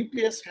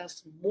nucleus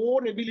has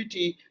more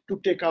ability to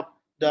take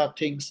up the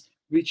things,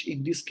 which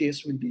in this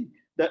case will be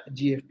the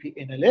GFP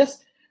NLS.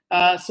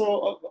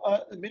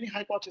 Many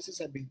hypotheses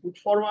have been put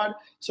forward.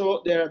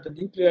 So there are the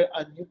nuclear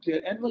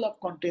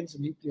envelope contains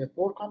nuclear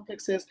pore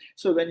complexes.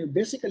 So when you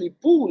basically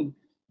pull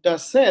the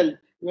cell,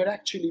 you are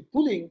actually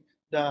pulling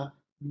the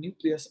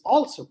nucleus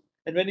also.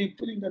 And when you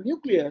pull in the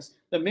nucleus,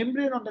 the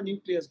membrane on the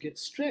nucleus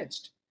gets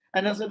stretched.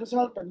 And as a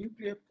result, the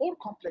nuclear pore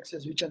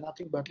complexes, which are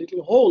nothing but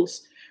little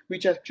holes,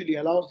 which actually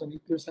allows the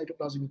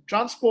nucleocytoplasmic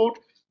transport,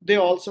 they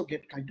also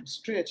get kind of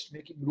stretched,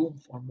 making room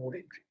for more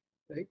entry.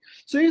 Right?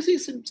 So you see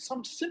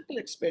some simple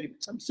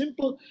experiments, some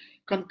simple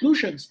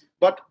conclusions,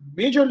 but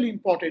majorly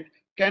important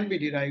can be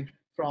derived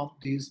from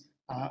these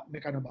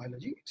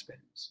mechanobiology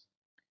experiments.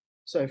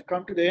 So I've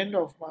come to the end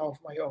of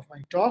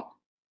my talk,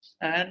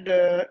 and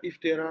if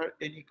there are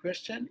any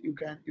question, you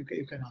can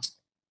ask.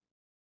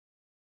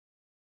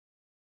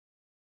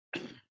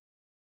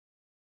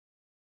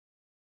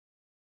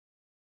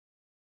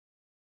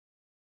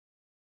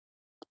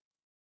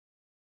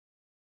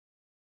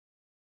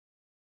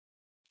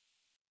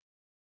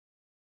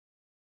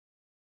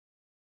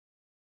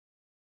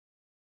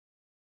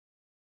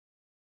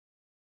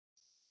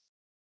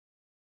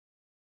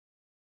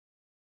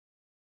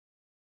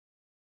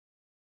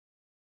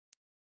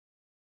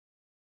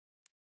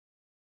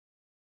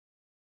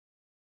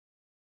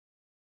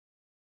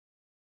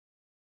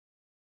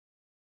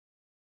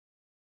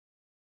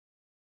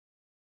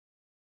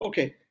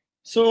 Okay,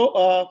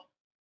 so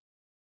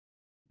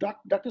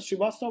Dr.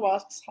 Srivastava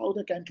asks how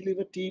the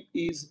cantilever tip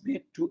is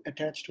made to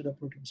attach to the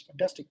proteins.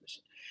 Fantastic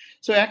question.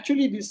 So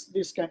actually,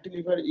 this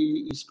cantilever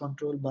is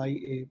controlled by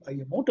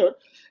a motor,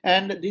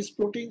 and these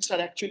proteins are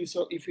actually,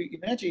 so if you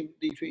imagine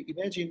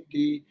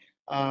the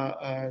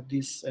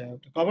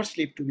cover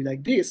slip to be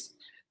like this,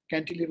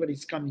 cantilever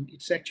is coming.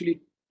 It's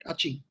actually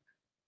touching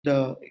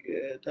the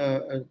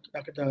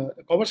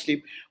cover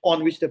slip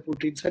on which the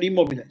proteins are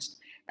immobilized,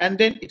 and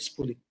then it's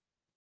pulling,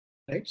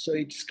 right? So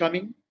it's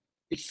coming,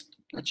 it's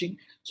touching.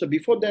 So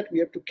before that, we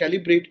have to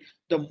calibrate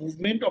the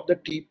movement of the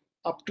tip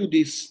up to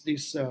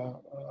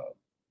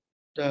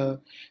the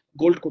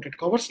gold coated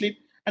cover slip.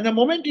 And the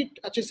moment it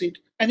touches it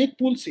and it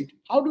pulls it,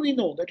 how do we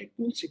know that it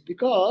pulls it?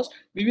 Because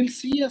we will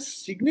see a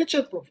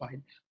signature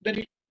profile that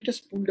it has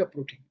pulled a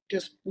protein. It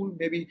has pulled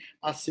maybe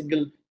a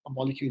single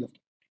molecule of it.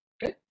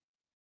 Okay.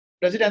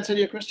 Does it answer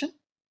your question?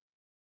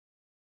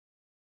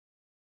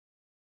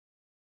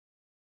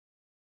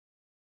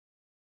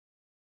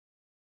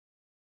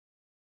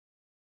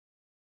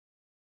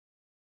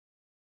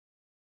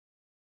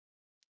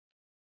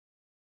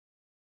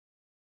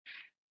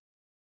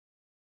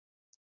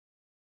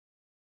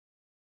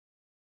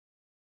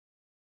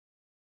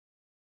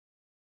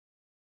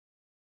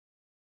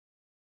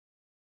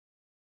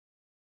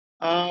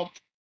 Uh,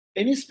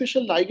 any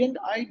special ligand?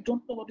 I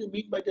don't know what you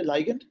mean by the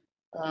ligand.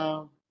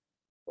 Uh,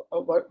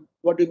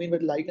 what do you mean by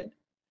ligand?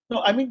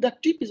 No, I mean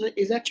that tip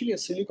is actually a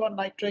silicon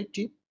nitride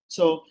tip.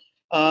 So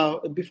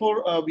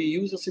before we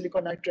use the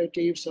silicon nitride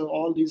tip, so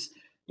all these,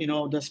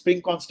 the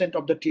spring constant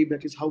of the tip,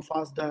 that is how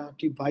fast the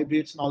tip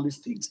vibrates and all these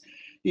things,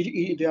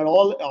 they are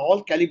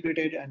all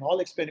calibrated, and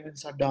all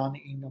experiments are done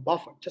in a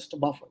buffer, just a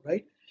buffer,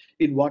 right?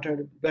 In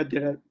water where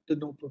there are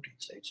no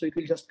proteins, right? So it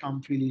will just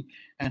come freely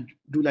and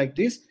do like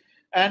this,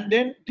 and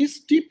then this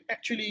tip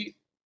actually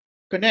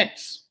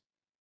connects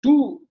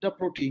to the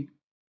protein.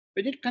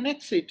 When it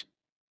connects it,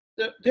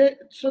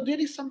 so there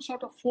is some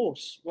sort of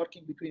force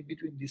working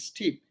between this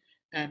tip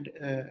and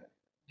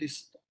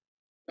this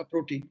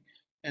protein,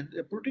 and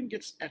the protein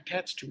gets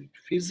attached to it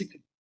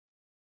physically,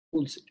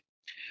 pulls it.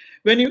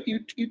 When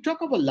you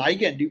talk of a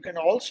ligand, you can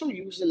also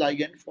use the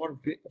ligand for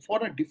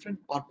a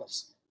different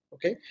purpose.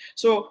 Okay,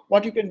 so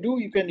what you can do,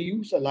 you can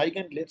use a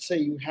ligand. Let's say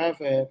you have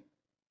an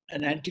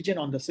antigen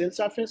on the cell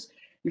surface.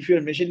 If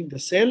you're measuring the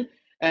cell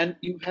and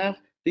you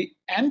have the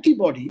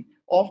antibody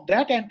of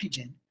that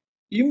antigen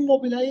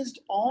immobilized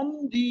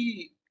on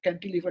the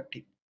cantilever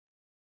tip,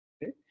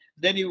 okay?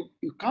 Then you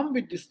come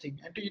with this thing,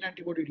 antigen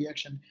antibody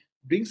reaction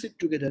brings it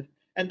together,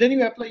 and then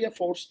you apply a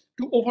force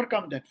to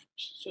overcome that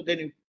force. So then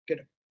you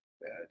get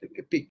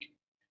a peak.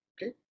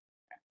 Okay.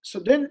 So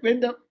then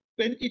when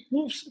it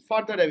moves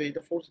further away,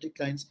 the force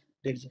declines.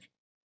 There is a.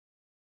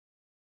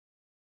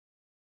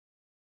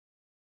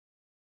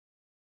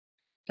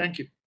 Thank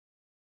you.